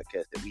first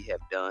podcast that we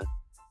have done.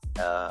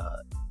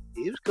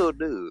 He was a cool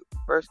dude.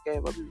 First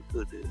came up, he was a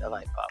cool dude. I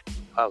like Pablo.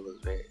 Pablo's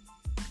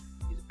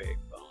he's a very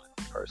fun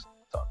person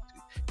to talk to.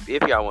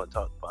 If y'all want to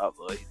talk to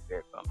Pablo, he's a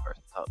very fun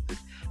person to talk to.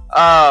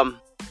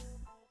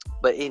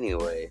 But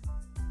anyway,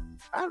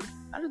 I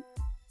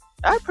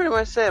pretty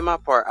much said my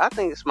part. I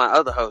think it's my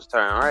other host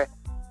turn, right?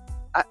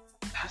 I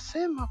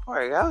said my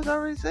part. I was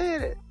already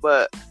saying it.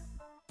 But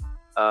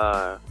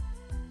Uh,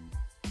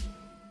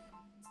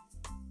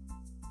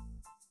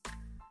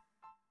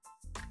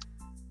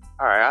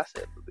 all right, I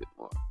said a little bit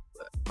more,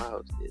 but my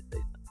host did say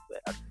something.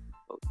 But I think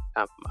it's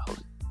time for my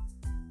host.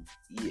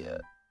 Yeah,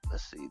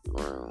 let's see the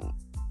room.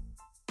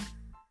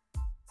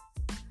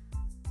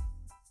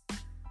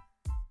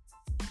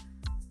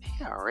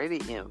 He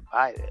already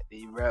invited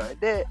me, bro.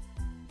 That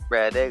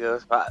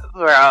goes bro.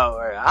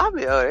 I'll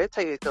be over there. It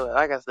take a couple,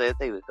 like I said, it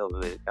takes a couple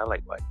minutes. I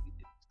like watching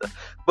YouTube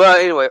stuff. But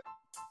anyway,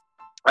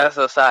 that's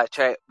a side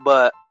track.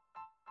 But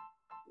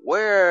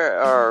where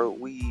are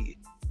we?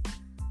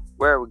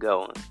 Where are we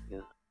going? You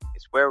know,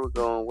 it's where we're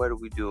going. What are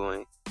we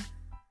doing?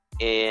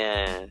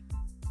 And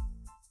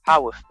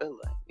how we're feeling.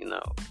 You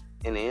know,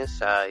 in the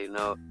inside. You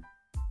know,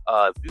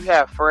 if you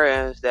have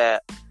friends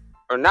that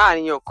are not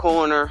in your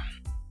corner,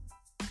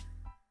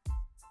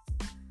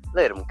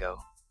 let them go.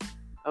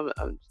 You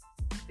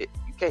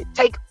can't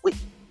take them with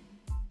you.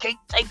 Can't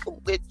take them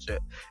with you.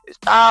 It's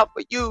time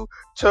for you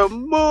to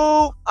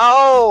move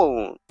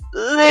on.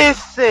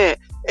 Listen,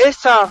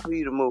 it's time for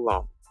you to move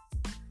on.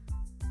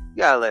 You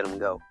gotta let them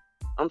go.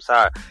 I'm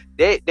sorry.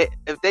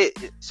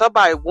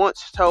 Somebody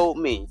once told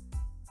me,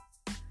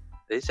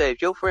 they said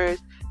if your friends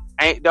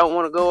don't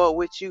want to go up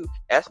with you,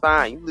 that's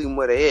fine. You leave them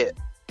where they at.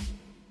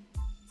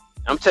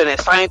 I'm telling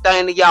the same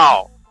thing to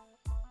y'all.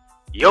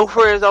 Your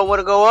friends don't want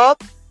to go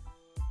up,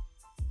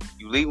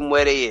 you leave them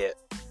where they at.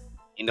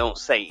 And don't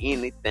say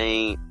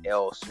anything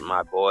else,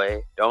 my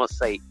boy. Don't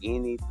say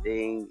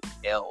anything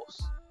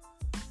else.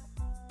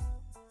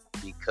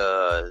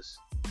 Because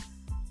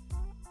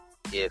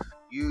if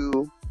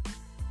you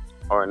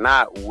are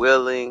not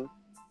willing,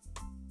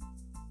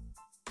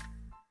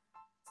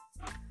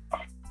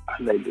 I'd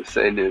like to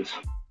say this,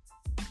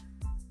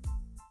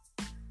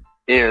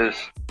 is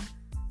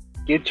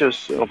get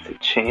yourself a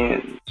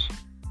chance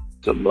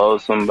to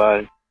love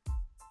somebody,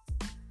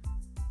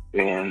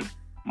 and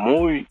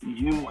more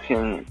you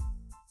can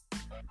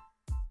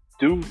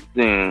do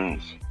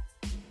things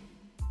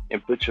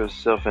and put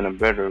yourself in a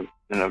better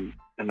environment,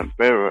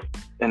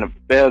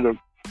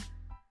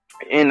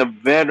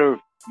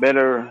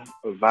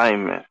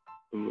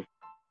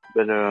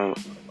 better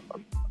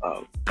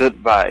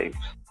good vibes.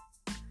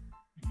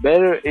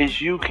 Better is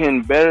you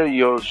can better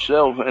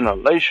yourself in a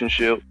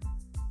relationship.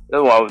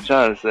 That's what I was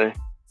trying to say.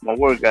 My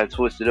word got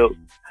twisted up.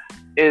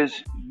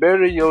 Is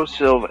better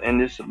yourself in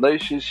this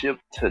relationship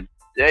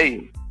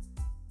today.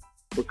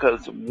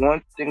 Because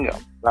one thing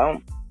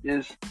about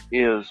this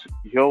is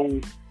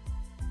the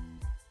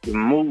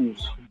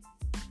moves.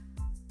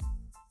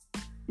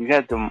 You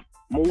got to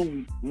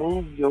move a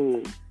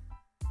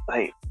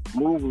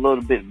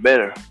little bit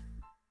better.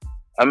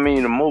 I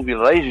mean, to move your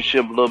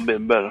relationship a little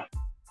bit better.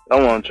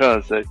 That's what I'm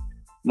trying to say.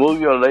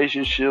 Move your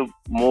relationship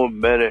more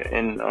better,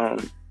 and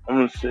I'm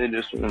gonna say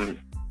this one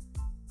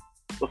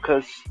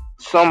because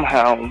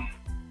somehow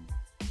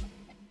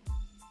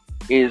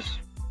is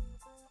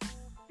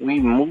we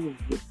don't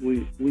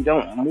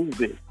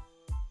move it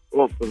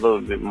up a little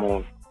bit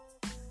more,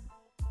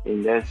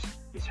 and that's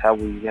how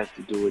we got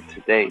to do it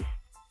today.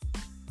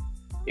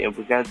 And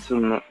we got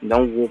to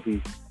know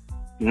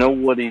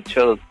what each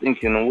other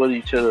thinking and what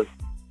each other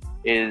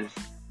is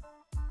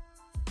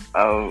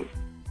of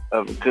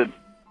good,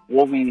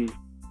 what we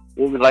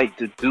like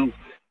to do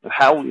and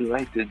how we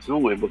like to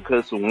do it.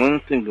 Because the one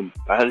thing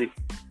about it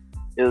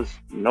is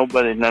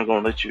nobody not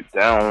gonna let you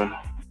down.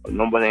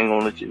 Nobody ain't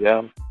gonna let you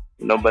down.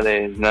 Nobody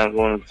is not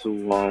going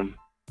to.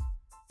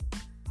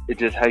 It's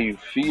just how you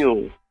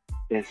feel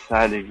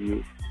inside of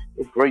you.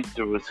 Your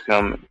breakthrough is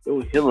coming.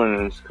 Your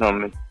healing is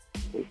coming.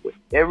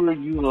 Whatever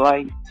you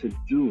like to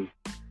do,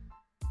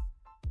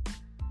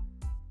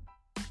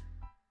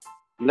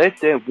 let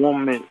that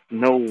woman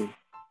know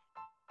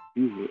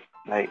you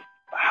like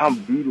how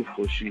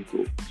beautiful she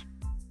looks,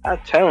 how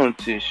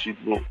talented she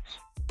looks,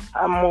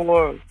 how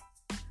more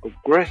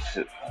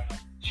aggressive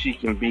she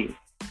can be.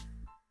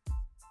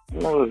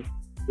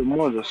 The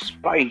more the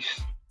spice,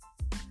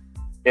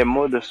 and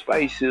more the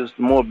spice is,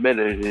 the more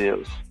better it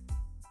is.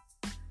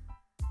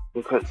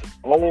 Because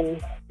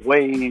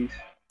always,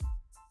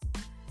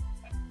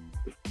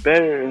 the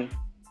better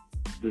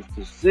the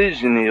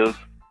decision is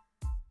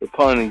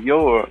upon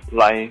your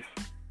life,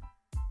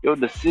 your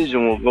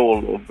decision will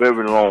go a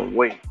very long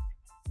way.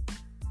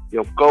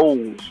 Your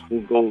goals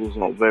will go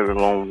a very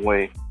long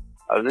way.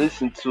 I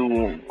listened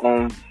to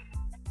on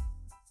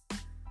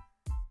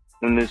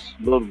this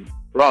little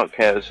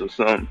broadcast or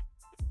something.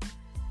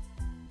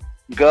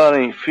 God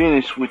ain't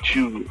finished with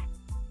you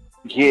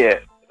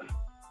yet.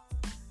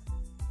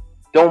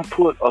 Don't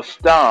put a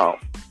stop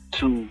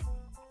to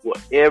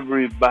what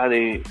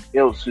everybody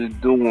else is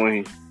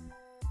doing,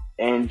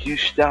 and you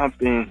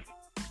stopping,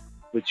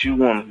 but you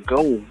want to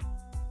go,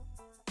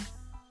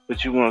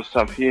 but you want to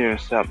stop here and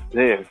stop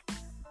there.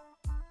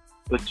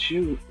 But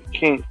you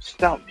can't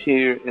stop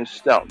here and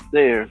stop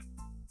there.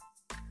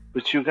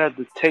 But you got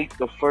to take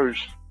the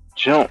first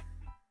jump,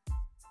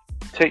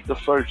 take the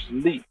first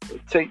leap, or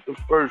take the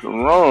first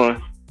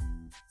run,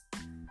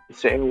 and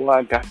say, "Well,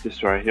 I got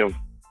this right here.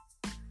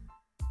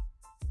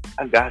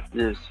 I got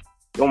this.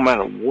 No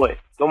matter what.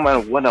 No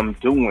matter what I'm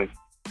doing.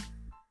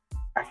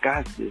 I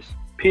got this.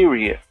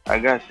 Period. I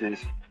got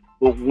this.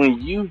 But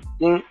when you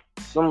think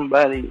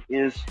somebody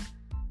is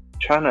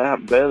trying to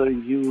outbetter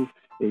you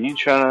and you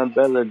trying to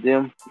outbetter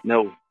them,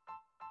 no.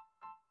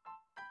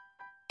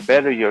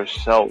 Better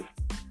yourself.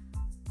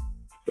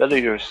 Better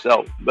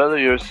yourself. Better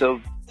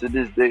yourself to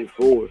this day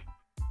forward.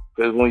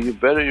 Because when you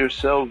better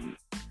yourself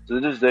to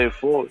this day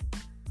forward,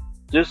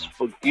 just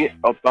forget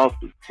about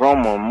the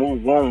drama and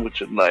move on with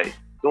your life.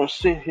 Don't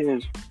sit here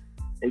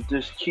and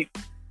just keep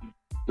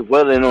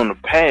dwelling on the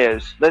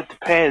past. Let the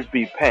past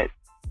be past.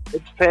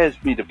 Let the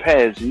past be the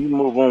past and you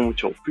move on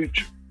with your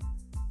future.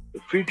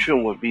 The future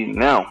will be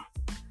now.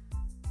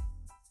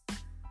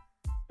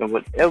 And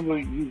whatever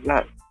you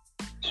got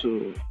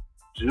to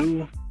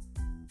do,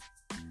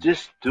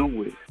 just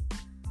do it.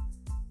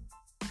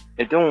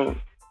 And don't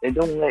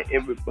let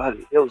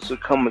everybody else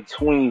come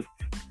between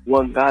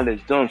what God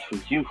has done for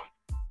you.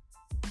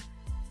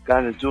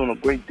 God is doing a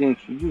great thing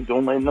for you.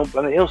 Don't let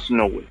nobody else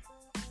know it.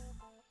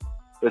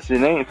 Because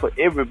it ain't for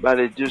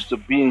everybody just to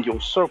be in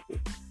your circle.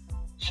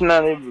 It's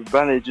not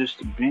everybody just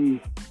to be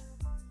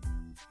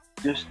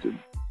with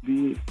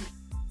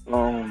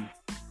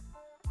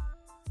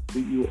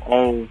you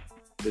all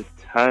the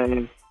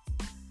time.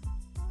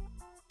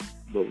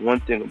 But one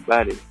thing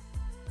about it,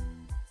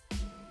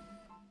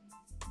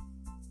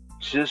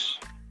 just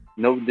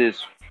know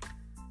this.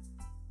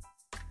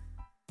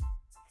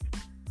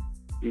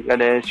 You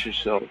gotta ask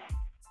yourself,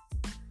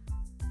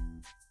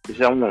 is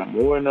I want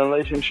more in a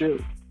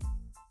relationship?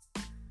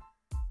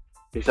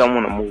 Is I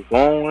want to move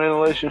on in a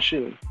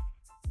relationship?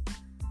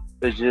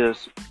 It's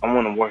just, I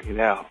want to work it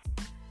out.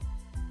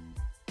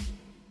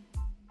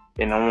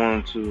 And I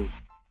want to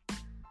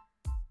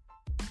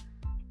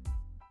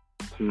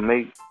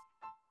make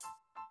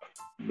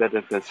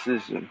better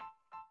decisions.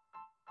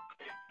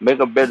 Make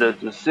a better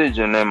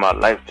decision in my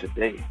life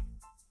today.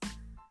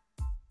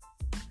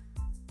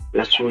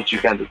 That's what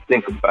you got to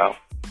think about.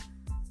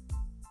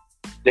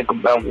 Think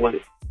about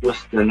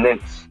what's the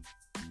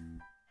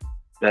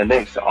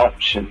next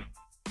option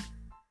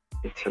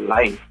into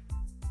life.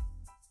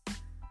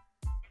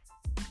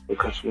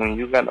 Because when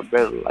you got a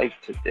better life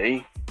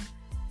today,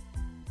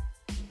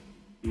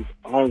 you're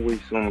always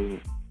going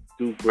to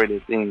do greater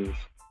things.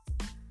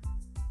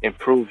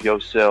 Improve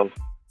yourself.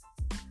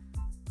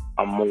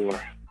 I'm more.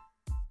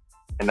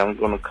 And I'm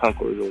going to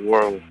conquer the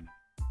world.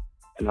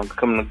 And I'm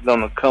going to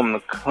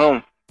come.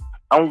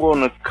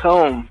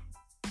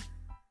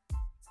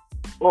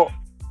 Well,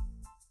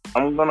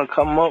 I'm going to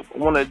come up. I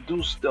want to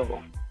do stuff.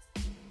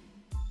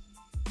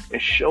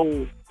 And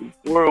show the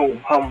world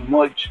how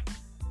much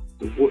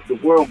the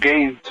world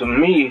gave to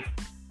me.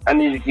 I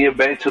need to give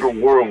back to the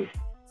world.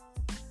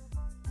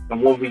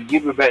 And when we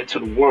give it back to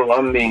the world, I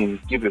mean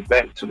give it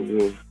back to the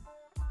world.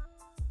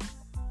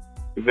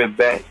 Give it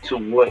back to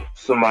what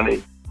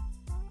somebody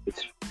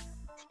is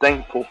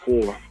thankful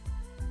for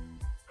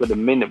the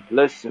many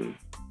blessings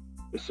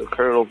that's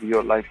occurred over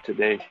your life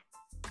today.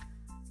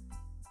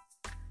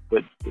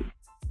 But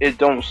it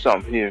don't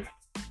stop here.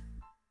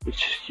 It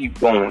just keep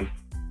going.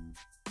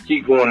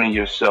 Keep going in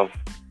yourself.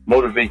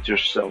 Motivate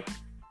yourself.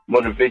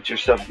 Motivate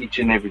yourself each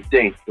and every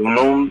day.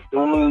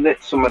 Don't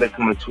let somebody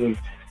come between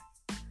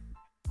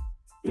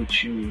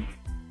what you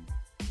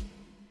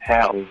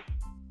have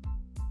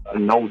a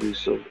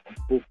notice of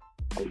a book,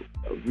 or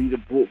read a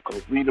book,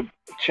 or read a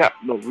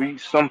chapter, or read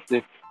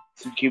something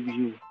to give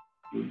you,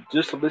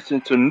 just listen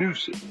to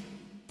music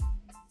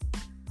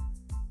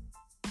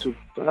to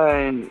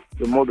find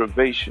the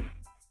motivation.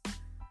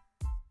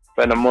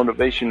 Find the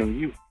motivation in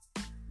you.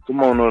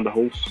 Come on, other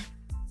host.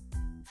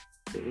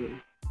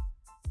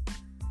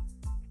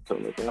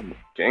 Sound like I'm a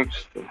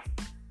gangster.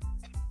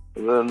 I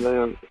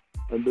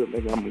look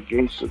like I'm a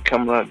gangster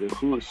coming out of the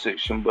hood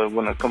section, but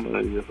when I come out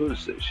of the hood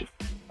section,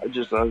 I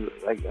just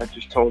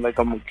told like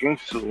I'm a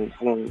gangster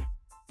from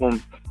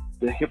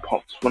the hip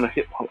hops, from the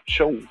hip hop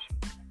shows.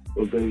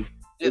 But they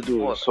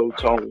do it so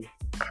tall.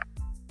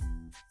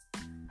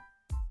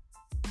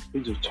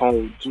 He's a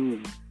tall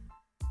dude.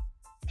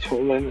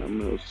 Tall like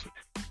I'm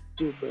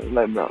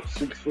like about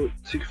 6'5",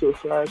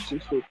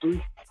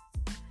 6'3".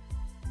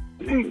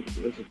 Dang,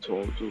 that's a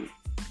tall dude.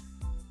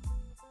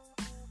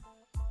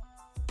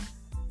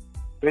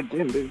 Right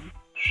then, baby,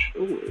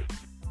 show it.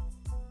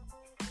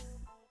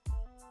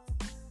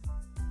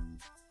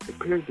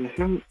 Compared to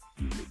him,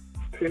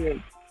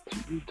 compared to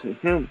you to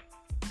him,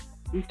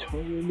 we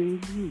taller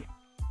than you.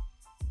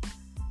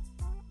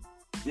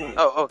 Yeah.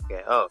 Oh,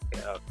 okay.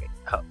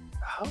 How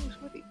is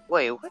what?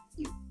 Wait, what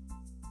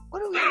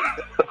are we?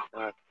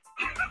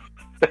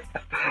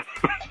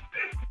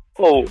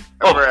 Oh,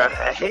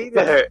 bruh,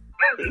 either.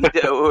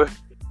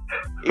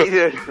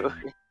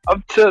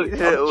 I'm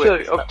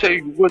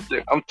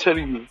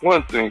telling you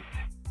one thing.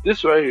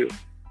 This right here,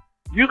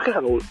 you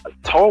got a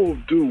tall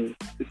dude,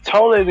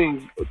 taller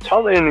than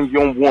a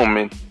young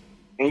woman,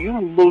 and you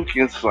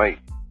looking like,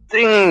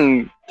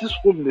 dang, this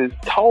woman is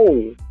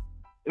tall.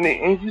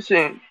 And you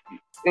saying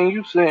in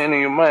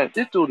your mind,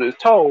 this dude is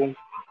tall,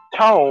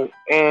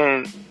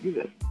 and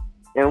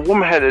And a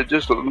woman had to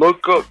just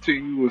look up to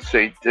you and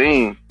say,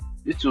 "Dang,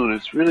 this dude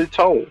is really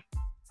tall."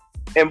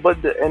 And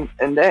but the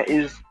and that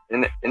is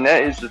and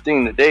that is the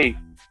thing today.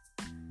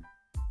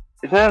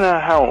 It's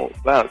not how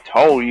about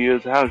tall you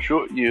is, how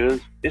short you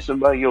is. It's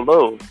about your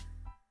love.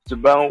 It's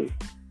about.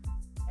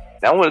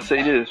 I want to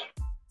say this: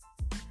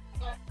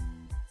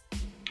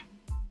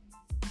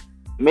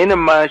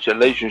 minimize your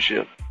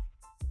relationship.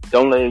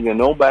 Don't let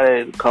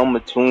nobody come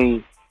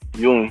between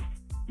you and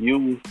your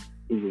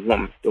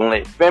woman. Don't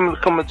let family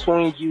come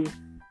between you.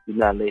 Do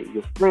not let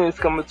your friends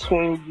come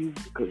between you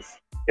because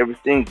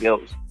everything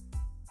else,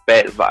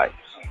 bad vibes.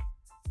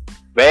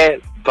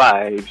 Bad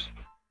vibes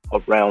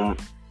around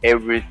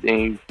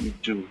everything you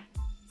do.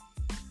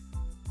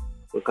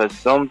 Because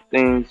some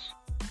things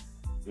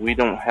we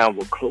don't have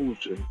a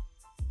closure.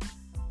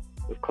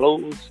 The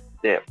close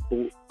that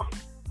book,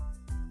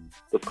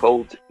 the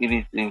close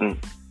anything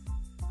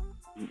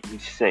we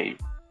say.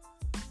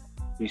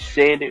 We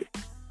said it,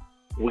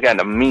 we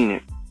gotta mean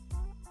it.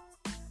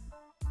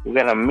 We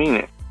gotta mean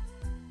it.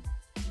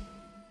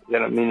 We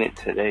gotta mean it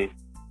today.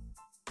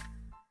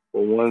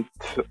 But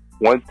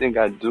one thing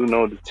I do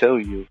know to tell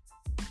you,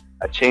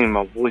 I change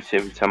my voice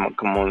every time I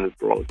come on the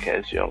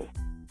broadcast, yo.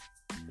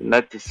 I'm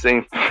not the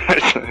same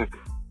person.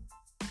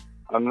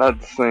 I'm not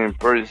the same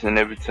person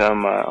every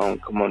time I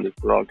come on the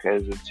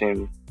broadcast with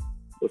Timmy.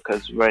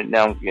 Because right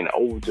now I'm getting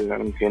older,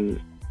 I'm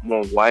getting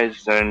more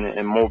wiser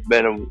and more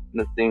better with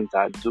the things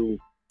I do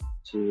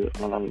to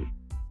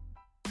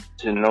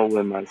know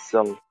in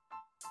myself.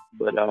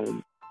 But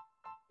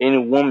any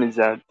women's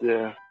out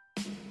there,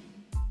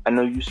 I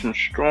know you some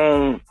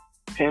strong,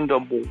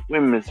 dependable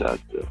women's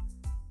out there.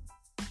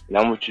 And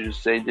I want you to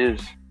say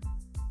this.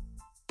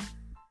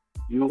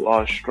 You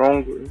are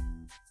stronger.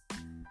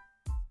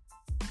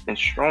 And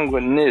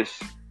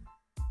strongerness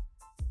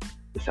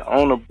is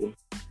honorable,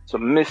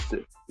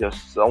 submissive, your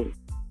soul.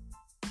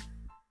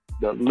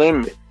 The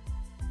limit.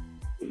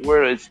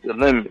 Where is the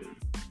limit?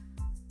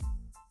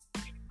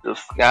 The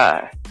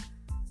sky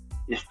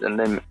is the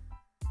limit.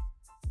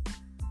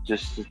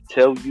 Just to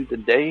tell you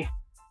today,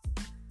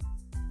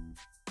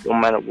 no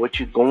matter what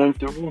you're going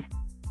through,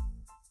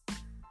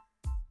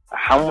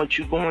 how much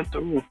you're going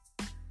through,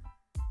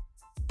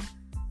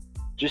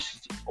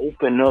 just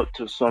open up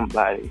to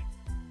somebody.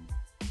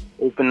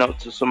 Open up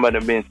to somebody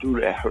that been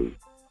through that hurt.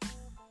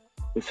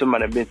 And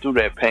somebody that been through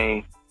that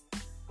pain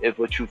is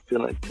what you're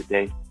feeling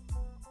today.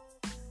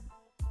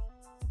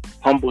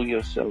 Humble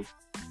yourself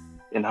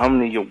and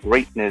honor your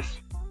greatness.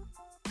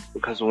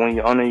 Because when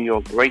you honor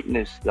your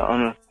greatness,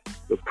 to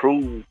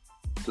prove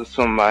to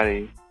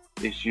somebody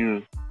is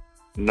you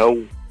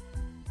know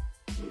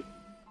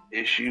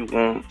if you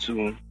want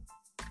to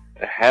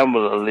have a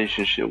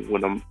relationship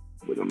with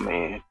a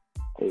man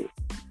or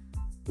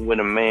with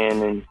a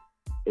man and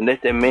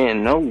let that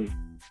man know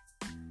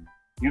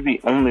you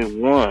the only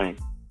one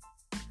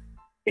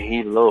that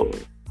he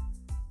loves.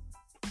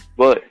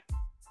 But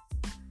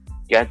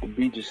got to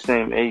be the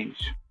same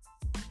age.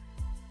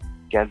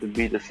 Got to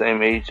be the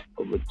same age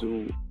of a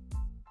dude.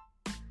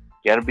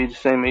 Got to be the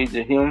same age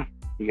of him.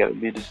 You got to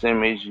be the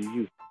same age as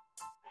you.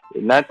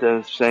 If not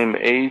the same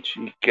age,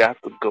 you got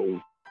to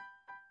go.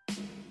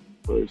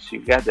 But you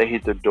got to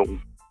hit the door.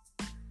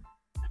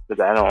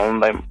 Because I don't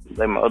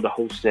like my other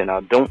host said,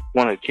 I don't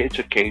want to catch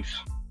a case.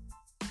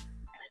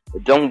 I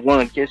don't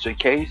want to catch a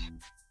case.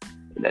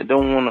 And I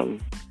don't want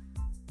to.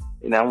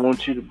 And I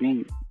want you to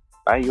be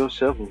by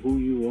yourself and who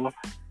you are.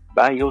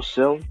 By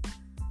yourself.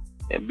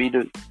 And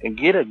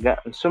get a guy.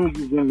 And some of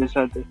you women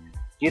out there,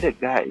 get a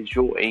guy at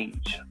your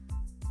age.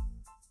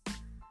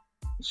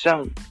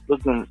 Sound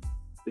looking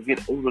to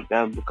get older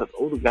guy because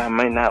older guy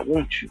might not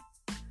want you.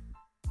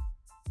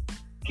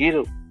 Get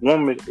a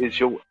woman is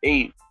your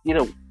age. Get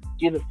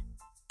a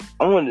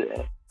I want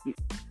to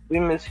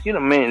women get a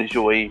man is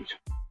your age.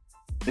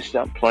 Just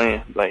stop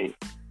playing. Like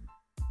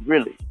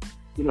really.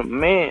 Get a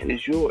man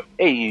is your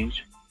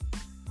age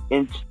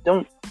and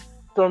don't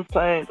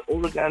sometimes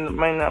older guy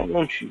might not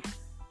want you.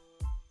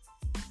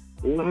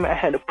 We might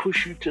have to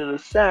push you to the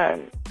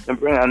side and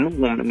bring our new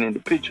woman in the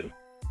picture.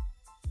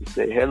 You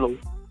say hello.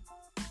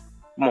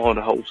 Come on,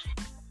 the host.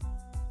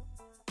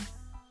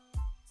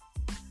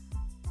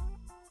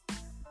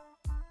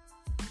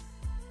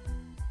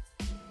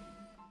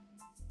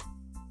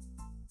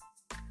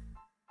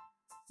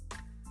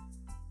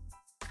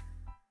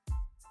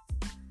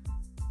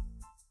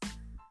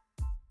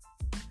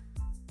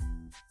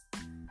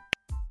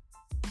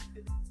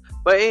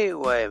 But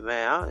anyway,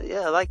 man,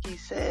 yeah, like he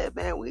said,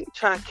 man, we ain't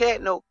trying to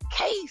catch no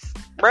case,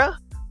 bruh.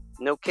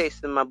 No case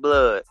in my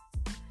blood.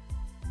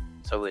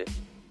 So we're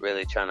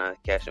really trying to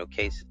catch no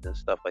cases and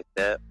stuff like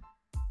that.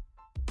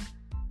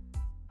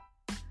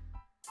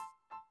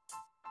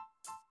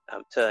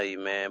 I'm telling you,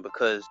 man,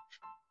 because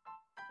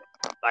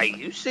like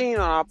you seen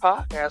on our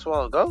podcast a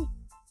while ago.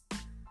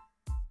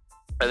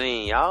 I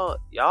mean,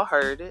 y'all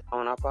heard it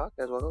on our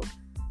podcast a while ago.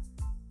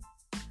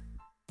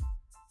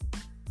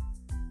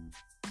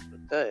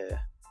 Yeah.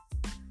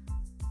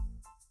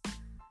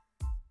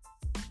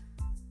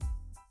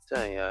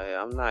 Telling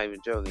y'all, I'm not even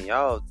joking.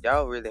 Y'all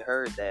really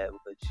heard that,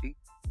 but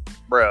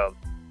bro,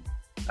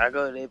 I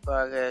go to their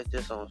podcast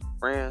just on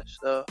friend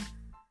stuff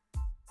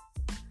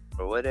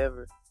or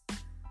whatever.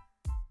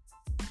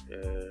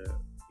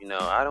 You know,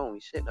 I don't be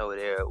sitting over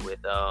there with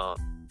I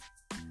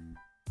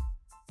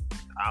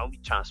don't be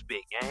trying to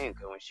spit game,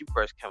 because when she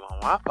first came on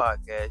my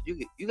podcast, you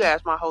can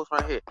ask my host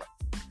right here.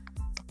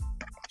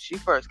 She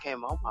first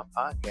came on my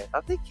podcast.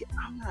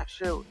 I'm not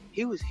sure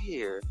he was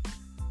here,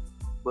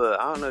 but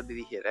I don't know did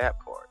he hear that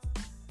part.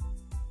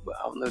 But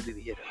I don't know did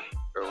he hear that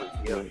or was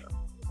he else.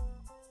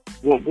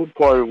 What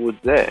part was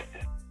that?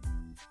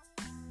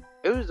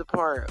 It was the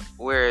part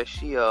where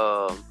she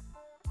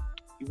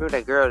you remember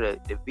that girl,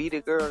 the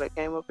Vita girl that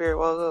came up here a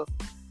while ago?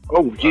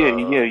 Oh yeah.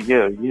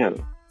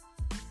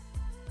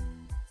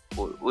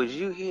 Was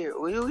you here?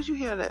 Was you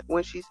here that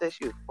when she said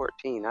she was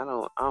 14? I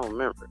don't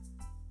remember.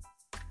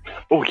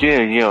 Oh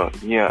yeah.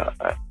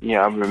 I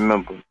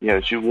remember. Yeah,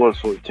 she was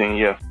 14.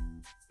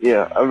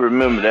 Yeah, I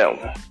remember that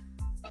one.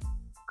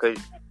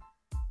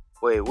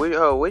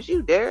 Was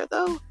you there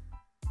though?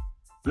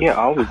 Yeah,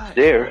 I was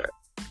there.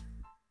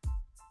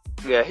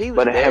 Yeah, he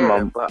was but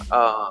there. But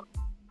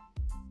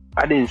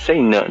I didn't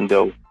say nothing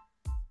though.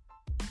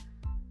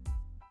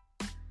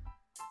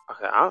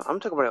 Okay, I'm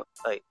talking about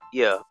like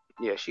yeah,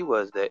 she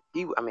was there.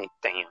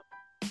 Damn.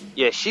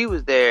 Yeah, she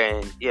was there,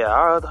 and yeah,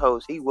 our other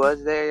host, he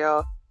was there,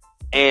 y'all.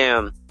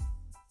 And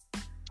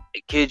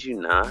I kid you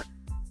not,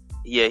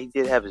 yeah, he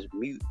did have his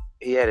mute.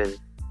 He had his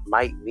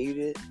mic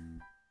muted,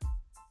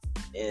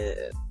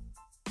 and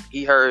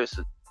he heard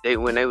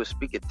when they were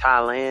speaking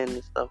Thailand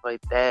and stuff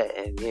like that,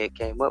 and yeah, it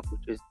came up,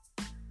 which was,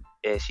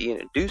 and she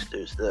introduced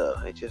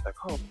herself, and she's like,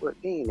 "Oh,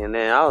 14," and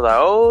then I was like,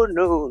 "Oh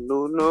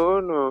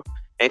no,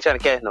 ain't trying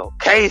to catch no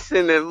case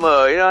in the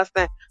mud," you know what I'm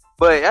saying?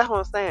 But that's what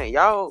I'm saying.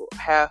 Y'all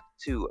have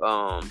to,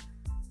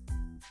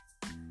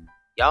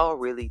 y'all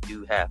really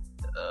do have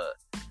to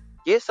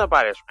get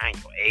somebody that's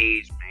around your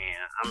age, man.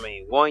 I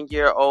mean, 1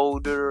 year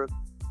older.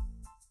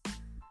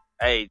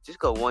 Hey, just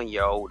go 1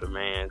 year older,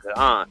 man. Cause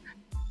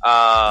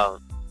I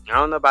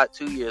don't know about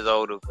 2 years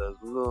older, cause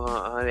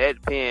that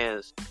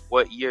depends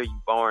what year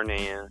you born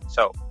in.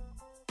 So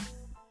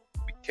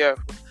be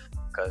careful,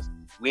 cause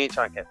we ain't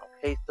trying to catch no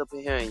case up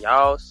in here. And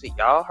y'all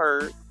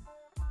heard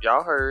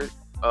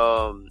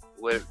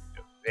with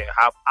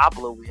how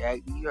Pablo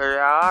reacted. You heard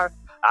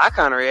I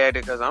kind of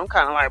reacted because I'm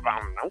kind of like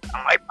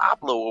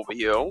Pablo over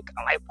here. I'm kind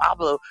of like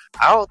Pablo.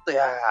 I don't think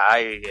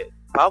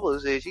Pablo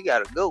said she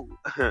gotta go.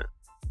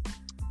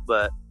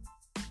 But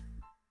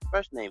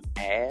first name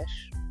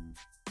Ash.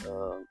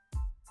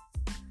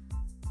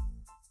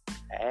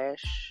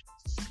 Ash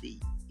C.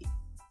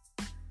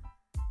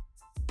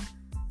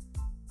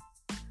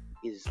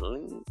 Is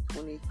Lean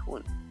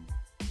 2020.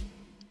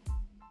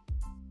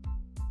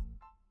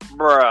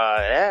 Bruh,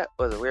 that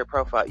was a weird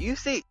profile. You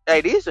see,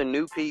 hey, these are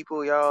new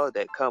people, y'all,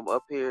 that come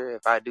up here.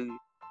 If I do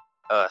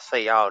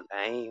say y'all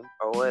name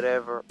or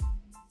whatever,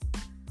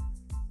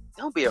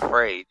 don't be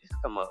afraid. Just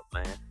come up,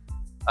 man.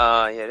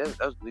 Yeah, that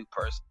was a new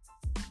person.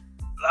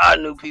 A lot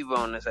of new people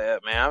on this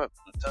app, man. I'm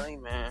telling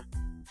you, man.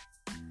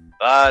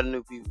 A lot of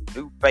new people,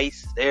 new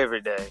faces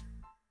every day.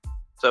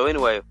 So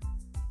anyway,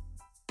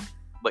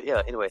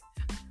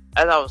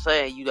 as I was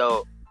saying, you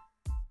know,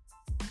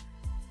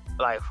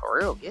 like for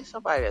real, get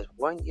somebody that's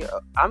 1 year.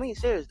 I mean,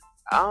 serious.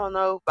 I don't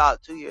know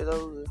about 2 years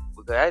older,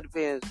 because that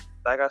depends.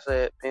 Like I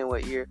said, depends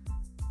what year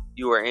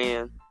you were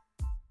in.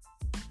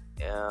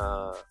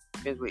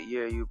 Depends what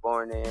year you were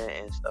born in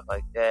and stuff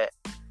like that.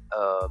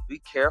 Be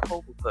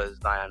careful, because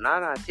like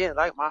 9 out of 10,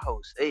 like my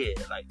host said,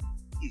 like,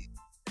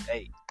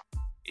 hey,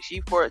 if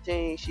she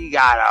 14, she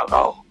gotta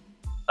go.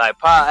 Like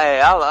Pop,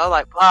 hey, I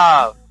like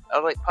Pop. I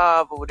was like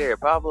Pop over there,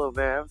 Pablo,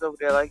 man. I was over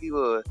there like he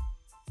was.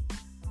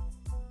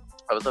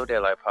 I was over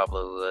there like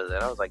Pablo was,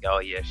 and I was like, oh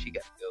yeah, she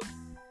got to go.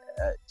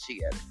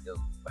 She got to go.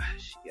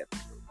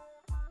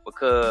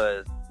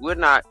 Because we're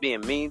not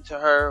being mean to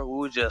her. We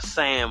were just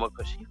saying,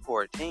 because she's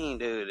 14,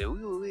 dude.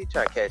 We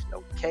try to catch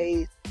no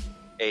case.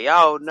 Hey,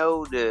 y'all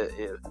know that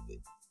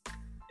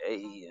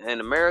in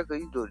America,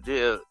 you go to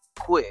jail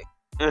quick.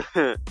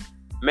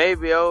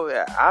 Maybe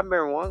I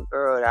remember one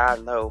girl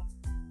that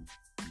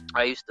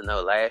I used to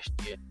know last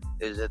year.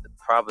 It was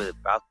probably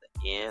about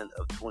the end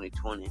of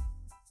 2020,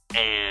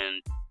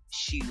 and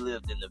she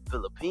lived in the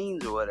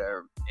Philippines or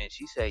whatever, and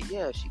she said,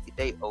 yeah, she could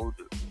date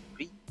older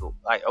people.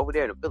 Like, over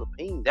there in the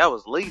Philippines, that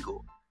was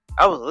legal.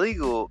 That was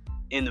legal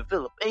in the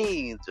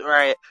Philippines,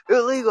 right? It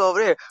was legal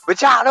over there.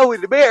 But y'all know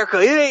in America,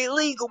 it ain't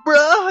legal,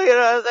 bro. You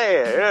know what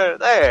I'm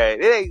saying?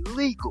 It ain't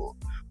legal.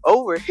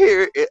 Over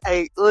here, it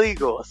ain't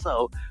legal.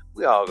 So,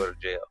 we all go to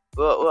jail.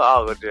 We'll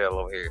all go to jail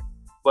over here.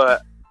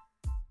 But,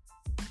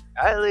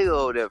 I legal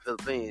over there in the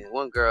Philippines.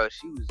 One girl,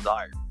 she was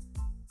a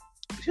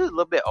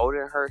little bit older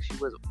than her. She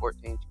wasn't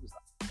 14. She was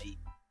like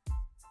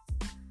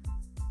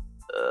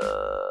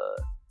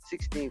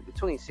 16,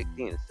 between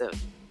 16 and 17.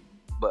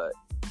 But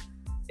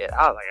yeah,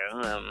 I was like,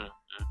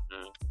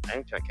 I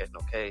ain't trying to catch no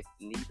case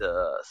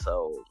neither.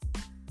 So,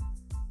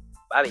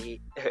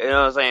 buddy, you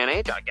know what I'm saying? I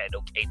ain't trying to catch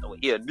no case over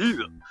here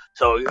neither.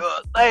 So, you know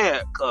what I'm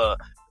saying? Cause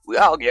we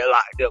all get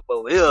locked up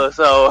over here.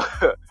 So,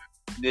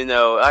 You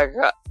know, I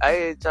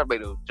ain't trying to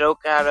make no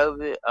joke out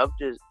of it.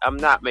 I'm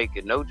not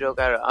making no joke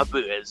out of it. I'm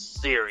being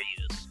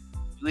serious.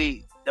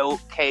 We no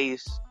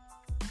case,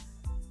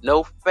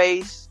 no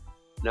face,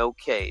 no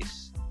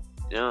case.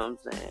 You know what I'm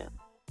saying?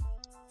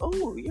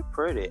 Oh, you're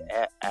pretty,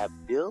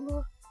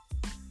 Abdullah.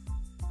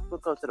 We'll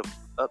go to the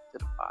up to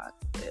the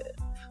podcast.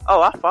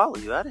 Oh, I follow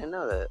you. I didn't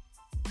know that.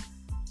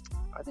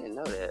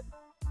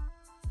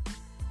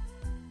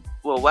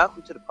 Well,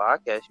 welcome to the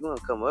podcast. You want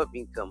to come up?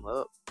 You can come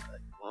up if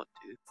you want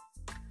to.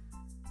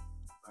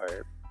 Or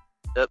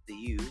it's up to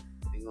you.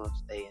 If you want to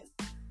stay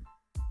in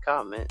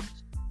comments,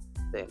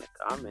 stay in the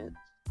comments.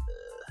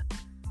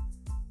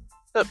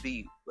 It's up to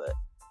you. But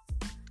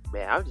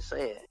man, I'm just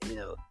saying, you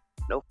know,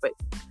 no fake.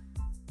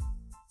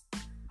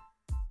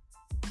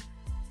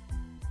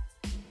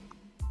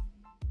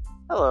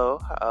 Hello.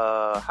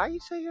 How you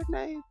say your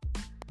name?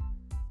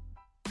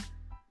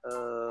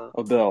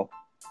 Abel.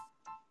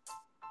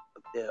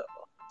 Abdel.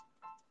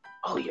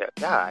 Oh, you're a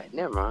guy.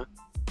 Never mind.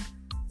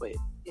 Wait.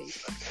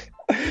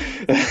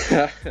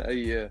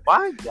 Yeah.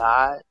 Why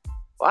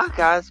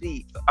guys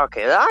be...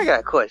 Okay, I got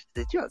a question.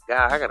 Did you a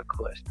guy? I got a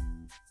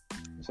question.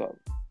 What's up?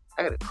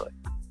 I got a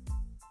question.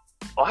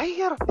 Why you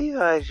gotta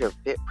feel as your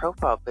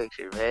profile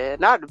picture, man?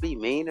 Not to be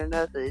mean or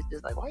nothing. It's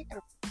just like, why you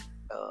got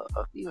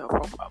a female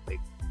profile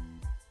picture?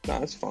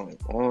 Nah, it's fine.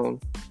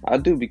 I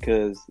do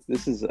because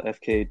this is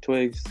FKA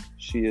Twigs.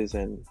 She is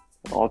an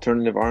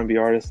alternative R&B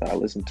artist that I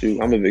listen to.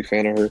 I'm a big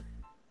fan of her.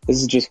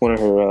 This is just one of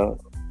her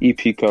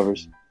EP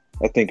covers.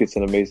 I think it's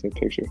an amazing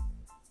picture.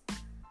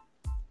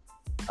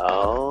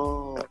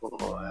 Oh,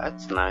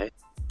 that's nice.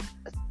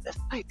 That's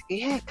nice.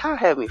 Yeah, kind of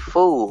had me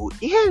fooled.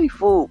 He had me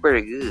fooled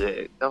pretty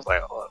good. I was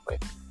like, oh,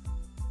 wait.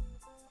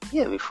 He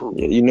had me fooled.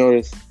 Yeah, you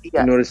notice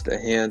the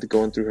hand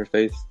going through her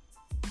face?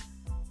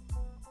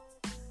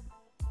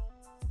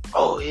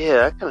 Oh,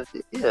 yeah, I kind of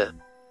did, yeah.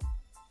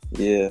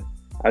 Yeah.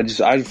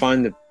 I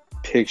find the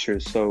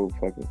picture so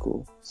fucking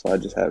cool. So I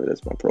just have it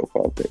as my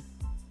profile pic.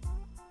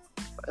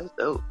 That's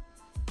dope.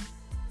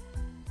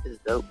 It's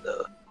dope,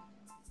 though.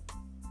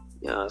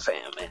 You know what I'm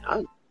saying,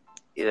 man?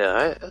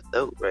 That's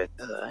dope right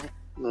there. I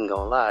ain't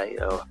gonna lie, you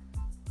know.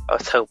 I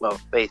was talking about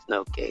face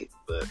no case,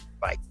 but,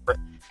 like,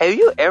 have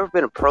you ever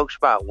been approached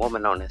by a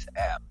woman on this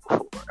app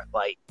before?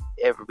 Like,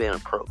 ever been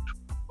approached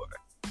before?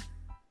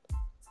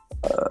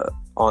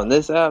 On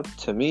this app,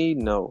 to me,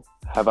 no.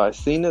 Have I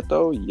seen it,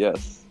 though?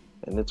 Yes.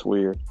 And it's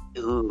weird.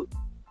 Ooh,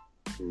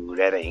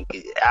 that ain't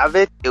good. I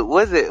bet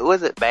was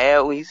it bad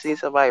when you see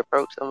somebody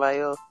approach somebody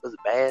else? Was it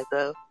bad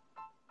though?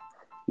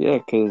 Yeah,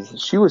 because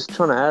she was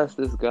trying to ask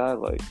this guy,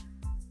 like,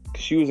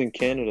 cause she was in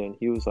Canada and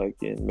he was like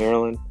in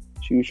Maryland.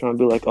 She was trying to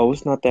be like, oh,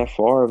 it's not that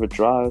far of a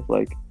drive.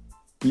 Like,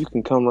 you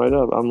can come right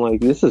up. I'm like,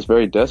 this is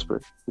very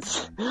desperate.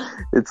 It's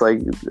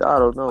like, I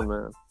don't know,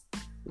 man.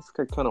 It's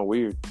kind of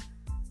weird.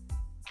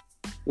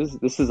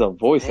 This is a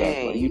voice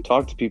app. Like, you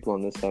talk to people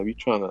on this app.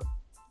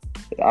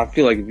 I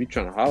feel like if you're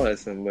trying to holler at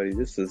somebody,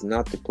 this is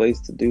not the place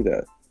to do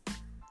that.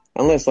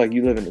 Unless, like,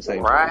 you live in the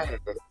same right.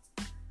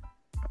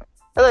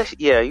 Unless,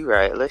 yeah, you're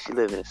right. Unless you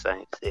live in the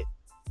same city.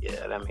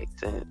 Yeah, that makes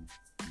sense.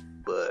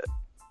 But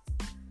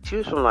she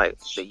was from, like,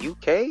 the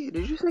UK?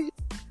 Did you say?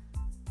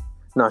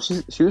 No,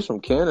 she was from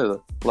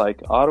Canada,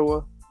 like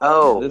Ottawa.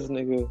 Oh. This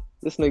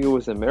nigga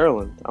was in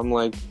Maryland. I'm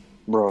like,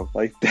 bro,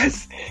 like,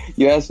 that's,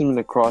 you asking him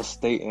to cross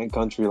state and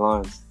country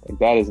lines. Like,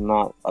 that is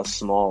not a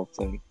small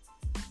thing.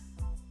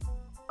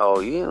 Oh,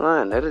 you ain't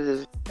lying.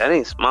 That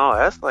ain't small.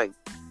 That's like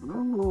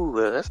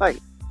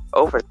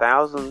over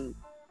 1,000.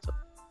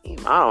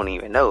 I don't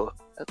even know.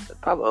 That's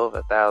probably over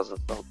 1,000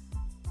 something.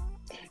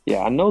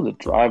 Yeah, I know the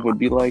drive would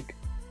be like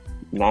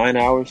 9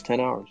 hours, 10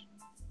 hours.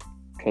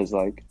 Cause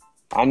like,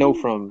 I know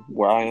from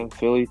where I am,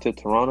 Philly to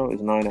Toronto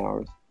is 9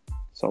 hours.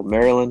 So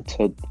Maryland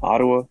to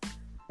Ottawa,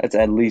 that's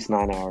at least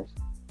 9 hours.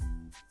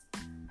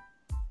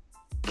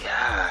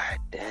 God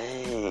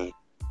dang.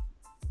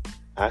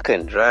 I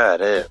couldn't drive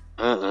that.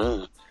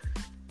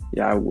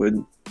 Yeah, I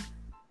would.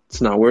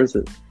 It's not worth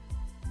it.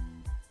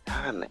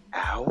 9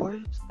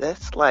 hours?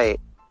 That's like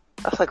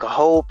a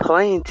whole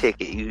plane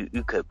ticket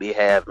you could be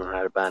having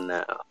right about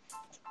now.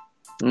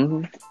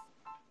 Mm-hmm.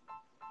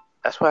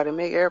 That's why they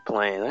make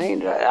airplanes.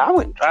 I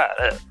wouldn't try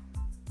that.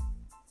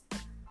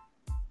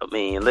 I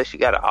mean, unless you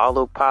got an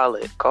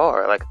autopilot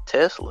car like a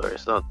Tesla or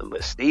something,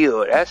 but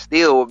still, that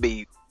still would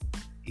be,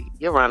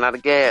 you run out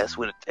of gas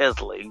with a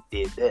Tesla. You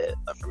did that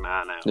after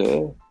 9 hours.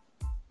 Yeah.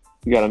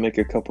 You gotta make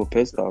a couple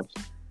pit stops.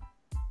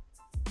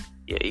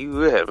 Yeah, you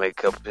would have to make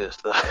a couple pit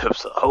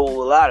stops. A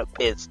whole lot of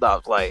pit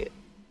stops, like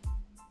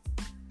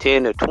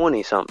 10 or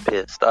 20 something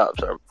pit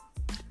stops, or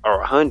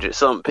 100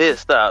 something pit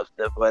stops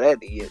for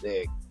that to get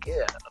there.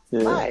 Yeah.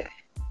 Right.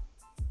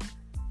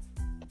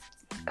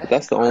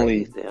 That's the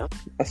only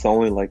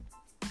like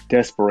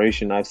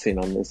desperation I've seen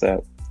on this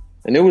app.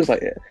 And it was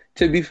like,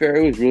 to be fair,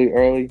 it was really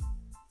early,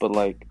 but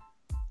like,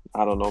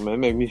 I don't know, man, it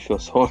made me feel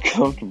so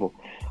uncomfortable.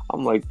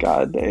 I'm like,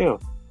 God damn.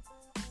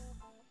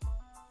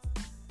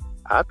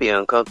 I'd be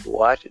uncomfortable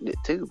watching it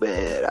too,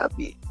 man.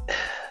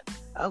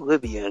 I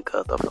would be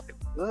uncomfortable.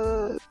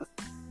 What?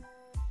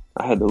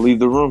 I had to leave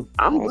the room.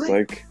 I was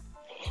glad. like,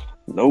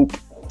 nope.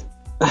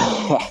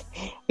 I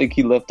think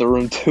he left the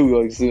room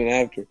too, like soon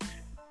after.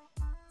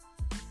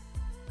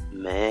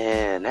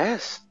 Man, I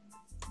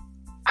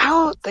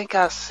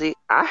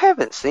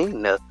haven't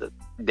seen nothing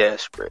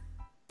desperate.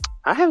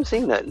 I haven't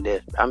seen nothing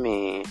desperate. I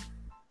mean,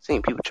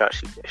 seen people try to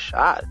shoot their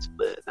shots,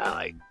 but not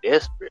like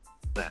desperate.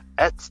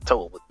 That's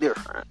totally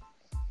different.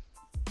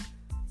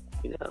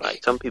 You know,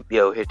 like some people be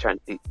over here trying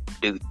to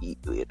do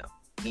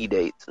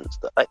e-dates and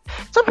stuff. Like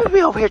some people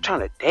be over here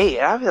trying to date.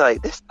 I be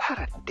like, this not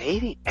a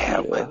dating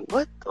app. Yeah. Like,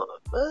 what the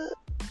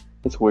fuck?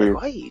 It's weird.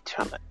 Like, why are you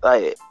trying to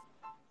like?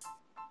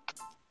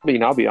 I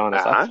mean, I'll be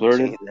honest. I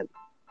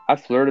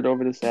flirted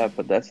over this app,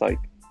 but that's like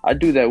I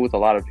do that with a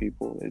lot of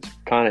people. It's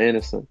kind of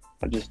innocent.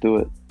 I just do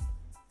it.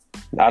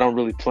 I don't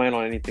really plan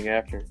on anything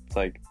after. It's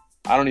like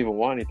I don't even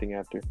want anything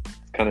after.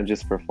 It's kind of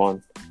just for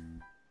fun.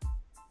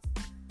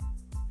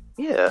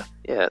 Yeah.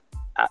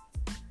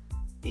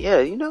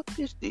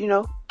 Just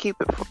keep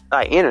it for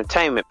like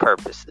entertainment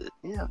purposes.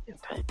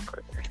 Entertainment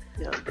purposes.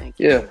 Thank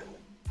you. Yeah,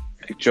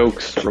 like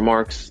jokes,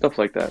 remarks, stuff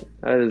like that.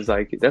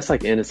 That's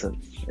like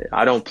innocent.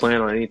 I don't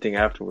plan on anything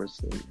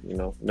afterwards.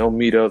 No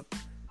meetup,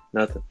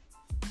 nothing.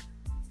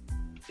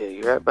 Yeah,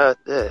 you're right about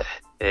that.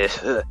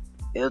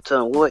 They'll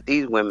tell them what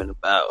these women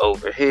about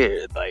over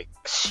here. Like,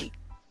 shit.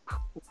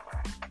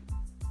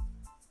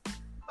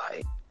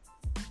 Like,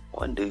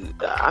 one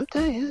dude, I'm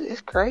telling you,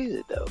 it's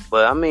crazy though.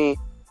 But I mean,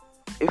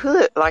 if you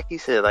live, like you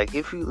said, like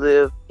if you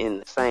live in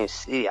the same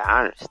city,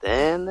 I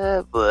understand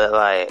that. But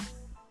like,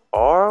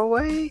 far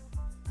away,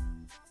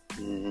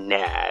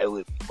 nah, it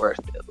would be worth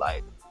it.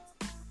 Like,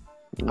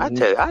 I'll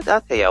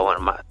tell y'all one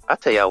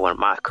of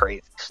my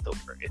crazy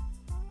stories.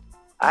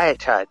 I had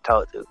tried to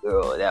talk to a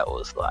girl that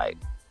was like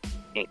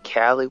in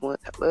Cali one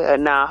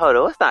time. Nah, hold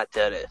on, let's not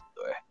tell that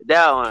story.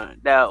 That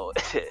one.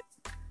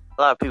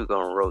 A lot of people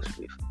gonna roast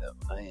me for that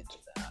one. I ain't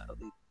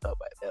talk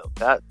about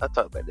that. I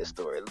talk about this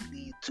story a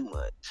little too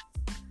much.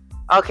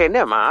 Okay,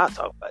 never mind. I'll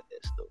talk about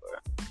that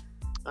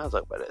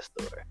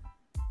story.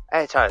 I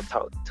had tried to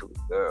talk to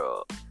a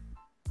girl.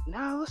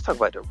 Now let's talk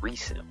about the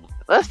recent one.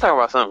 Let's talk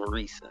about something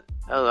recent.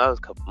 That was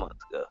a couple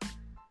months ago.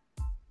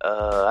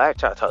 I had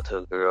tried to talk to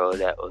a girl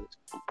that was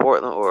from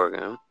Portland,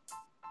 Oregon,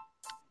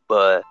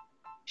 but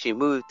she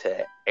moved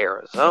to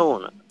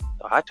Arizona.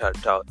 So I tried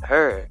to talk to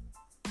her,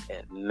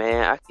 and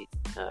man, I kid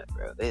you not,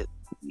 bro. It's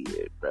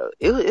weird, bro.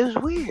 It was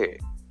weird.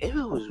 It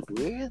was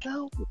weird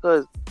though,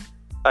 because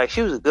like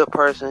she was a good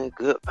person,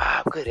 good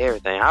vibe, good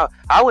everything.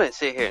 I wouldn't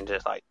sit here and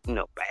just like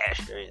bash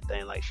her or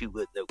anything. Like she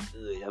was so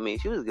good. I mean,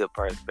 she was a good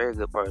person, very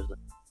good person,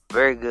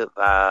 very good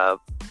vibe.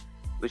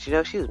 But she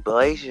was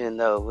blazing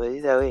though. But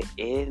it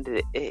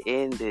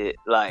ended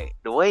like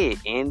the way it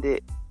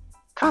ended,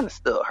 kind of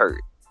still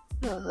hurt.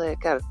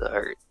 It kind of still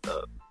hurt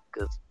though,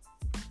 because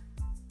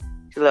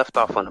she left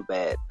off on a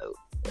bad note.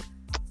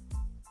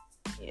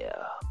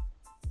 Yeah.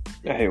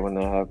 I hate when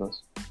that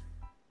happens.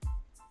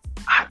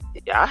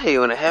 I hate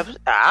when it happens.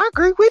 I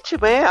agree with you,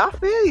 man. I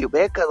feel you,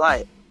 man. Cause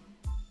like,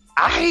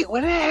 I hate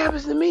when it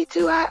happens to me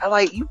too. I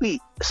like you be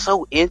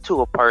so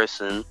into a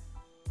person,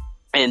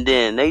 and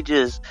then they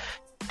just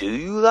do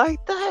you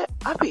like that.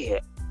 I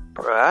hate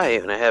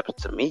when it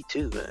happens to me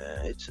too,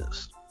 man.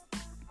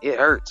 It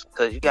hurts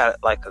because you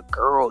got like a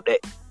girl that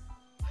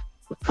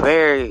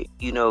very,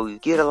 you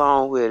get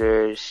along with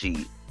her.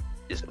 She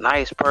is a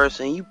nice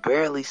person. You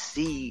barely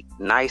see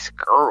nice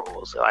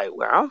girls like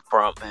where I'm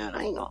from, man.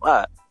 I ain't gonna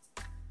lie.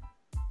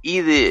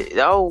 Either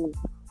the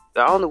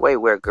only way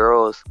where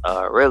girls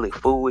really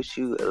fool with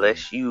you,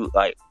 unless you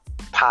like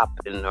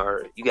popping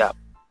or you got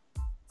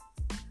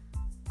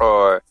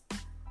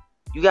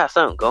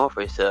something going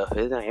for yourself.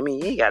 I mean,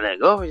 you ain't got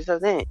nothing going for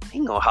yourself. Then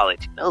ain't gonna holler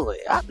at you no way.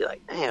 I'd be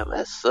like, damn,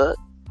 that sucks.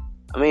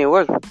 I mean, you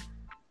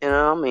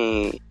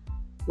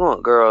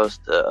want girls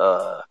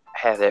to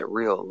have that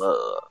real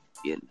love.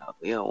 You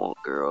don't want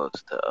girls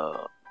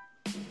to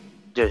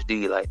just do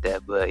you like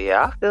that. But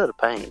yeah, I feel the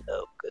pain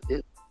though,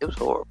 because it was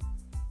horrible.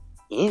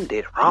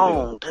 Ended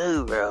wrong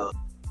too, bro.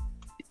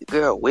 The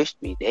girl wished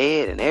me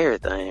dead and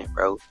everything,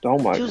 bro. Oh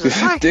my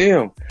god,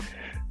 damn.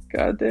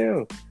 God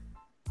damn.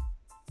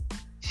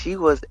 She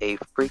was a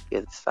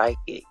freaking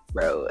psychic,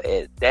 bro.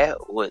 And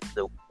that was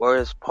the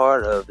worst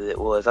part of it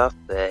was I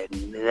said,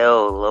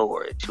 no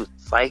Lord. She was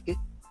psychic.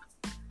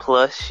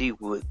 Plus she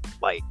would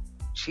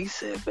she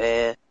said,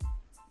 man,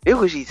 it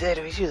was she said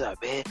to me, she was like,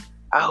 man,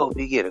 I hope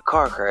you get a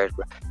car crash,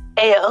 bro.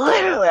 And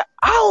literally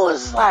I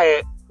was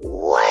like,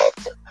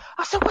 what?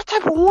 I said, what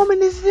type of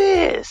woman is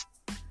this?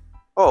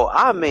 Oh,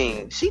 I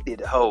mean, she did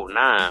the whole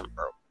 9,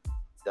 bro.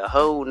 The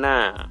whole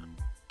 9.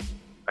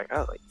 Like, I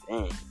was like,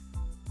 dang.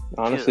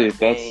 Honestly,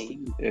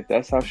 if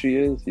that's how she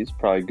is, it's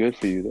probably good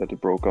for you that it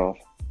broke off.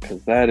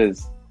 Because I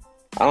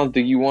don't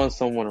think you want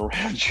someone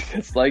around you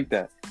that's like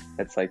that.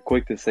 That's like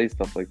quick to say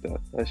stuff like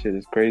that. That shit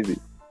is crazy.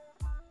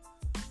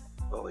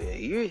 Oh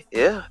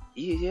yeah,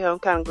 I'm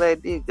kind of glad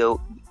it did go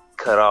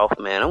cut off,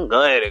 man. I'm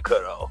glad it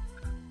cut off.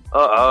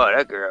 Oh,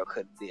 that girl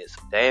could have did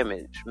some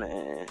damage,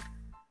 man.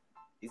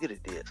 You could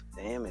have did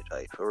some damage,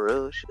 like for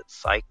real. Shit,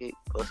 psychic,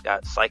 plus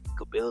got psychic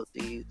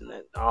abilities and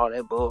then all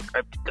that bull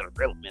crap. You could have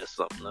really messed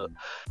something up.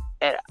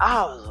 And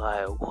I was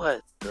like,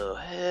 what the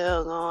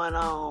hell going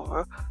on,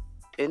 bro?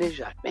 And it's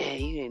like,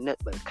 man, you ain't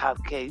nothing but a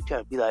copycat. You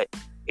trying to be like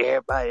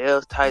everybody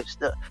else type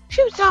stuff.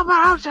 She was talking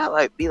about I was trying to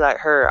like be like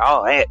her,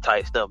 all that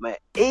type stuff, man.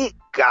 I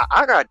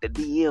got the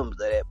DMs of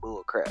that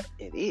bull crap.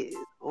 It is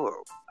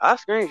horrible. I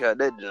screenshot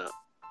that junk.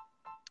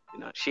 You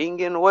know, she ain't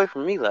getting away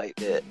from me like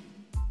that.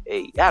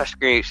 Hey, you gotta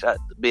screenshot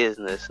the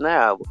business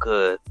now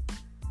because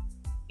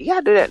you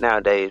gotta do that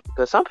nowadays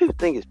because some people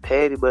think it's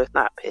petty, but it's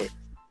not petty.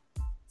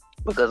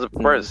 Because if a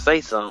person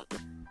say something,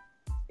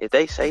 if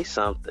they say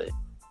something,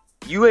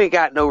 you ain't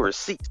got no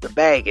receipts to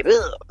bag it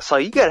up. So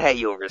you gotta have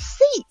your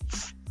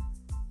receipts.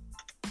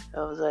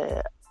 That was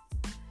that.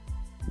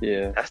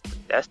 Yeah.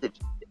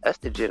 That's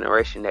the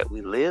generation that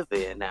we live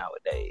in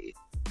nowadays.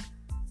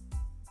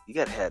 You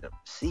gotta have the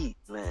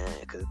receipts,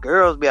 man. Cause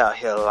girls be out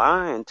here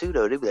lying too,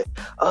 though. They be like,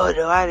 "Oh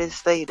no, I didn't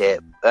say that."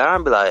 And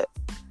I'm be like,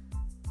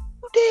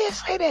 "Who did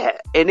say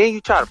that?" And then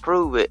you try to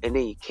prove it, and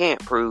then you can't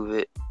prove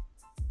it,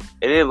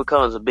 and then it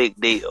becomes a big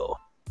deal.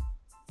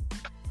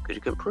 Cause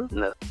you can prove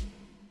nothing.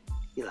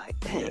 You're like,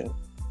 damn. Yeah.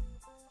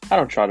 I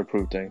don't try to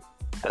prove things.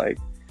 Like,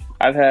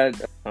 I've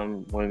had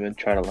women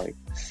try to like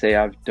say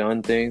I've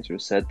done things or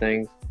said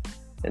things,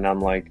 and I'm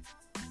like,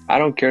 I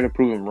don't care to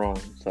prove them wrong.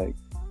 It's like,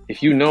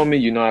 if you know me,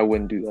 you know I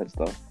wouldn't do that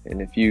stuff.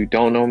 And if you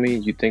don't know me,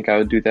 you think I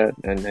would do that.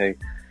 And hey,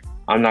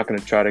 I'm not going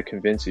to try to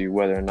convince you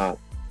whether or not,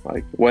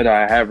 like, whether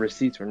I have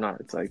receipts or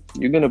not. It's like,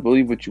 you're going to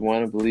believe what you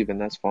want to believe,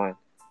 and that's fine.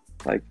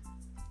 Like,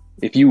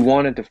 if you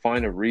wanted to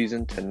find a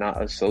reason to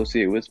not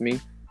associate with me,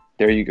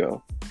 there you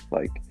go.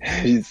 Like,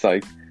 it's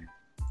like,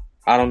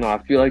 I don't know. I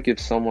feel like if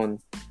someone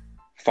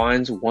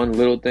finds one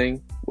little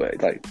thing,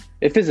 like,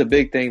 if it's a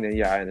big thing, then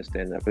yeah, I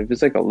understand that. But if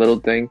it's like a little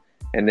thing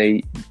and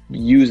they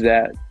use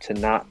that to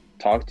not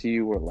talk to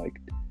you or like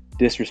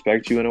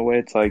disrespect you in a way,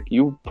 it's like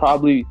you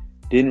probably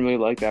didn't really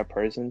like that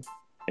person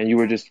and you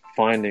were just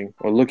finding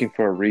or looking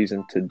for a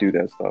reason to do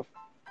that stuff.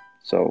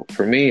 So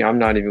for me, I'm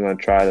not even going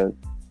to try to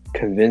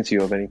convince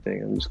you of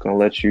anything. I'm just going to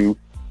let you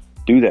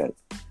do that.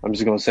 I'm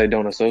just going to say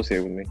don't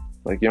associate with me.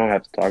 Like, you don't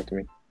have to talk to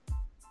me.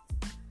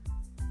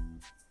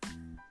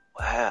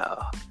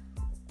 Wow.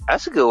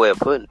 That's a good way of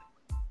putting it.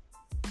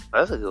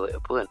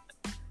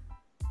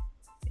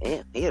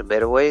 Damn, he had a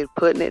better way of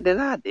putting it than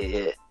I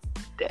did.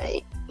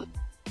 Dang.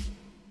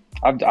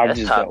 I've That's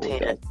just top dealt with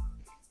 10.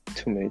 that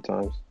too many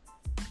times.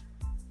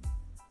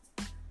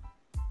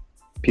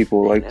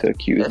 People like to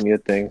accuse me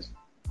of things.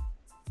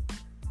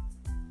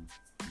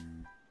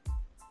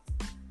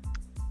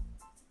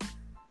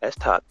 That's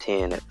top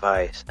 10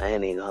 advice. I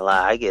ain't even gonna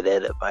lie. I get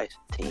that advice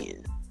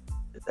 10.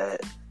 That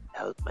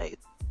was amazing.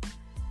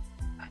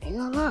 I ain't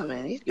gonna lie,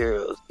 man. These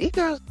girls,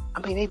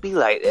 I mean, they be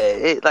like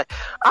that. Like,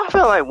 I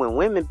feel like when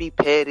women be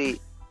petty,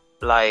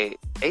 like,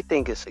 they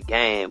think it's a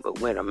game, but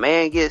when a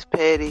man gets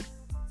petty,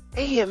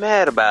 they get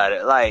mad about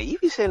it. Like, you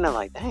be sitting there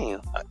like, damn,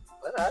 what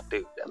did I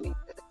do? I mean,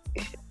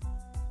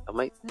 I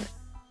make sense.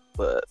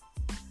 But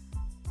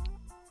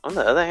on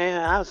the other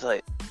hand, I was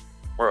like,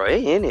 bro, it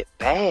ain't it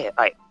bad,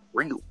 like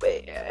real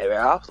bad.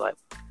 I was like,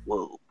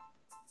 whoa,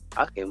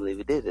 I can't believe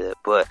it did that.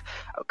 But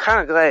I'm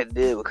kind of glad it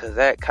did because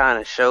that kind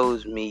of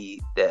shows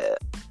me that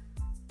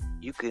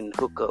you can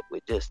hook up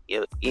with just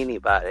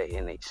anybody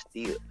and they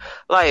still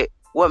like.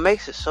 What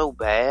makes it so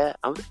bad?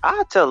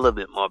 I'll tell a little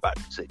bit more about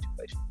the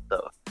situation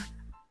stuff.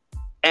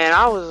 And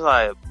I was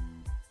like,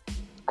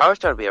 I was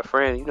trying to be a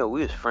friend. You know,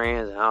 we was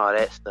friends and all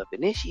that stuff.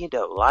 And then she ended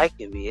up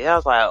liking me. And I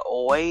was like,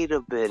 wait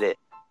a minute.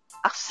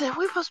 I said,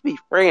 we must be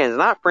friends,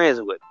 not friends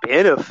with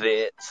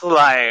benefits.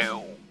 Like,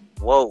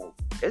 whoa.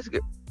 It's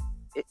good.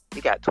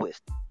 It got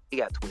twisted.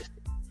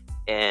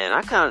 And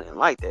I kind of didn't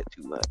like that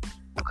too much.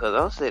 Because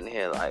I'm sitting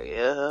here like,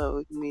 yeah,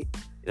 we can be,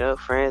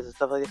 friends and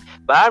stuff like that.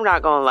 But I'm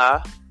not going to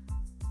lie.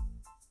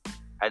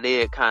 I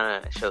did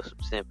kind of show some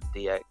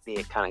sympathy. I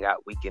did kind of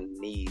got weak in the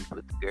knees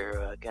with the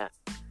girl. I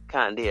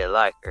kind of did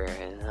like her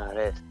and all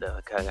that stuff.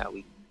 I kind of got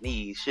weak in the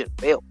knees.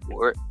 Shouldn't felt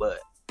for it, but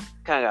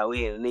kind of got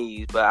weak in the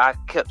knees. But I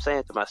kept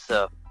saying to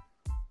myself,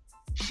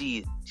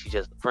 she's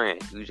just a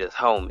friend. We just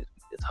homies.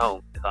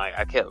 Like,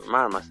 I kept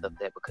reminding myself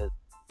that because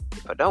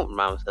if I don't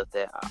remind myself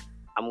that,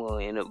 I'm going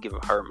to end up giving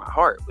her my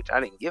heart, which I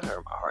didn't give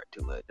her my heart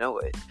too much, no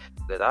way,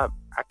 because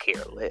I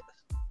care less.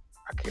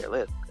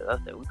 Because I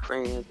said we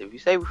friends. If you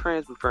say we're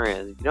friends, we're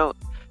friends. If you don't,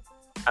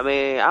 I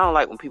mean, I don't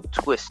like when people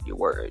twist your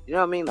words. You know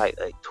what I mean? Like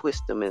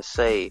twist them and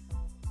say,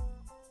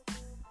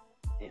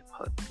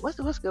 what's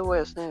a good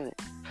way of saying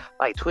it?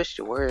 Like twist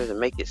your words and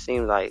make it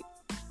seem like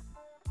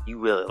you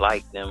really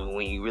like them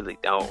when you really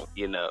don't.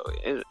 It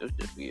was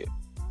just weird.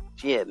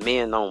 She had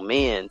men on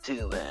men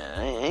too, man.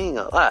 I ain't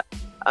gonna lie.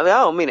 I mean, I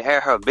don't mean to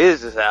air her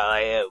business out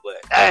like that,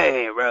 but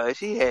dang, bro,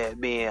 she had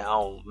men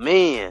on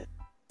men.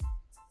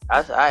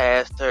 I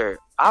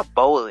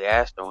boldly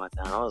asked her one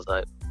time. I was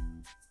like,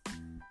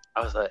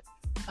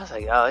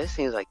 yo, it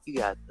seems like you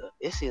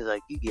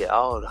get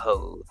all the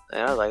hoes.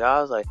 And I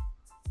was like,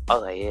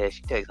 yeah,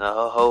 she takes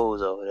all her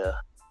hoes over there.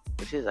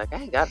 And she was like,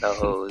 I ain't got no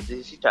hoes.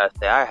 And she tried to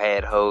say I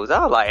had hoes.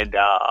 I was like,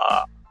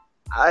 nah,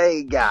 I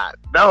ain't got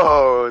no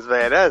hoes,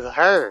 man. That's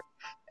her.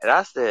 And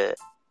I said,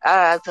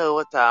 I told her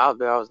one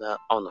time, I was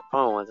on the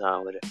phone one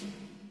time with her.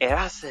 And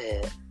I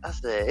said,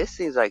 it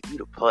seems like you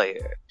the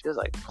player. She was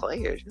like,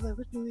 player? She was like,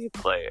 what do you mean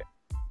player?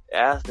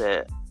 And I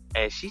said,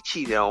 and she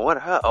cheated on one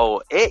of her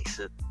old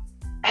exes.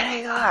 And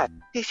ain't lie,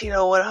 she cheated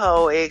on one of her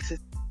old exes.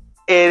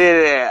 And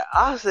then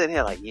I was sitting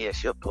here like, yeah,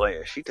 she a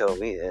player. She told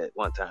me that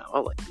one time. I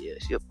was like, yeah,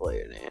 she a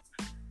player, man.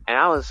 And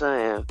I was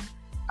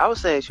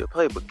saying she a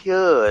player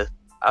because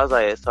I was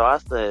like, so I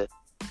said,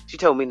 she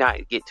told me not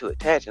to get too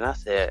attached. And I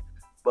said,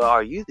 but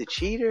are you the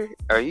cheater?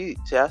 I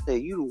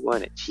said, you the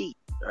one that cheats,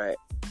 right?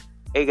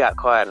 It got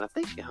quiet, and I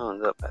think she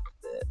hung up after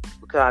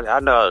that. Because I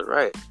know I was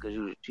right, because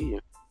you was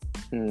cheating.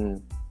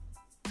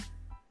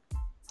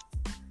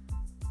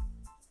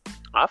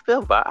 I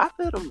feel them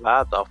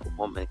vibes off a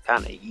woman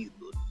kind of easily.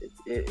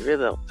 It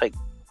really don't take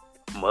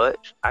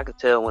much. I could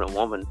tell when a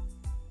woman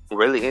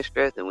really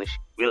interested and when she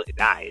really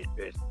not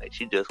interested. Like,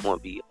 she just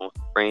want to be on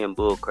friend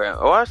bull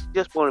crap. Or she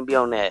just want to be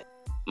on that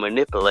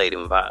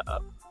manipulating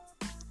vibe.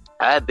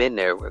 I've been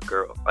there where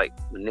girls, like,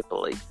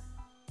 manipulate.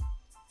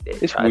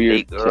 It's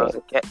weird.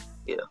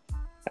 Yeah.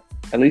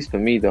 At least for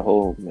me, the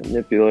whole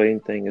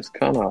manipulating thing is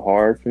kind of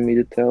hard for me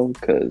to tell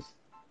because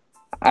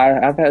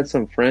I've had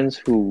some friends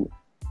who,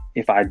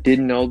 if I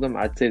didn't know them,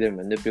 I'd say they're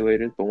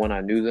manipulators. But when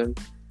I knew them,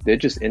 they're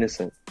just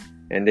innocent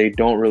and they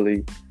don't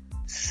really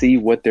see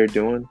what they're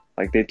doing.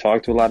 Like, they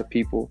talk to a lot of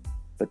people,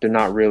 but they're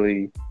not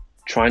really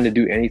trying to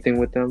do anything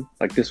with them.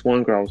 Like, this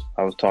one girl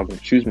I was talking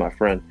to, she was my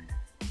friend,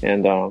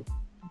 and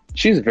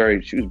she was a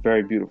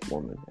very beautiful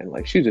woman, and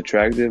like, she was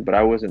attractive, but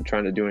I wasn't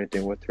trying to do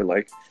anything with her.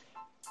 Like,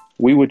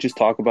 we would just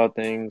talk about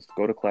things,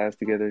 go to class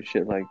together,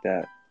 shit like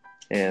that.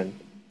 And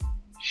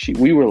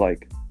we were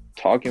like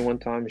talking one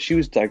time, and she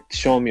was like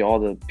showing me all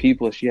the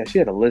people she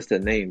had a list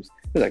of names.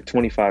 There's like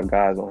 25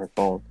 guys on her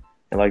phone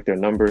and like their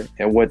number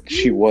and what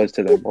she was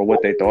to them or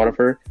what they thought of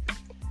her.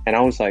 And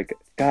I was like,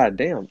 God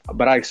damn.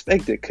 But I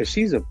expected, because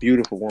she's a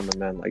beautiful woman,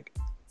 man. Like,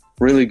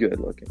 really good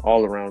looking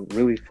all around,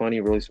 really funny,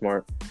 really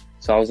smart.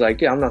 So I was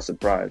like, yeah, I'm not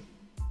surprised.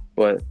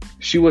 But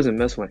she wasn't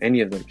messing with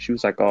any of them. She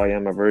was like, oh yeah,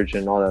 I'm a virgin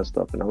and all that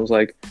stuff. And I was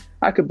like,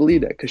 I could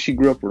believe that, because she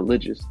grew up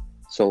religious.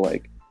 So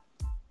like,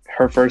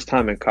 her first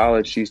time in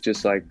college, she's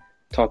just like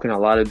talking to a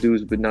lot of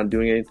dudes but not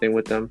doing anything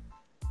with them.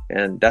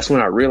 And that's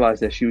when I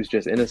realized that she was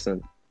just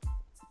innocent.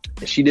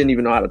 And she didn't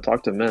even know how to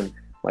talk to men,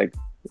 like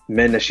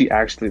men that she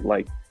actually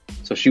liked.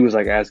 So she was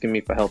like asking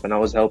me for help, and I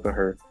was helping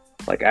her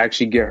like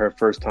actually get her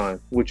first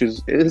time, which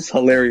is a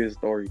hilarious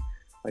story.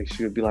 Like,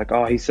 she would be like,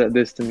 oh, he said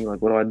this to me,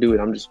 like, what do I do?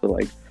 And I'm just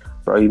like,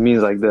 bro, he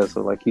means like this,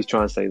 or like, he's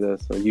trying to say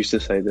this, or you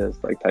should say this,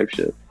 like, type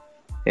shit.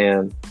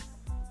 And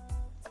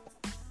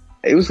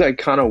it was like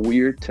kind of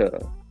weird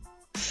to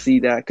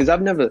see that, because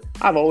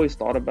I've always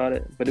thought about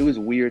it, but it was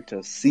weird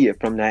to see it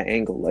from that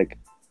angle. Like,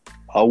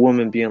 a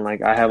woman being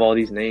like, I have all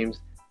these names,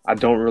 I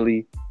don't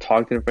really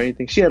talk to them for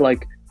anything. She had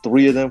like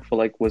 3 of them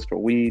was for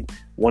weed,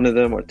 1 of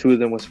them or 2 of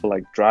them was for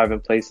like driving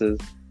places,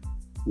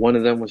 1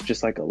 of them was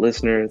just like a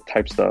listener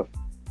type stuff.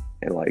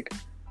 And like,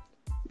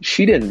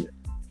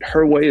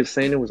 her way of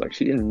saying it was like,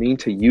 she didn't mean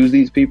to use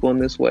these people in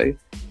this way.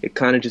 It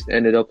kind of just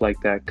ended up like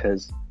that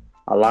because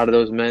a lot of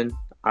those men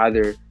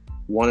either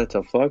wanted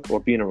to fuck or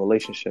be in a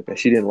relationship, and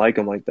she didn't like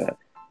them like that.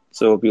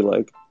 So it'd be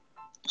like,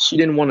 she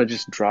didn't want to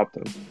just drop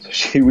them, so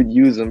she would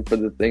use them for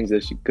the things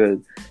that she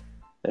could.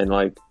 And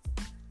like,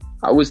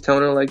 I was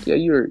telling her like, yeah,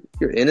 you're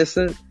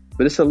innocent,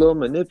 but it's a little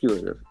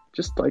manipulative,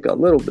 just like a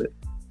little bit,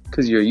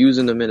 because you're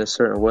using them in a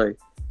certain way.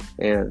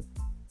 And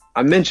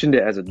I mentioned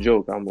it as a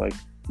joke. I'm like,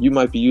 you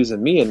might be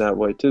using me in that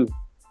way too.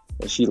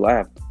 And she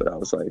laughed, but I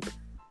was like,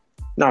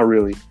 not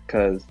really,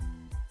 because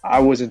I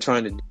wasn't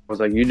trying to. I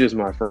was like, you're just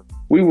my friend.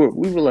 We were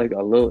like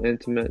a little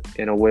intimate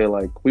in a way.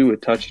 Like, we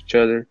would touch each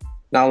other,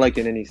 not like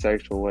in any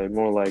sexual way,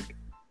 more like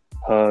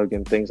hug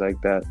and things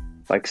like that.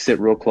 Like, sit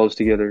real close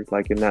together,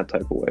 like in that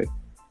type of way.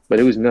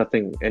 But it was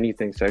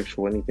anything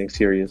sexual, anything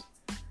serious.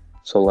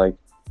 So like,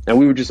 and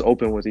we were just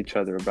open with each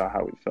other about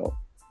how we felt.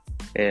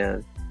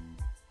 And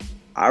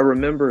I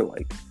remember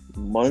like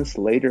months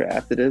later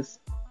after this,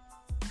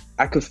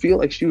 I could feel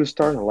like she was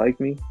starting to like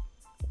me,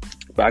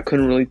 but I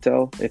couldn't really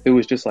tell if it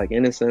was just like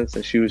innocence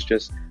and she was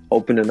just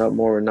opening up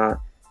more or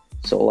not.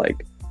 So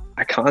like,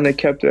 I kind of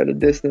kept her at a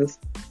distance,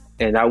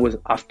 and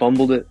I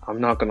fumbled it. I'm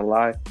not going to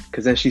lie.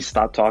 Cause then she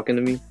stopped talking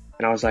to me,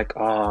 and I was like,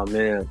 oh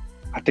man,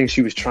 I think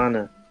she was trying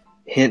to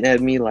hint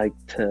at me like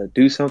to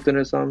do something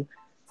or something.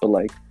 But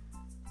like,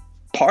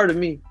 part of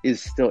me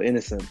is still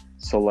innocent.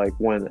 So like,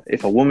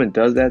 if a woman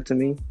does that to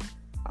me,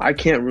 I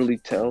can't really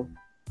tell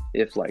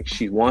if like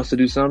she wants to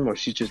do something or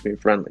she's just being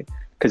friendly.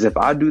 Because if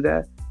I do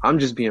that, I'm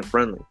just being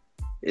friendly.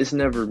 It's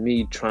never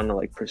me trying to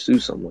like pursue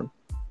someone,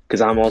 because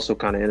I'm also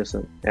kind of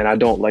innocent and I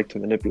don't like to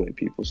manipulate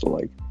people. So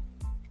like,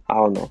 I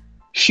don't know.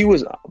 She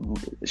was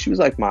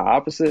like my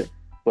opposite,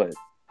 but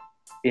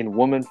in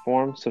woman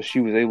form. So she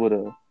was able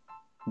to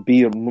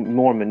be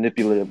more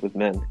manipulative with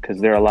men,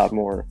 because they're a lot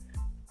more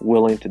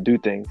willing to do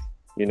things,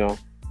 you know.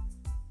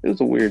 It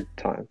was a weird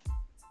time.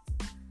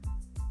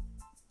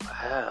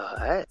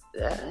 Wow,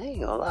 that I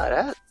ain't gonna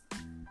lie,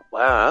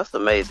 wow, that's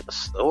an amazing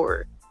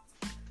story.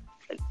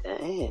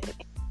 Dang.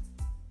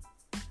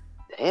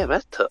 Damn,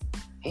 that's tough.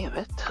 Damn,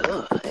 that's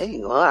tough. I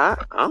ain't gonna lie,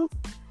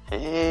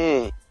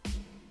 dang.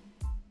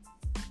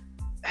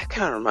 That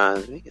kind of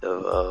reminds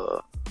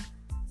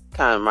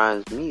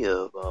me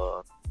of,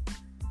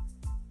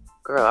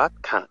 girl I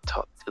kind of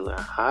talked to in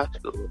high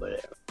school or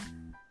whatever.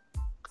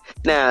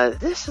 Now,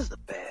 this is a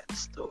bad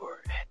story.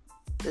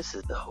 This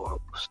is the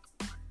horrible story.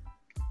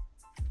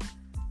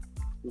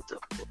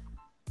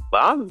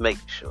 But I'm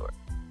making sure.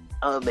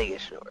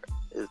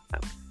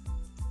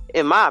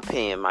 In my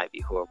opinion, it might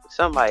be horrible.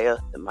 Somebody else,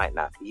 it might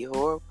not be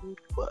horrible,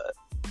 but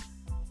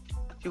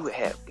you would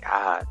have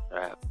guys,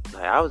 right?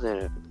 Like, I was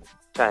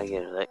trying to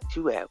get in, like,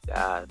 you would have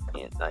guys,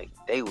 and, like,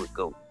 they would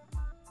go.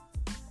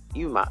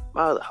 My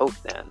other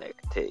host down there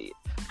can tell you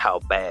how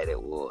bad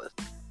it was.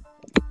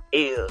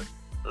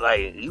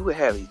 Like, you would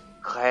have these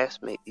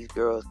classmates, these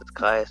girls as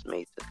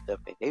classmates and stuff,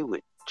 and they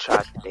would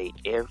try to date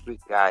every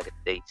guy that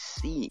they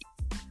see.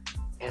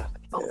 And I was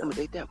like, oh,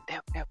 they damn.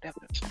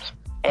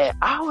 And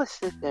I would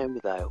sit there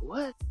and be like,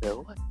 what?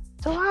 So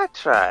I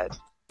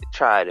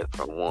tried it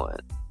for one,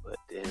 but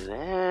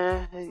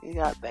then it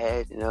got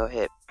bad,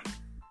 had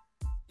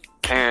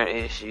parent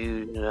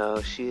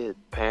issues, she had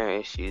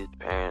parent issues,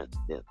 parents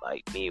didn't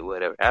like me,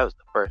 whatever. That was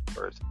the first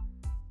person.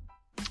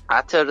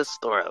 I tell this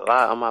story a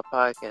lot on my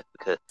podcast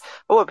because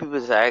I want people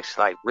to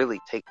actually really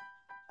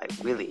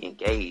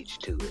engage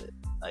to it.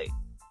 Like,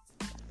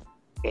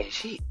 and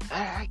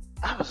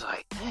I was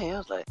like,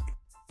 dang,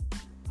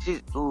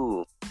 it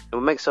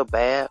would make it so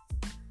bad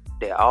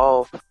that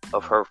all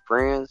of her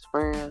friends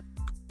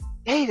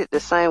dated the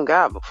same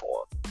guy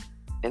before.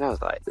 And I was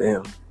like,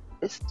 damn,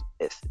 it's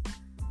messy.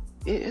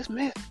 It's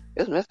messy.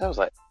 I was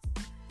like,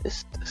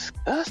 it's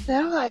disgusting.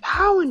 I was like,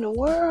 how in the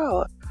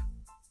world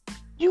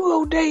you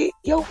go date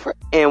your friend?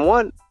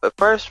 And the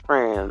first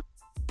friend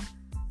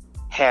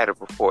had her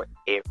before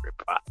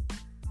everybody.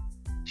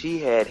 She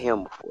had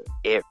him before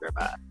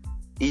everybody.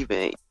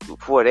 Even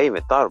before they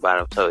even thought about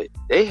him. So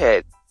they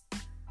had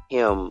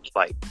him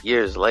like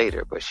years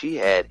later, but she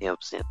had him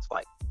since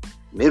like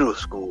middle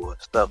school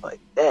and stuff like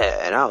that.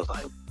 And I was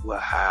like,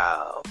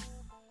 wow.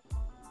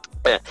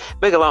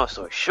 Make a long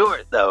story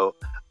short though,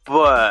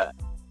 but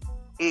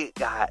it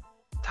got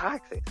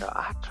toxic. So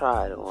I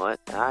tried it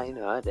once. I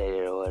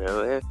dated or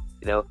whatever.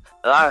 A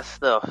lot of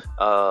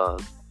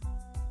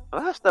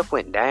stuff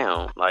went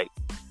down. Like,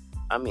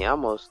 I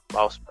almost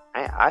lost.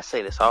 I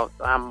say this all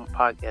the time on the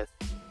podcast.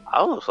 I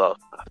almost lost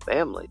my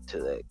family to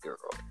that girl.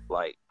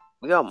 Like,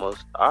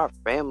 our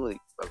family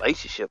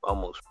relationship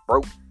almost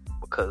broke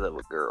because of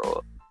a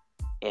girl.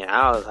 And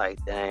I was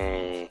like,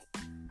 dang,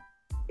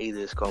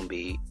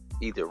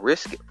 either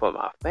risk it for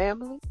my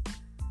family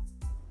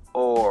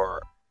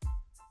or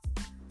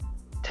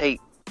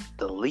take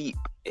the leap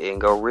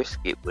and go risk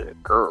it with a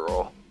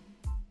girl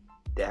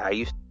that I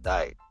used to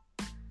like.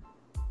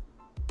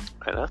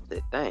 And I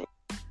said, dang.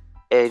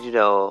 And,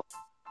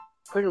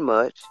 pretty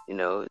much,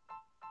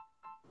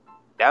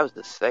 that was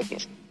the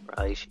second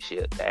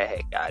relationship that I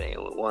had got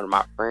in with one of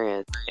my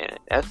friends. And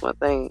that's one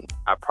thing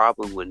I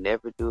probably would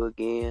never do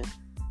again,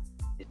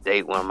 is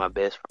date one of my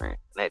best friends.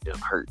 That don't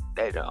hurt.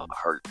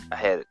 I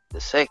had the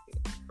second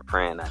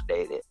friend I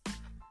dated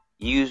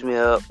used me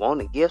up,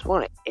 wanted gifts,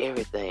 wanted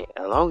everything.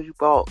 As long as you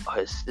bought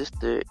her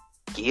sister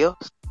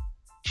gifts,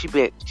 she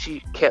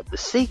kept the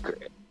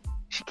secret.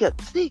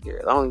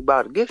 As long as you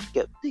bought a gift, she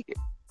kept the secret.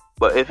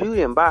 But if you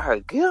didn't buy her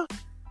a gift,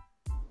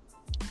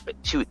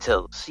 she would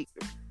tell the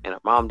secret. And her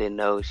mom didn't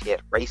know. She had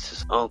a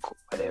racist uncle,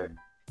 whatever.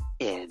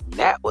 And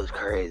that was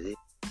crazy.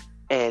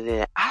 And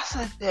then I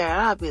sat there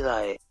and I'd be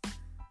like,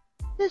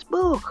 this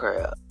bull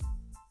crap.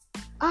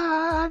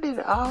 I did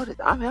all this.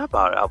 I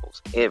bought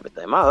almost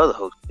everything. My other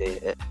host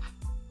did.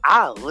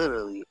 I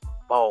literally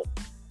bought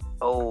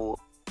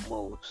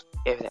almost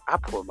everything. I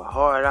poured my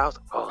heart out. I was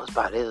like, oh, let's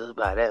buy this, let's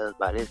buy that, let's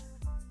buy this.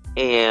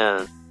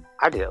 And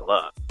I did a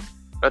lot.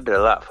 I did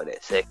a lot for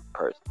that second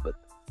person. But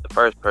the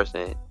first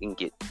person didn't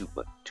get too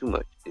much to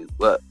do.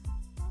 But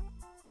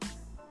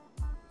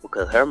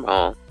because her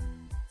mom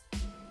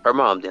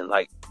didn't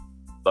like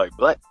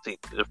black. See,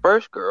 the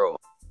first girl,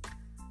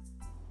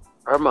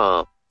 her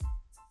mom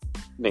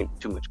didn't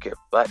too much care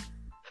for black.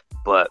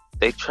 But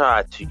they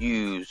tried to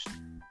use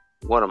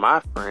one of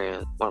my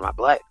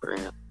black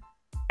friends,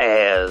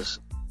 as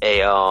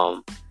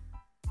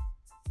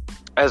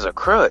a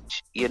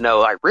crutch,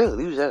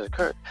 really use it as a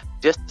crutch,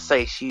 just to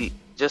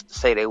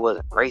say they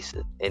wasn't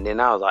racist. And then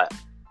I was like,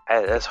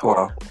 hey, that's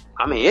horrible.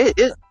 Wow.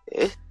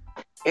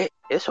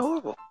 It's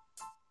horrible.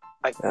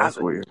 Like, that's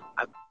weird.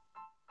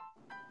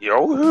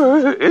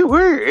 It's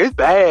weird. It's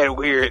bad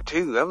weird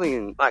too. It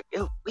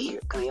was weird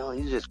because he only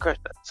uses his crutch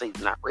to say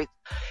he's not racist.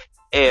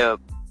 And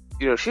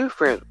she was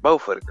friends with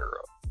both of the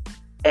girls.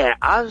 And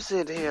I was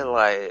sitting here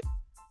like,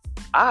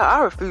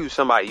 I refuse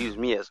somebody to use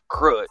me as a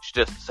crutch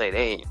just to say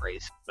they ain't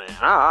racist, man.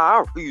 I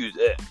refuse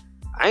that.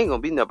 I ain't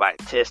gonna be nobody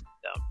testing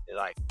them.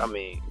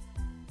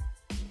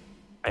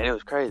 And it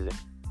was crazy.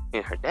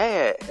 And her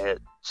dad had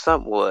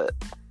somewhat,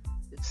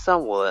 his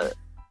somewhat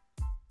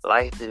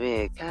liked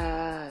me,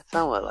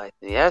 somewhat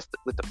liked me. That's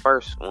with the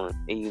first one,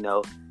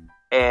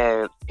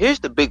 And here's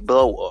the big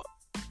blow up.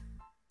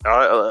 All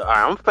right,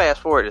 I'm gonna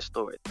fast forward the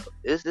story though.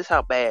 This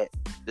how bad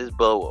this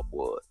blow up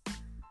was.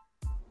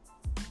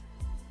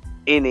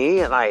 In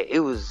the end, like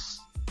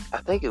I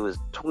think it was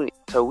 20.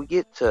 So we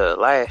get to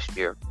last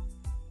year,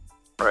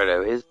 right?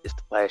 It's the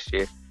last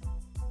year,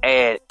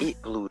 and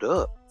it blew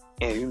up.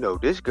 And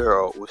this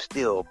girl was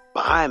still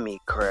buying me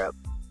crap,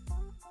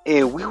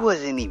 and we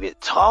wasn't even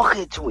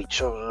talking to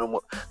each other no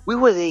more. We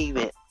wasn't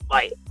even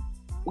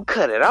we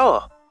cut it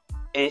off,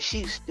 and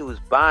she still was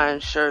buying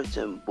shirts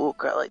and bull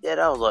crap like that.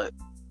 I was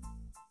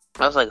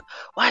like,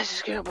 why is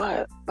this girl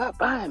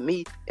buying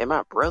me and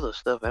my brother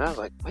stuff? And I was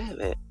like,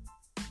 man,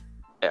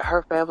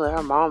 her family,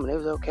 her mom, they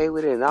was okay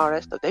with it and all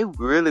that stuff. They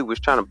really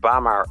was trying to buy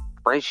my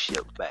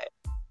friendship back.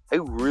 They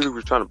really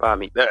was trying to buy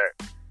me back.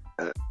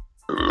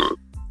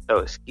 Oh,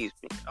 excuse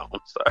me. Oh, I'm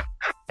sorry.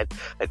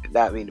 I did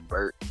not mean to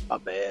burp. My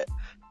bad.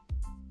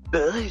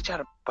 But they trying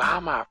to buy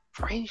my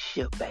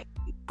friendship back.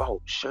 We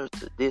bought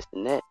shirts of this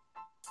and that.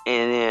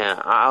 And then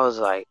I was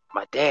like,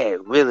 my dad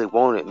really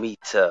wanted me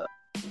to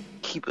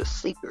keep a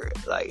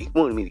secret. Like, he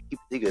wanted me to keep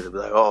a secret. To be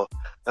like, oh,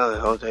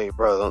 don't tell your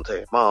brother, don't tell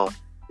your mom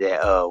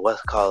that, what's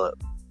it called?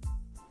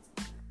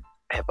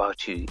 I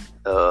bought you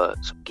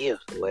some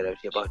gifts or whatever.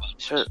 She bought you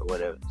a shirt or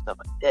whatever, stuff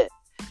like that.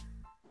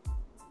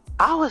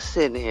 I was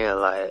sitting here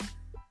like,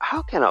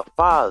 how can a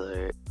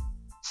father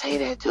say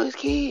that to his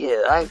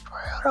kid? Like,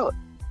 bro.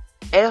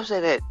 And I'm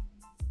saying that,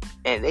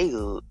 and they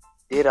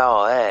did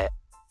all that,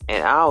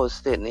 and I was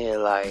sitting there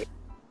like,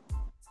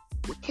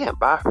 we can't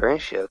buy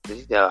friendship,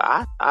 because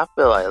I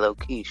feel like low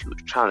key she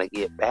was trying to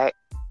get back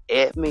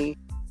at me,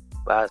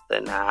 but I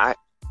said, nah,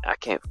 I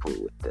can't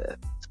fool with that.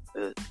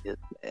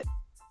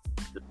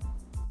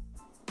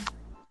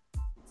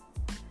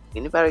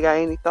 Anybody got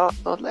any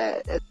thoughts on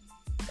that? That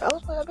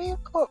was what I mean,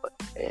 of course.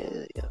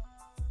 Yeah.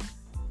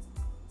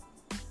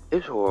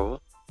 It's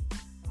horrible.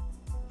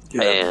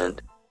 Yeah.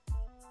 And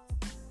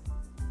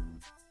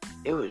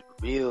it was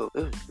real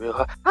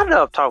hard. I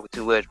know I'm talking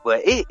too much,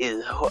 but it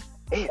is hard.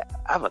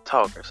 I'm a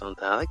talker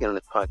sometimes. I get on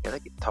this podcast, I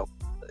get talking.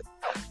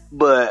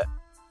 But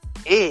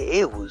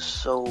it was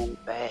so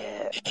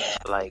bad.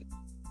 Like,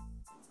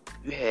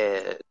 you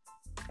had,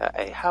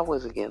 how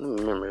was it again? Let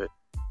me remember it.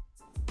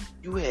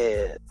 You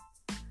had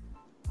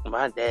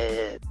my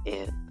dad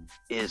and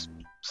his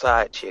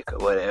side chick or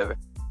whatever.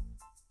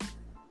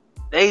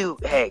 They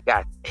had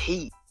got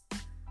heat,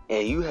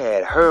 and you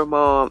had her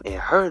mom and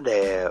her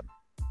dad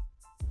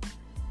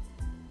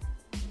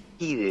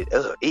heated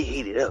up. It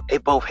heated up. They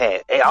both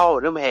had, all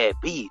of them had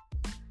beef.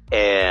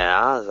 And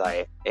I was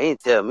like, they didn't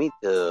tell me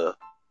till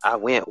I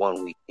went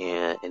one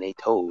weekend, and they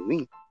told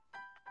me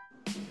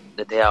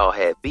that they all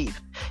had beef.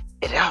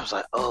 And I was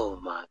like, oh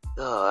my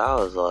God. I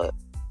was like,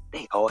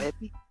 they all had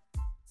beef.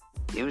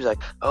 He was like,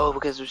 oh,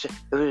 because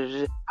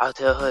I'll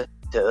tell her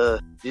to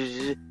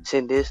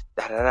send this,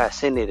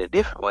 send it a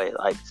different way.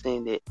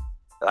 Send the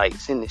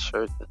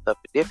shirts and stuff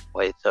a different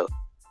way. So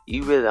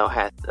you really don't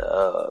have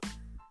to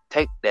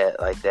take that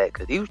like that.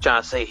 Because he was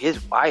trying to say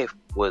his wife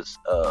was,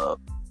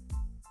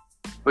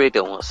 really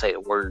don't want to say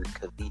the word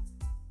because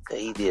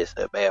he did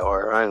say a bad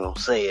word. I ain't going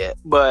to say it.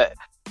 But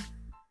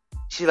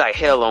she's like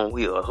hell on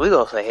wheels. We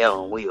going to say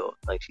hell on wheels.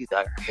 Like, she's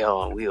like hell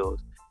on wheels.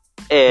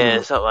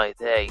 And something like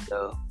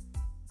that,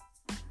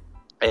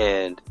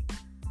 And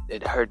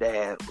her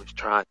dad was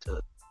trying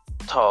to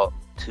talk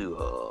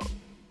to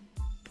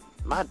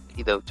trying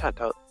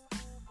to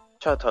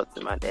talk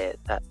to my dad's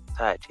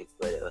side chick,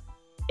 whatever,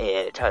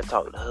 and try to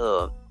talk to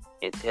her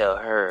and tell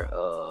her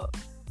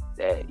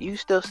that you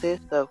still say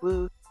stuff.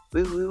 We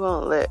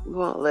won't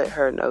let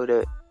her know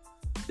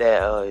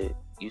that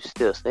you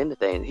still send the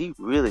things. He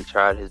really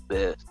tried his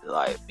best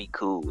to be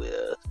cool with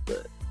us,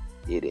 but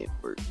it didn't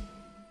work.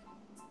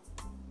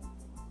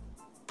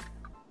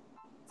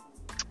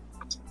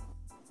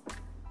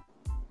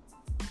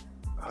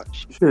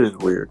 Shit is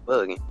weird.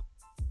 Bugging.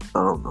 I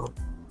don't know.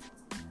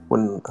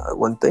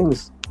 When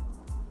things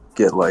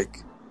get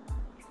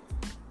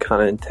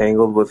kind of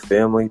entangled with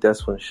family,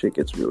 that's when shit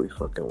gets really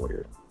fucking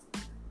weird.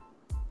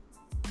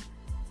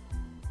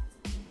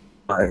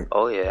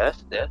 Oh yeah,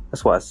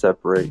 that's why I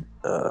separate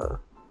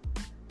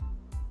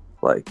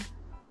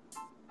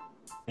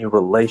any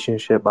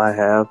relationship I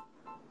have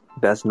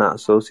that's not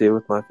associated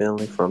with my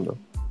family from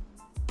them.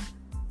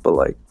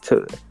 But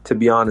to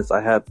be honest,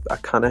 I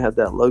kind of have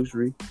that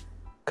luxury.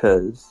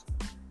 Because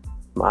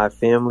my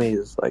family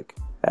is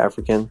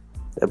African,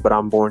 but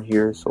I'm born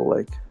here,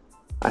 so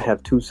I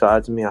have two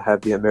sides of me. I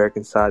have the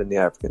American side and the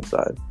African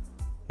side,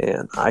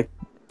 and I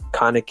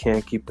kind of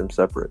can't keep them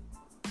separate.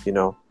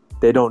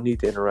 They don't need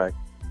to interact.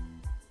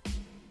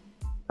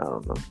 I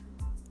don't know.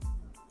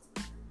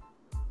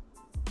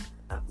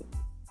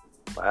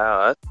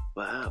 Wow.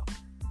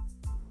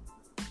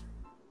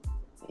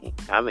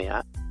 I mean,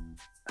 I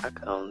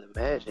can only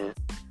imagine.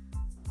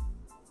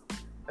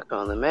 I can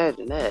only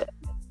imagine that.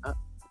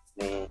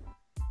 Man,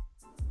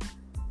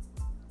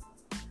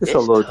 it's a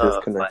little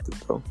tough, disconnected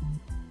though.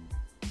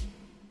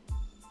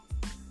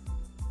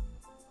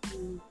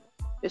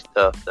 It's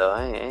tough though.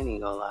 I ain't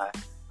even gonna lie.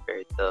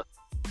 Very tough.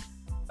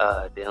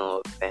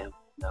 Dealing with family.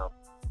 You know,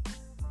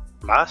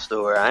 my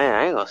story.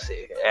 I ain't gonna sit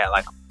here and act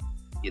like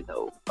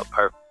a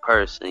perfect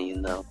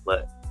person.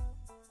 But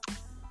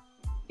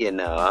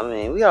I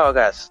mean, we all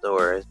got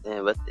stories,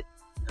 man. But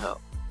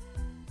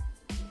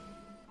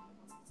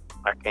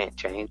I can't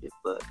change it,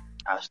 but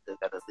I still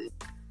gotta live.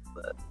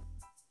 But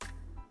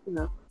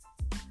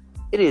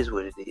it is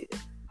what it is.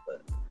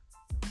 But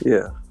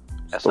Yeah.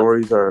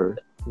 Stories are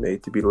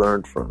made to be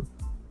learned from.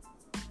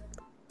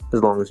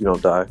 As long as you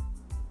don't die,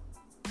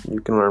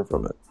 you can learn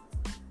from it.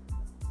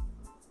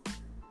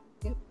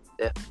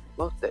 Yeah,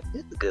 this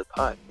is a good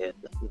podcast.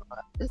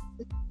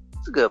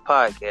 It's a good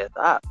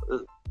podcast.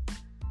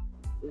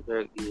 It's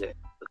very good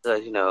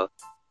because I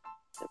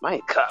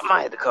might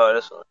have to call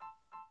this one.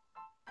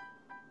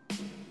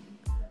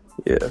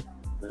 Yeah.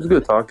 It's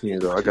good talking to you,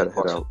 though. I gotta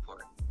head out.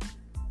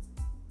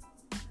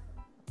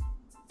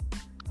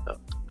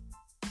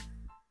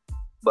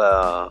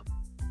 But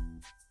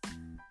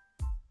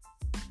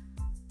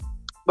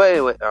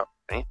anyway,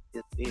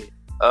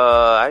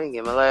 I didn't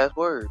get my last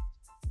word.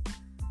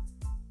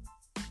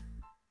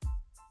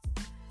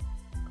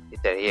 He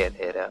said he had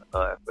to head out.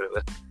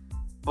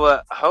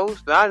 But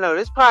host, I know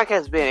this podcast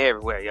has been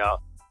everywhere,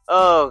 y'all.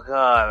 Oh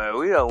God, man,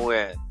 we done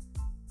went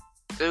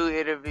 2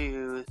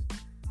 interviews.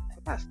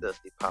 I still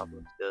see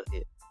Pablo still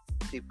here.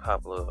 See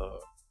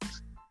Pablo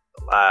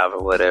live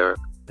or whatever,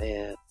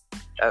 man.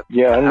 I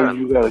know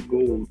you gotta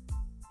go.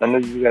 I know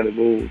you gotta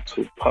go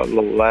to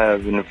Pablo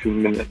live in a few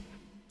minutes.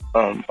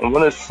 I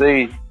want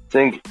to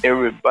thank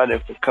everybody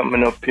for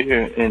coming up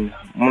here, and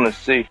I want to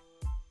say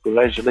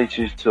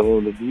congratulations to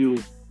all of you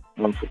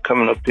for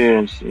coming up here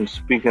and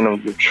speaking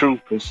of your truth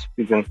and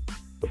speaking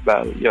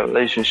about your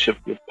relationship,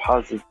 your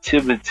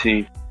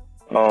positivity,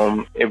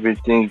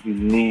 everything you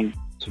need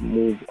to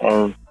move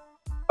on.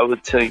 I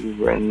would tell you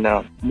right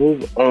now,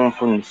 move on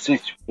from the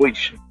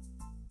situation.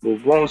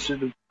 Move on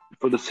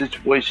for the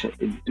situation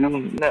and do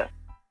not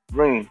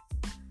bring.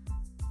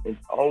 And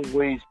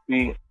always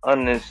be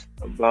honest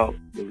about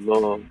the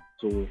love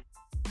to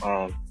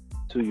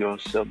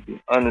yourself. Be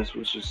honest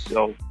with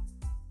yourself,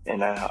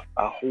 and I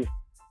hope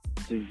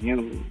to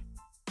you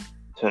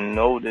to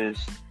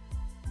notice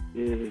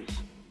is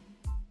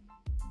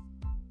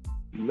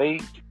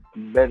make a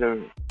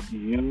better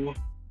you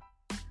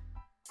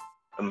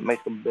and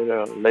make a better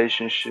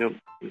relationship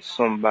with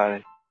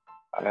somebody.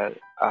 I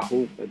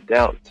hope a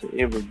doubt to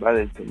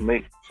everybody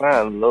to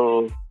find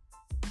love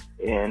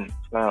and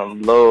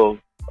find love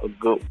a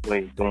good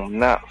way. Do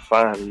not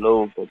find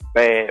love a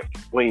bad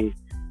way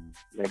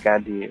like I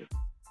did.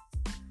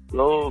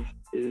 Love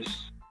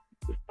is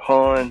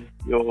upon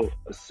your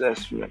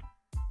assessment,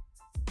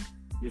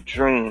 your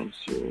dreams,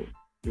 your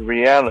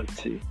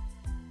reality.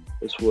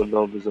 That's what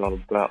love is all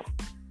about.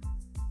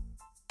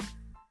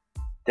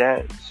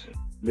 That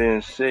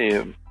being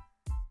said,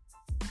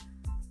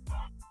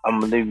 I'm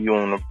going to leave you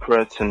on a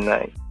prayer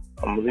tonight.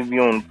 And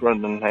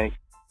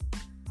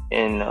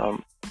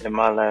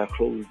my last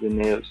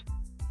closing is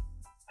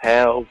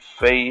have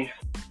faith,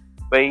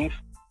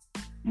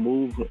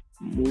 move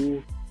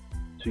to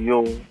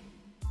your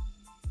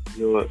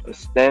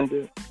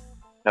standard,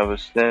 have a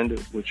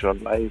standard with your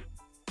life,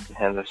 and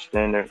have a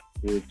standard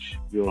with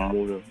your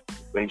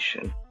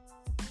motivation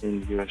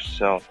in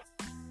yourself.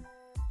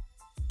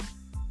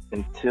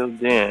 Until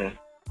then,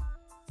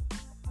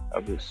 I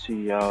will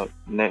see y'all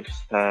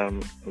next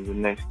time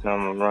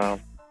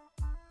around.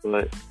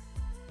 But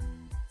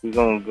we're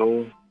gonna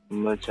go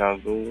and let y'all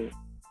go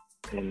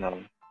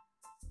and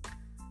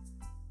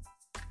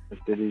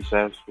after these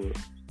last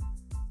words.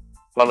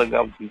 Father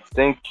God, we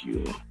thank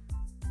you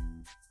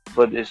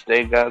for this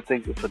day, God.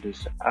 Thank you for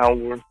this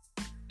hour.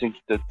 Thank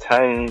you for the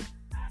time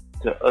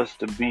to us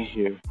to be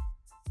here.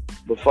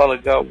 But Father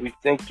God, we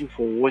thank you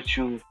for what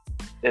you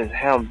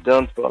have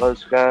done for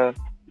us, God.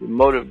 You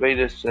motivate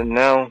us to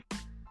now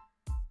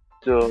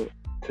to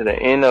the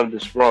end of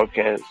this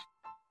broadcast.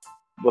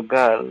 But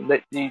God,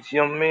 let these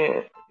young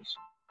men,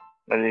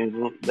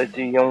 let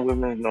these young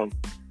women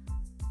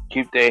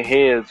keep their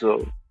heads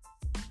up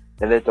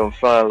and let them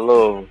find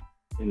love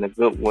in a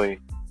good way.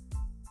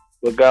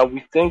 But God,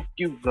 we thank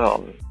you,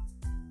 God,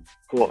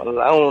 for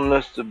allowing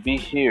us to be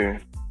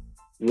here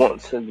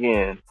once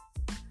again.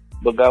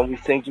 But God, we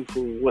thank you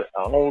for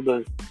all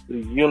the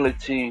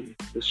unity,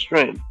 the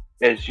strength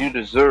as you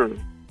deserve.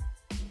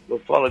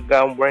 But Father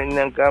God, right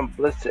now, God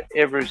bless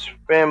every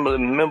family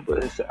member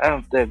that's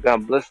out there.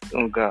 God bless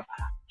them, God.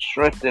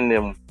 Strengthen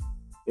them.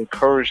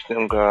 Encourage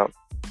them, God.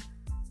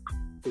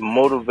 To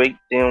motivate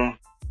them.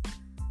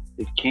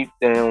 To keep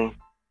them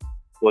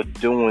for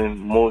doing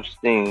most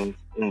things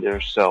in their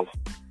self.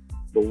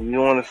 But we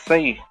want to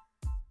say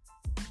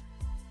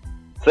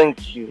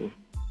thank you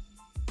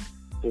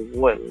for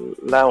what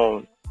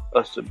allowing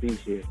us to be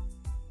here.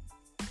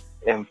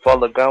 And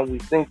Father God, we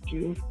thank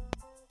you.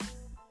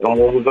 And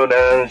when we go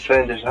down and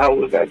say this, how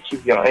we got to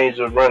keep your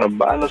angels running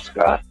by the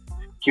sky.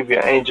 Keep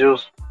your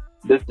angels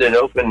lifted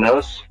up in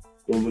us.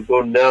 When we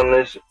go down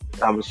this,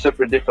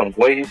 separate different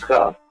ways,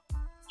 God.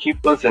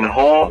 keep us in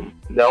harm,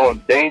 no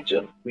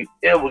danger. We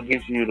ever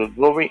give you the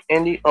glory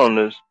and the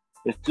honors.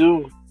 It's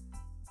through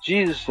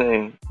Jesus'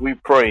 name we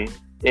pray.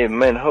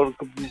 Amen. Hold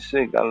on, please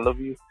say, God love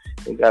you,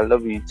 and God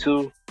love you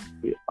too.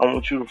 I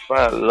want you to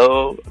find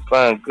love,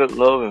 find good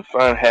love, and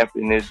find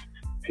happiness.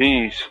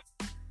 Peace.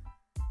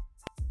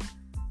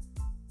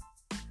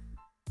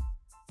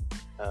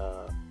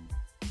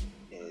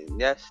 And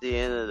that's the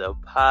end of the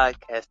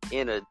podcast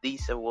in a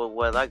decent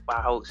way. Like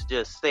my host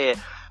just said,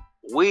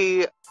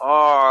 we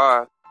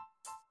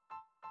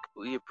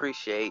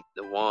appreciate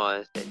the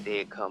ones that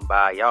did come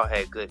by. Y'all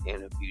had good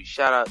interviews.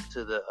 Shout out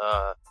to the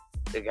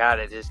guy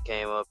that just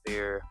came up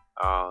here.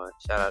 Shout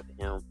out to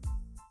him.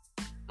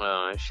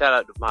 Shout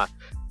out to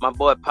my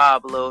boy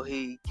Pablo.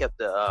 He kept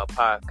the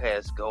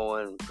podcast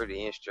going,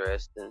 pretty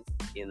interesting.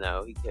 You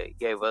know, he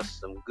gave us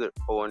some good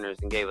pointers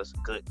and gave us a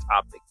good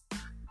topic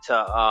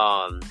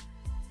to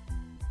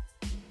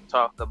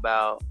talk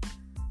about.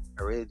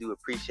 I really do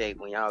appreciate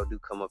when y'all do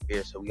come up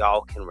here so we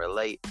all can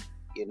relate.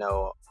 You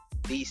know,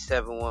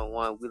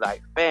 D711, we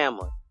like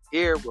family.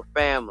 Here we're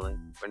family.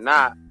 We're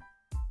not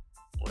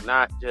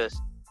just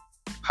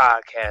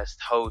podcast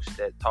hosts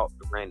that talk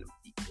to random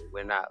people.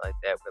 We're not like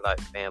that. We're like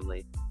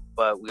family.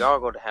 But we are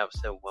going to have a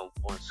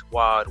 711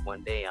 squad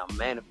one day. I'm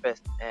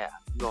manifesting that.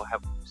 We're going to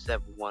have a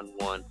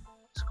 711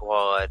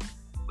 squad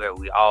where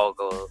we all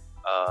go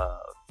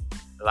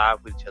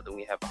live with each other.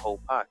 We have a whole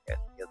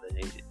podcast together.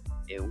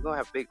 And we're going to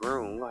have a big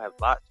room. We're going to have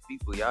lots of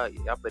people. Y'all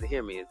better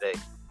hear me today.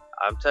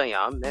 I'm telling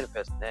y'all, I'm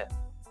manifesting that.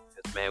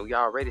 Because, man, we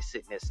already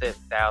sitting at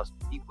 7,000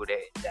 people that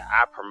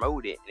I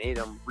promoted. And they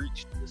done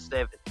reached the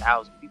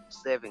 7,000 people,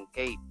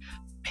 7K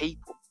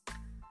people.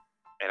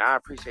 And I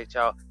appreciate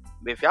y'all.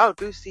 If y'all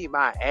do see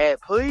my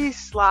ad, please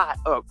slide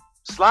up,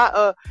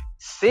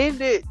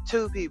 send it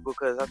to people.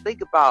 Because I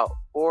think about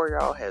 4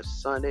 of y'all have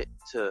sent it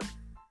to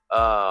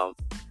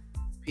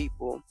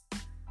people.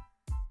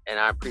 And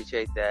I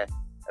appreciate that.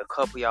 A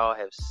couple y'all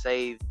have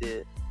saved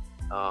it.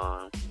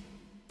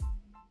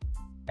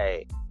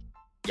 Hey,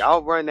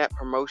 y'all run that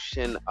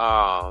promotion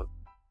up.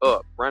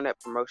 Run that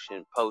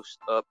promotion post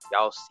up.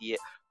 Y'all see it.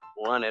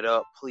 Run it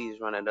up. Please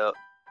run it up.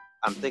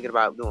 I'm thinking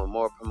about doing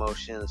more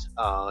promotions.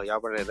 Y'all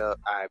run it up.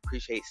 I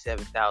appreciate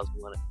 7,000.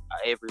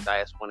 Every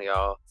last one of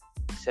y'all.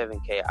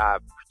 7K. I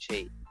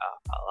appreciate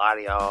a lot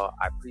of y'all.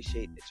 I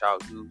appreciate that y'all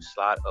do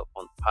slide up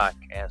on the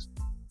podcast.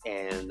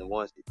 And the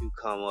ones that do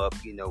come up,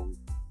 you know,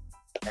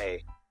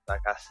 hey, like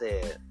I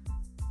said,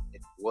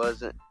 if it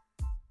wasn't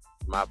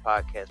my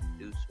podcast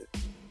producer,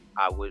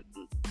 I wouldn't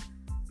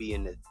be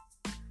in this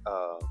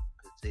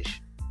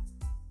position.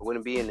 I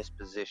wouldn't be in this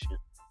position.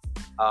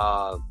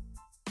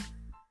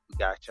 We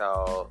got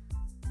y'all,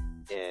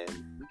 and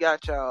we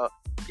got y'all.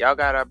 Y'all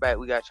got our back.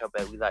 We got y'all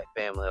back. We like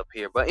family up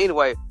here. But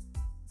anyway,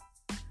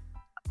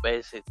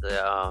 basically,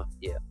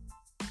 yeah.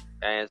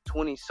 And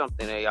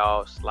 20-something of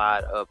y'all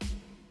slide up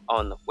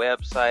on the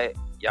website.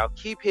 Y'all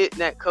keep hitting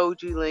that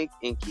Koji link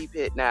and keep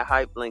hitting that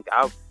hype link.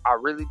 I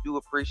really do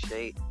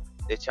appreciate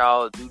that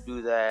y'all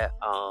do that.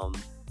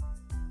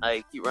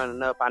 Like, keep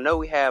running up. I know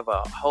we have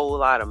a whole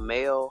lot of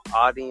male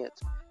audience.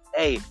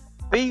 Hey,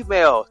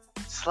 females,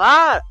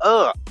 slide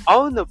up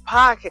on the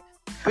podcast.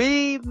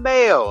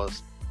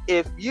 Females,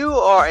 if you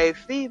are a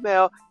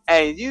female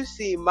and you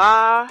see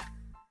my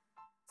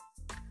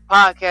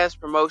podcast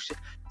promotion,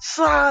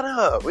 slide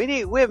up. We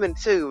need women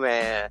too,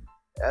 man.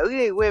 We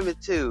need women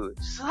too.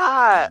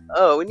 Slide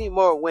up. We need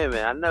more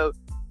women. I know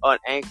on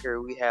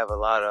Anchor we have a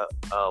lot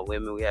of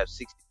women. We have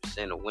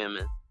 60% of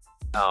women,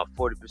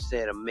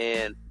 40% of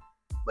men.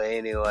 But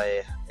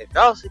anyway, if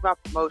y'all see my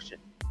promotion,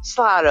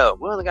 slide up.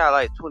 We only got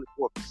like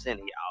 24% of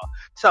y'all.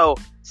 So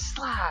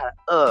slide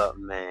up,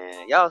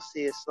 man. Y'all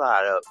see it,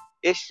 slide up.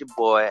 It's your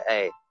boy.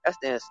 Hey, that's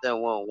the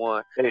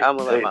N711. I'm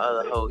gonna let my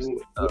other host.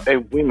 Hey,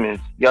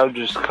 women, y'all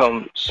just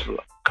come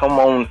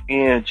on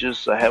in,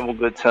 just to have a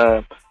good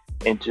time,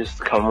 and just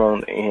come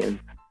on in.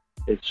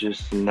 It's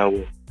just, you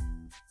know,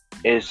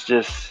 it's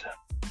just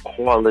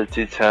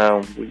quality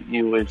time with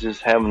you. It's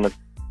just having a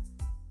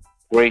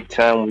great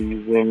time with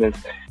you women.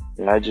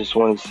 And I just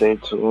want to say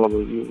to all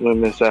of you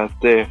women out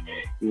there,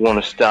 you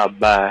want to stop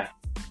by,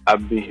 I'll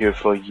be here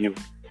for you.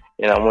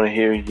 And I want to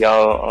hear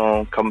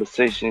y'all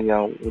conversation,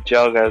 y'all, what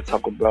y'all got to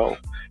talk about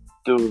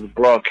through the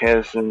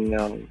broadcast,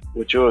 and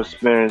with your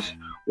experience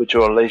with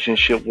your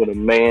relationship with a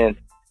man.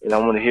 And I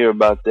want to hear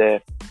about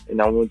that.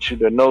 And I want you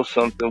to know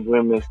something,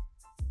 women.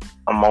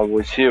 I'm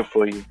always here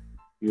for you.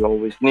 You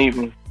always need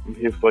me. I'm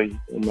here for you,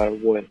 no matter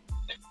what.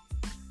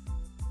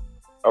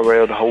 All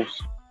right, the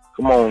host,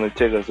 come on and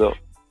take us up.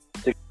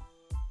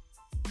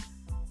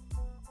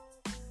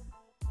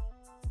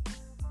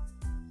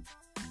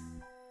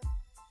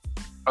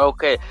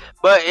 Okay,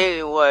 but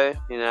anyway,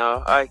 you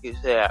know, like you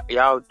said,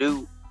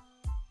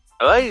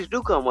 ladies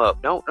do come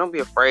up. Don't be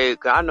afraid,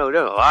 cause I know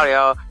there's a lot of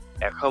y'all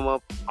that come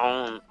up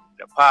on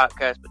the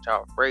podcast, but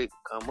y'all afraid to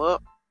come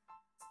up.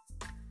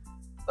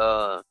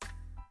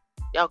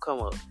 Y'all come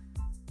up.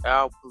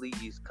 Y'all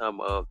please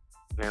come up,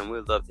 man.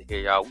 We'd love to hear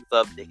y'all. We'd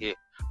love to hear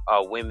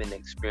women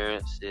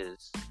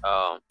experiences,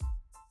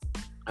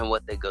 and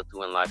what they go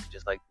through in life,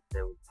 just like they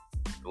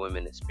the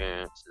women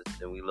experiences,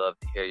 and we love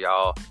to hear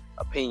y'all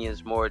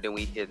opinions more than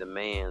we hear the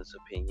man's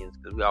opinions,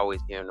 because we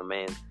always hearing the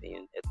man's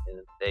opinion at the end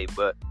of the day.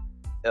 But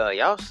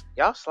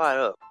y'all slide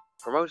up.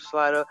 Promotion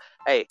slide up.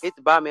 Hey, hit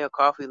the buy me a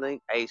coffee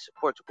link. Hey,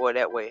 support your boy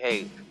that way.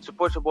 Hey,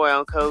 support your boy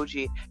on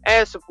Koji,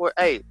 and support.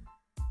 Hey,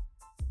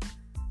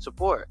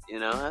 support.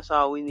 That's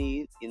all we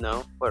need.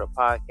 For the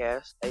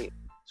podcast. Hey,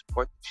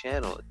 support the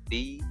channel.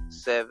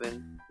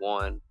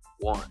 D711.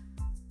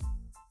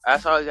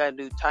 That's all you gotta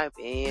do. Type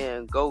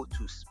in. Go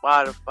to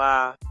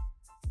Spotify.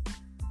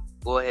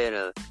 Go ahead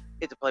and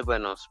hit the play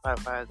button on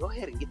Spotify. Go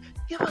ahead and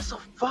give us a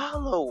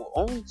follow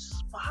on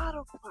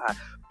Spotify.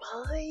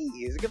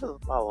 Please give us a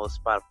follow on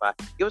Spotify.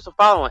 Give us a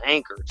follow on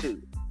Anchor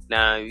too.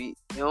 Now, if you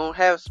don't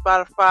have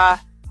Spotify,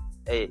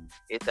 hey,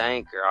 it's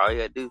Anchor. All you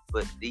gotta do is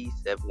put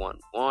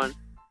D711.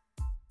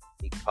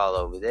 You can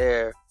follow over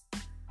there.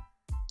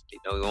 You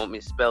want me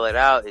to spell it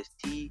out? It's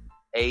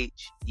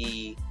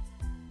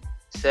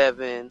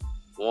THE711.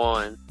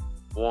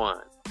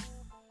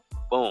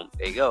 Boom.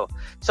 There you go.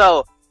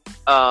 So,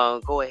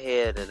 go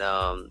ahead and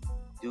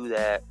do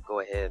that.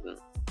 Go ahead and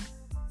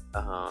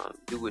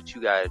do what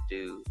you gotta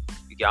do.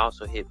 You can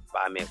also hit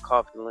buy me a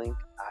coffee link.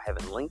 I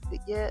haven't linked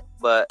it yet,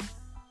 but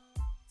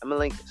I'm gonna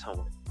link it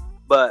somewhere.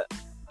 But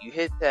you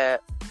hit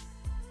that.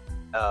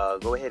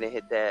 Go ahead and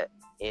hit that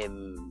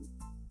and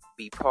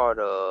be part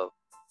of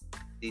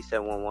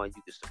D711.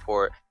 You can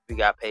support. If you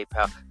got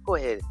PayPal, go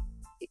ahead.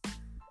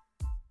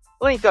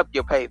 Link up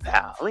your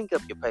PayPal. Link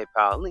up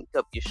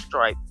your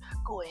Stripe.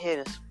 Go ahead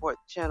and support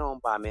the channel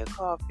and buy me a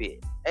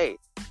coffee. Hey,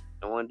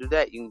 don't want to do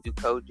that? You can do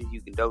Koji.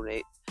 You can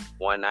donate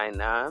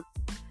 $1.99.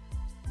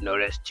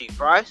 That's cheap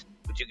price,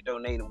 but you can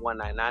donate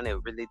 $1.99. It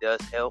really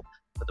does help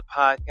for the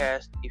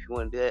podcast. If you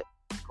want to do that,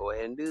 go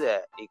ahead and do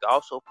that. You can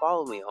also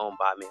follow me on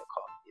Buy Me a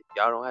Coffee. If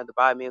y'all don't have the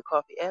Buy Me a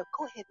Coffee app,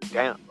 go ahead and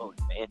download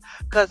it, man.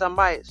 Because I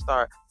might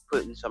start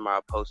putting some of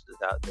our posters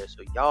out there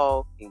so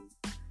y'all can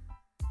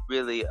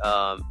really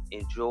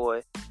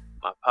enjoy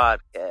my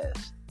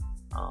podcast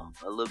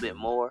a little bit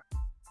more.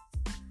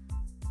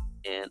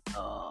 And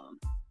I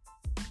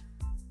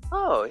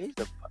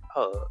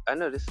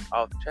know this is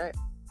off track.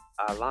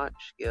 Our launch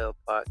scale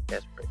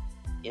podcast for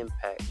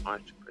impact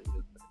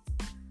entrepreneur.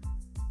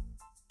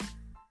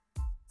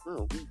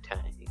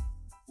 Wu-Tang.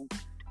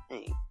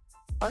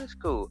 Oh, that's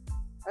cool.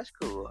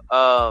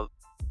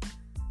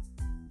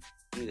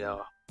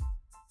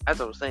 As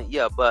I was saying,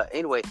 yeah. But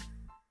anyway,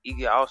 you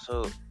can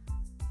also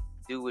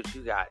do what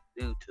you got to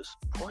do to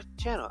support the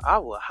channel. I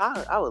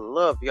would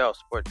love y'all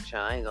support the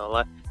channel. I ain't gonna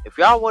lie. If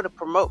y'all want to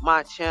promote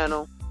my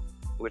channel,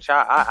 which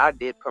I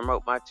did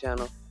promote my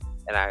channel,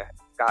 and I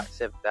got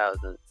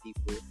 7,000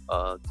 people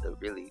to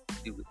really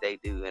do what they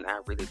do, and I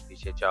really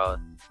appreciate y'all.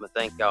 I'm gonna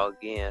thank y'all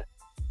again.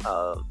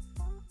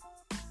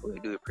 We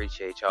do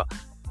appreciate y'all.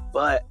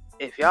 But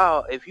if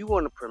you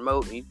want to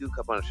promote, and you do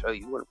come on the show,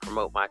 you want to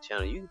promote my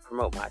channel, you can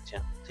promote my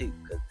channel too,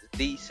 because it's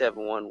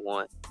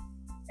D711,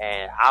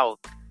 and I'll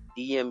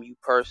DM you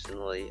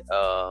personally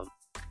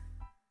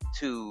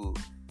to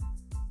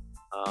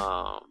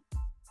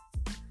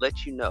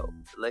let you know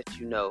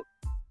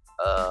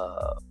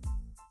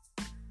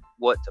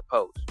what to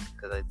post,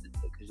 because I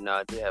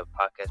do have a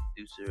podcast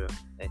producer,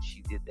 and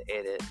she did the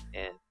edit,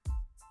 and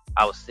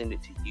I will send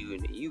it to you,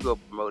 and then you go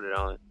promote it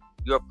on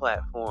your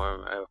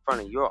platform in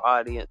front of your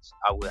audience.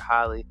 I would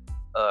highly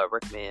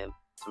recommend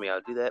some of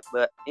y'all do that.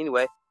 But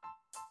anyway,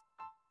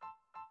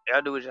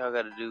 y'all do what y'all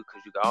gotta do,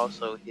 because you can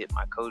also hit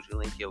my Koji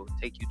link. It will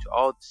take you to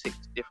all 6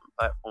 different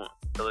platforms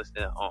to listen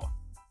to it on.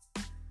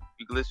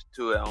 You can listen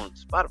to it on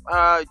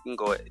Spotify. You can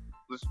go ahead and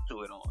listen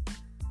to it on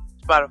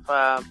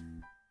Spotify.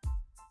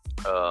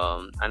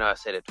 I know I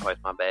said it twice,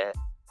 my bad.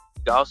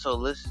 You can also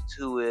listen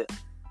to it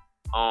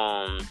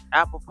on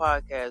Apple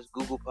Podcasts,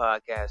 Google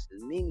Podcasts,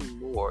 and many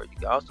more. You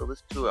can also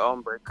listen to it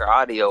on Breaker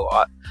Audio,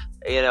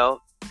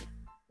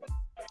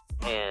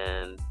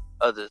 and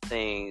other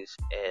things.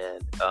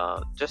 And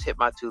just hit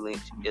my 2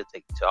 links. It'll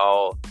take you to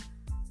all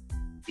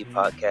the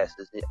podcasts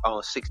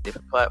on 6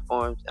 different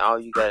platforms. And all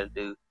you gotta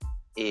do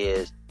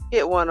is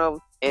hit one of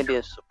them and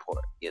then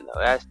support.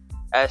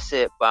 That's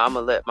it. But I'm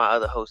gonna let my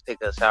other host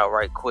take us out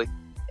right quick.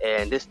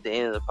 And this is the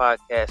end of the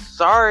podcast.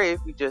 Sorry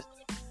if we just,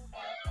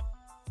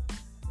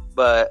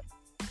 but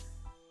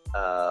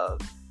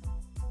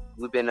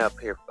we've been up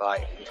here for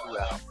like 2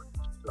 hours.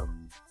 So,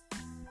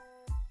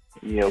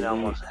 yeah,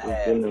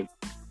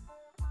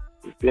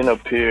 we've been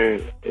up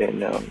here,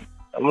 and I'm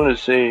gonna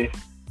say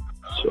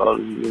to all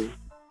of you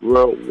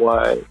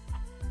worldwide,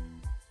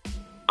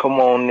 come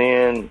on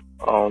in.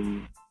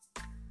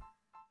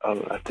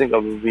 I think I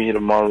will be here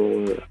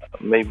tomorrow,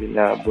 maybe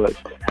not, but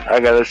I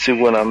gotta see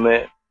when I'm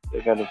at. I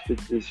gotta fit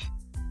this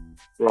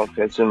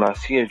broadcast in my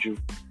schedule.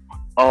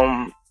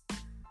 I'm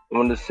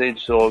gonna say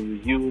to all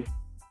of you,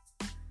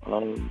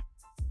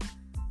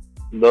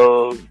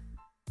 love,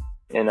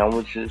 and I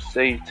want you to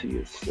say to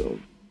yourself,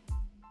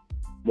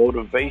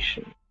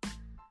 motivation.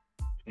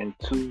 And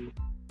to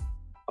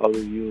all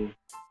of you,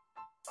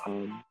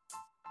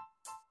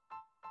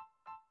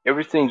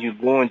 everything you're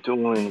going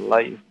through in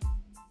life,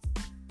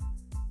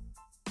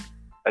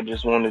 I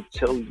just want to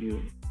tell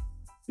you,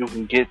 you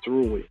can get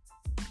through it.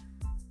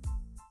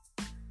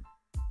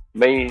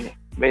 May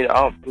the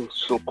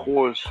obstacle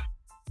course,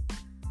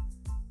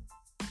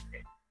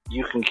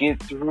 you can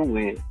get through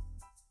it,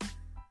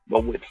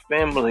 but with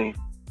family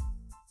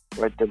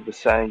right there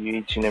beside you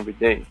each and every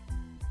day.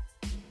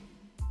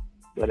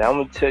 But I'm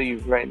gonna tell you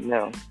right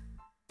now,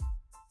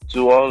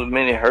 through all the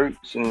many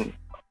hurts and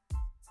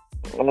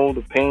all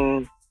the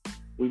pain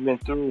we've been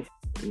through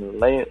in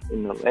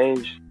the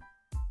last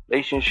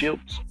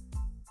relationships,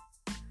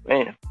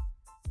 man,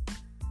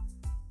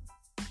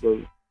 but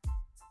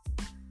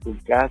we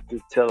got to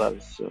tell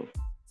ourselves,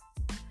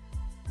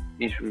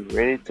 is we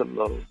ready to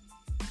love?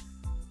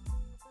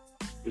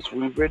 Is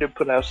we ready to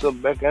put ourselves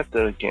back out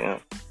there again?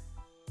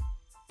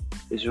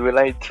 Is we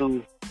like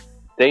to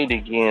date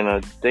again,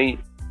 or date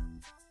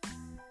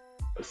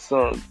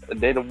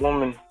a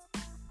woman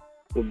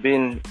who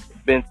been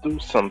through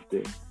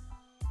something,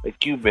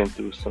 like you've been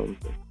through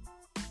something.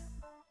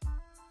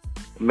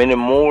 Many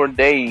more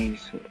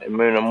days and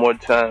many more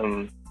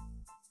times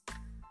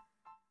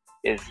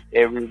is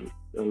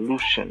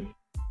evolution.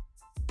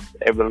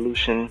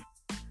 Evolution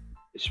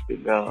is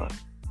begun.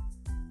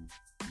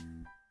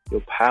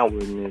 Your power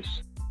in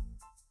this.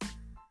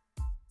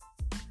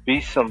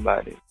 Be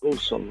somebody. Go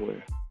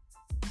somewhere.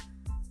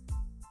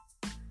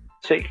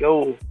 Take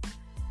your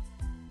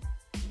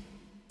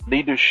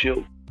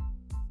leadership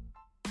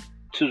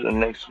to the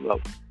next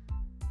level.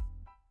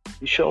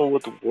 You show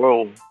what the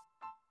world,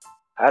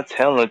 how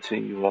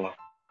talented you are,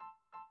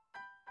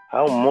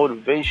 how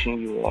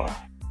motivation you are,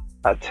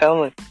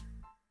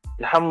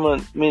 how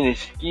many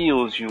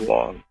skills you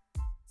are.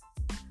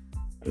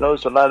 I know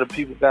there's a lot of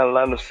people got a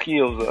lot of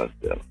skills out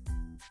there.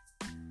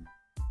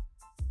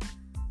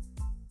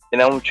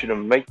 And I want you to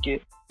make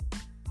it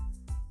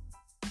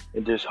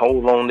and just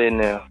hold on in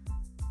there,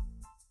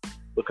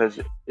 because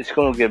it's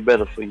going to get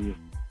better for you.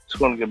 It's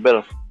going to get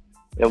better.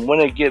 And when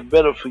it get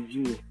better for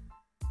you,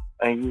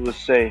 and you will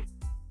say,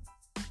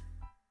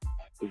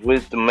 the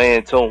wisdom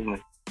man told me,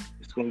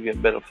 it's going to get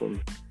better for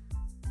me.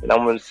 And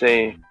I'm going to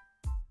say,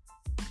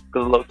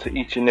 good luck to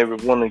each and every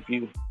one of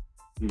you.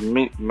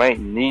 You might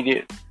need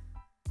it.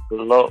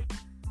 Good luck.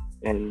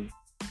 And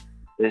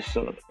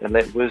listen, and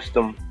let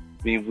wisdom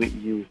be with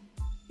you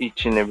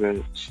each and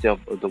every step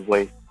of the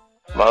way.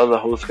 My other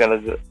host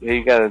gotta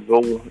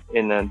go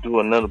and do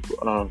another.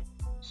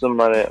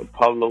 Somebody,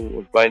 Pablo,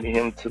 invited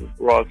him to the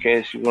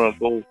broadcast. You wanna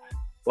go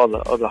for the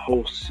other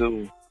hosts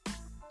to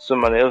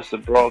somebody else to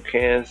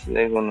broadcast?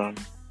 They're gonna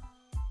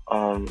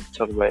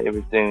talk about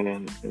everything,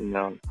 and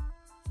I'm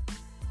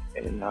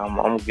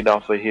gonna get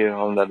off of here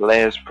on the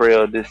last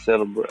prayer of this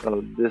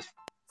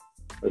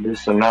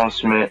this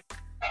announcement.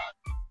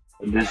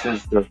 This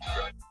is the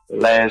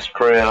last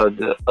prayer of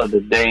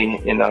the day,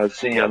 and I'll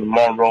see you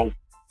tomorrow.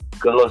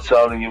 Good luck to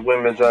all of you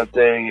women out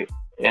there,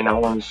 and I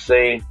want to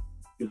say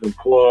you can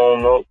pull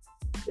on up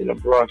in the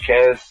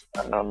broadcast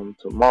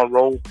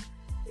tomorrow,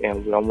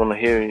 and I want to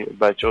hear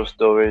about your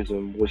stories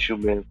and what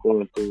you've been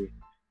going through,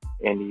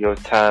 and your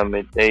time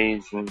and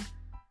days, and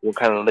what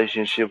kind of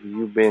relationship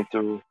you've been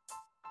through,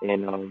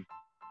 and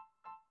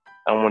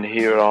I want to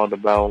hear all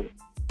about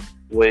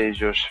what is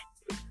your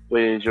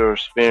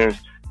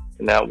experience.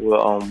 And I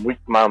will reach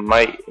my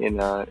mic,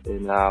 and I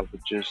will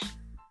just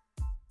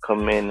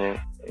come in and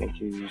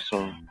give you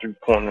some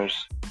three-pointer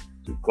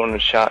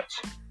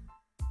shots,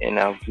 and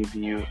I'll give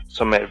you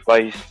some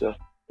advice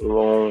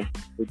along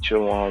with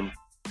your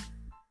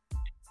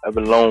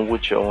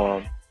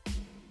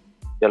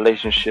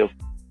relationship,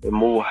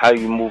 and how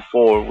you move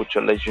forward with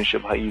your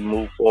relationship, how you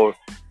move forward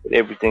with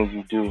everything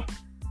you do,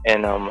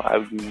 and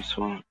I'll give you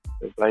some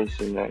advice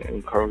and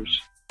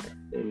encourage.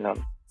 And I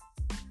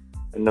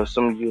know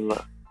some of you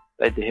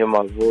like to hear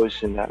my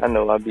voice, and I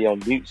know I be on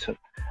mute. So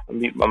I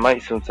mute my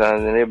mic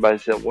sometimes, and everybody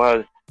said,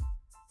 "Why?"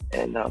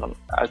 And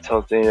I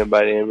talk to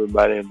everybody,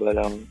 but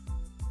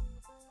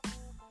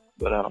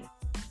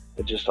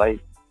I just like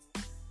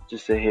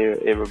to hear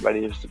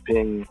everybody else's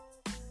opinion,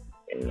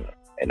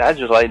 and I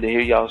just like to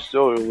hear y'all's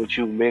story, what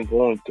you've been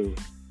going through,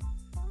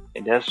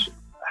 and that's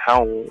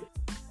how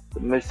the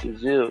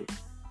message is.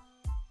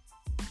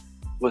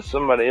 What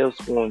somebody else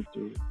going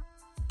through,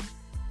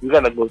 you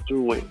gotta go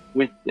through it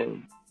with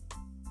them.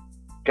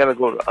 Gotta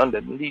go to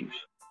underneath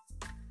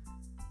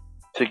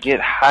to get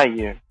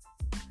higher.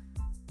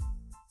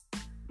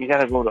 You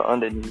gotta go to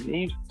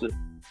underneath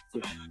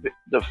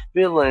the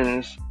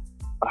feelings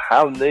of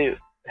how they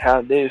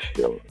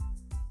feel,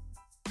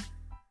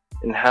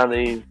 and how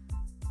they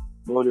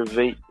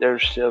motivate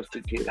themselves to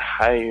get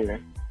higher,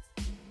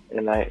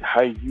 and like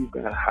how you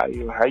got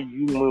higher, how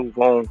you move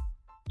on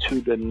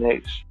to the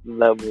next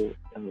level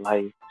in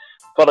life.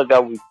 Father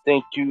God, we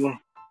thank you.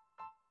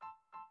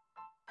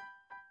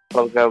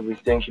 Father God, we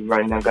thank you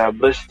right now, God.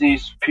 Bless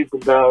these people,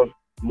 God.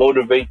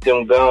 Motivate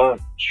them, God.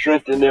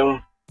 Strengthen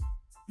them.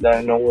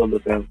 God, no other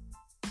them.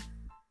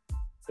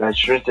 God,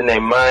 strengthen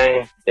their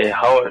mind, their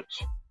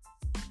hearts.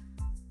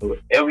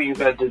 Whatever you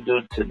got to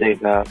do today,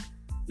 God,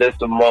 lift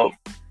them up.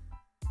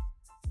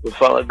 But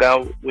Father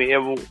God, we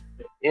ever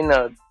in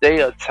a day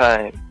of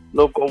time,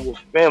 look over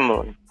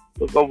family,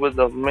 look over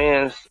the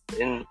men's,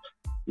 and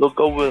look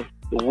over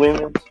the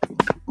women's.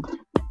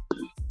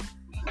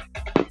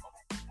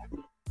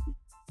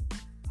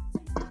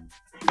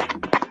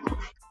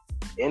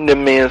 In the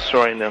men's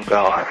right now,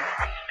 God.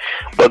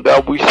 But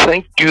God, we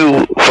thank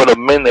you for the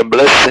many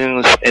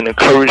blessings and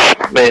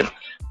encouragement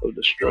of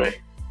the strength.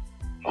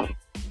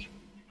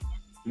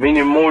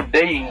 Many more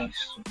days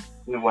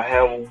we will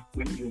have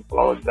with you,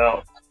 Father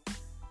God.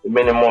 The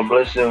many more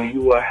blessings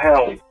you will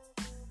have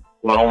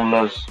on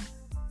us.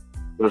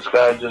 But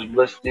God, just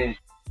bless these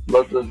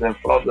mothers and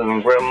fathers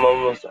and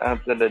grandmothers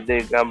after the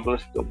day. God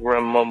bless the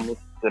grandmothers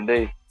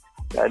today.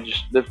 God,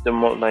 just lift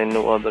them up like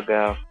no other,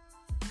 God.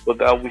 But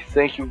God, we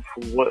thank you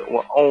for what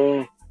we're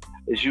on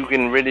as you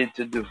getting ready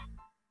to do.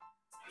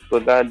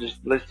 But God,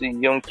 just bless the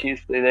young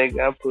kids today.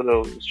 God, put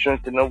a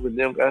strengthen over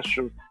them. God,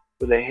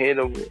 put a head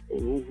over a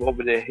roof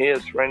over their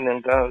heads right now.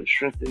 God,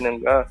 strengthen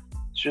them. God,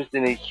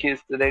 strengthen their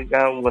kids today.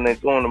 God, when they're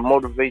going to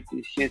motivate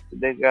these kids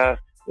today. God,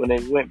 when they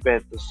went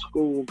back to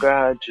school.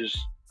 God, just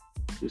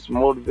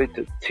motivate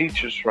the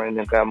teachers right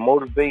now. God,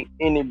 motivate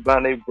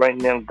anybody right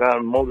now.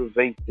 God,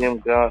 motivate them.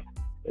 God,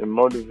 and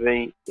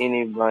motivate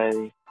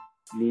anybody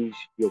needs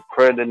your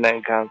prayer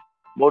tonight, God.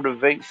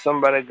 Motivate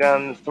somebody,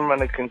 God, and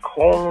somebody can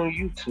call on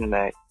you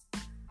tonight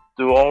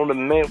through all the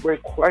mental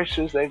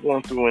crises they're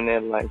going through in their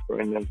life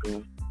right now,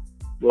 God.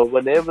 Well,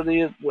 whatever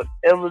they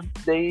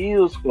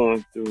is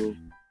going through,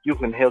 you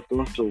can help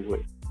them through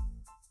it.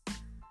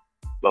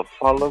 But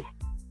Father,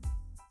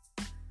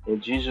 in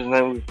Jesus'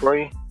 name we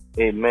pray,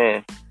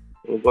 amen.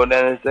 We'll go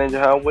down this danger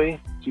highway,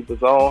 keep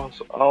us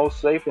all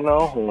safe and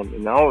all home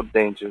in all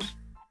dangers.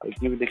 I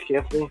give it the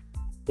carefully,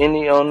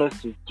 any honors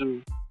to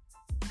do.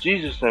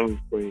 Jesus'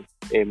 name we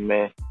pray,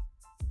 amen.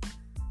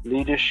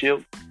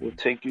 Leadership will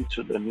take you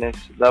to the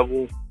next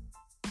level.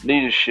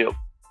 Leadership.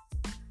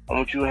 I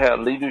want you to have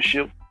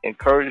leadership,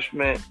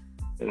 encouragement,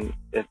 and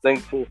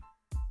thankful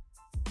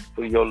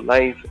for your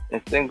life,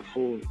 and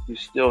thankful you're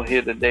still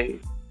here today,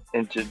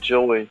 and to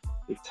enjoy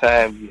the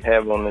time you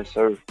have on this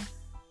earth.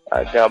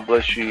 God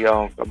bless you,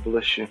 y'all. God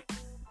bless you.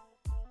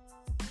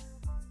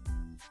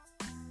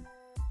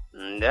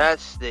 And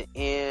that's the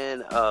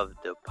end of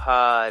the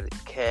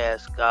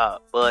podcast. God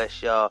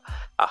bless y'all.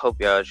 I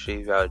hope y'all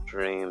achieve y'all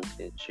dreams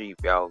and achieve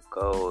y'all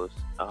goals.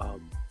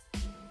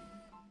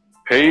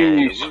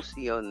 Peace. We'll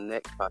see you on the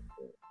next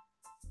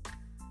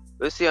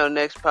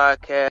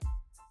podcast.